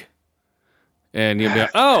last week, and you'll be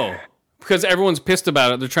like, oh, because everyone's pissed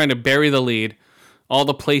about it. They're trying to bury the lead. All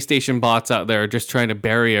the PlayStation bots out there are just trying to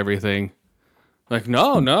bury everything. Like,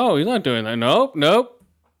 no, he's not doing that. Nope.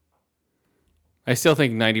 I still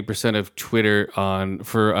think 90% of Twitter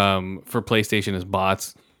for PlayStation is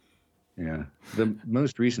bots. Yeah. The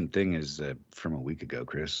most recent thing is from a week ago,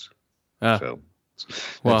 Chris. So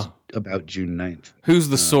that's about June 9th. Who's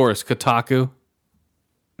the source? Kotaku?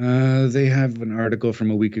 They have an article from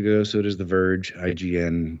a week ago. So does The Verge,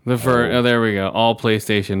 IGN. The Verge. Oh, there we go. All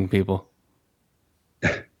PlayStation people.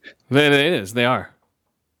 It is. They are.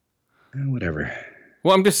 Whatever.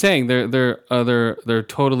 Well, I'm just saying they're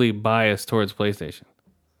totally biased towards PlayStation.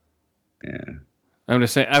 Yeah. I'm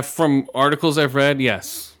just saying from articles I've read,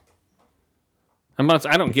 yes.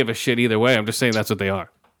 I don't give a shit either way. I'm just saying that's what they are.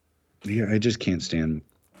 Yeah, I just can't stand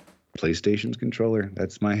PlayStation's controller.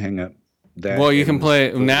 That's my hang up. Well, you can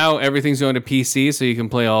play now. Everything's going to PC, so you can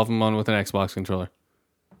play all of them with an Xbox controller.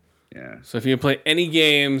 Yeah. So if you play any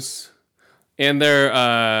games, and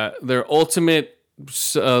their ultimate,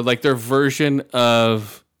 like their version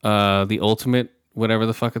of the ultimate, whatever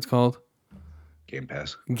the fuck it's called, Game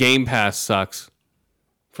Pass. Game Pass sucks,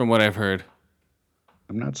 from what I've heard.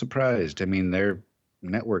 I'm not surprised. I mean, their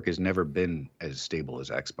network has never been as stable as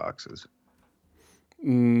Xbox's.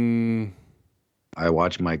 I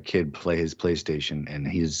watch my kid play his PlayStation, and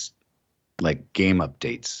he's like game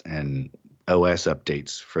updates and OS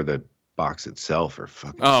updates for the box itself are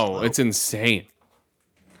fucking slow. It's insane.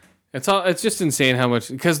 It's just insane how much,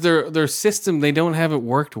 because their system, they don't have it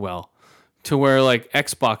worked well to where like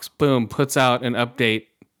Xbox, boom, puts out an update,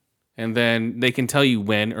 and then they can tell you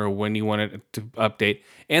when you want it to update,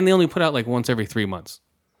 and they only put out like once every 3 months.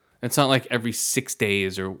 It's not like every 6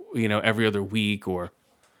 days or every other week or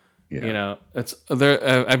it's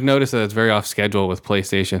there. I've noticed that it's very off schedule with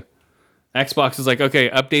PlayStation. Xbox is like, okay,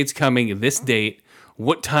 updates coming this date.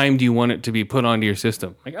 What time do you want it to be put onto your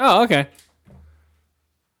system? Like, oh, okay.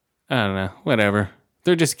 I don't know. Whatever.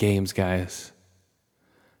 They're just games, guys.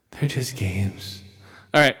 They're just games.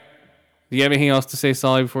 All right. Do you have anything else to say,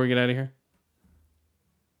 Solly, before we get out of here?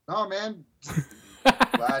 Oh, man.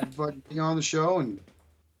 Glad you put me on the show and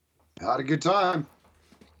had a good time.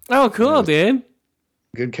 Oh, cool, dude.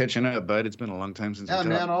 Good catching up, bud. It's been a long time since we talked.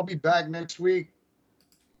 Yeah, man. I'll be back next week.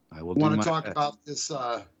 I will want to talk about this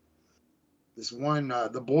one,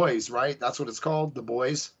 The Boys, right? That's what it's called, The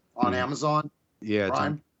Boys, on Amazon. Yeah,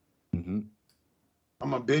 Prime. I'm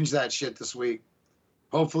gonna binge that shit this week.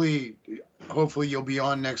 Hopefully you'll be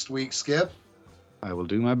on next week, Skip. I will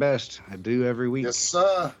do my best. I do every week. Yes,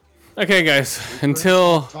 sir. Okay, guys.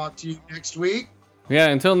 Until talk to you next week. Yeah,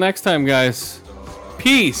 until next time, guys.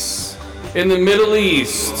 Peace in the Middle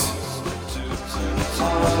East.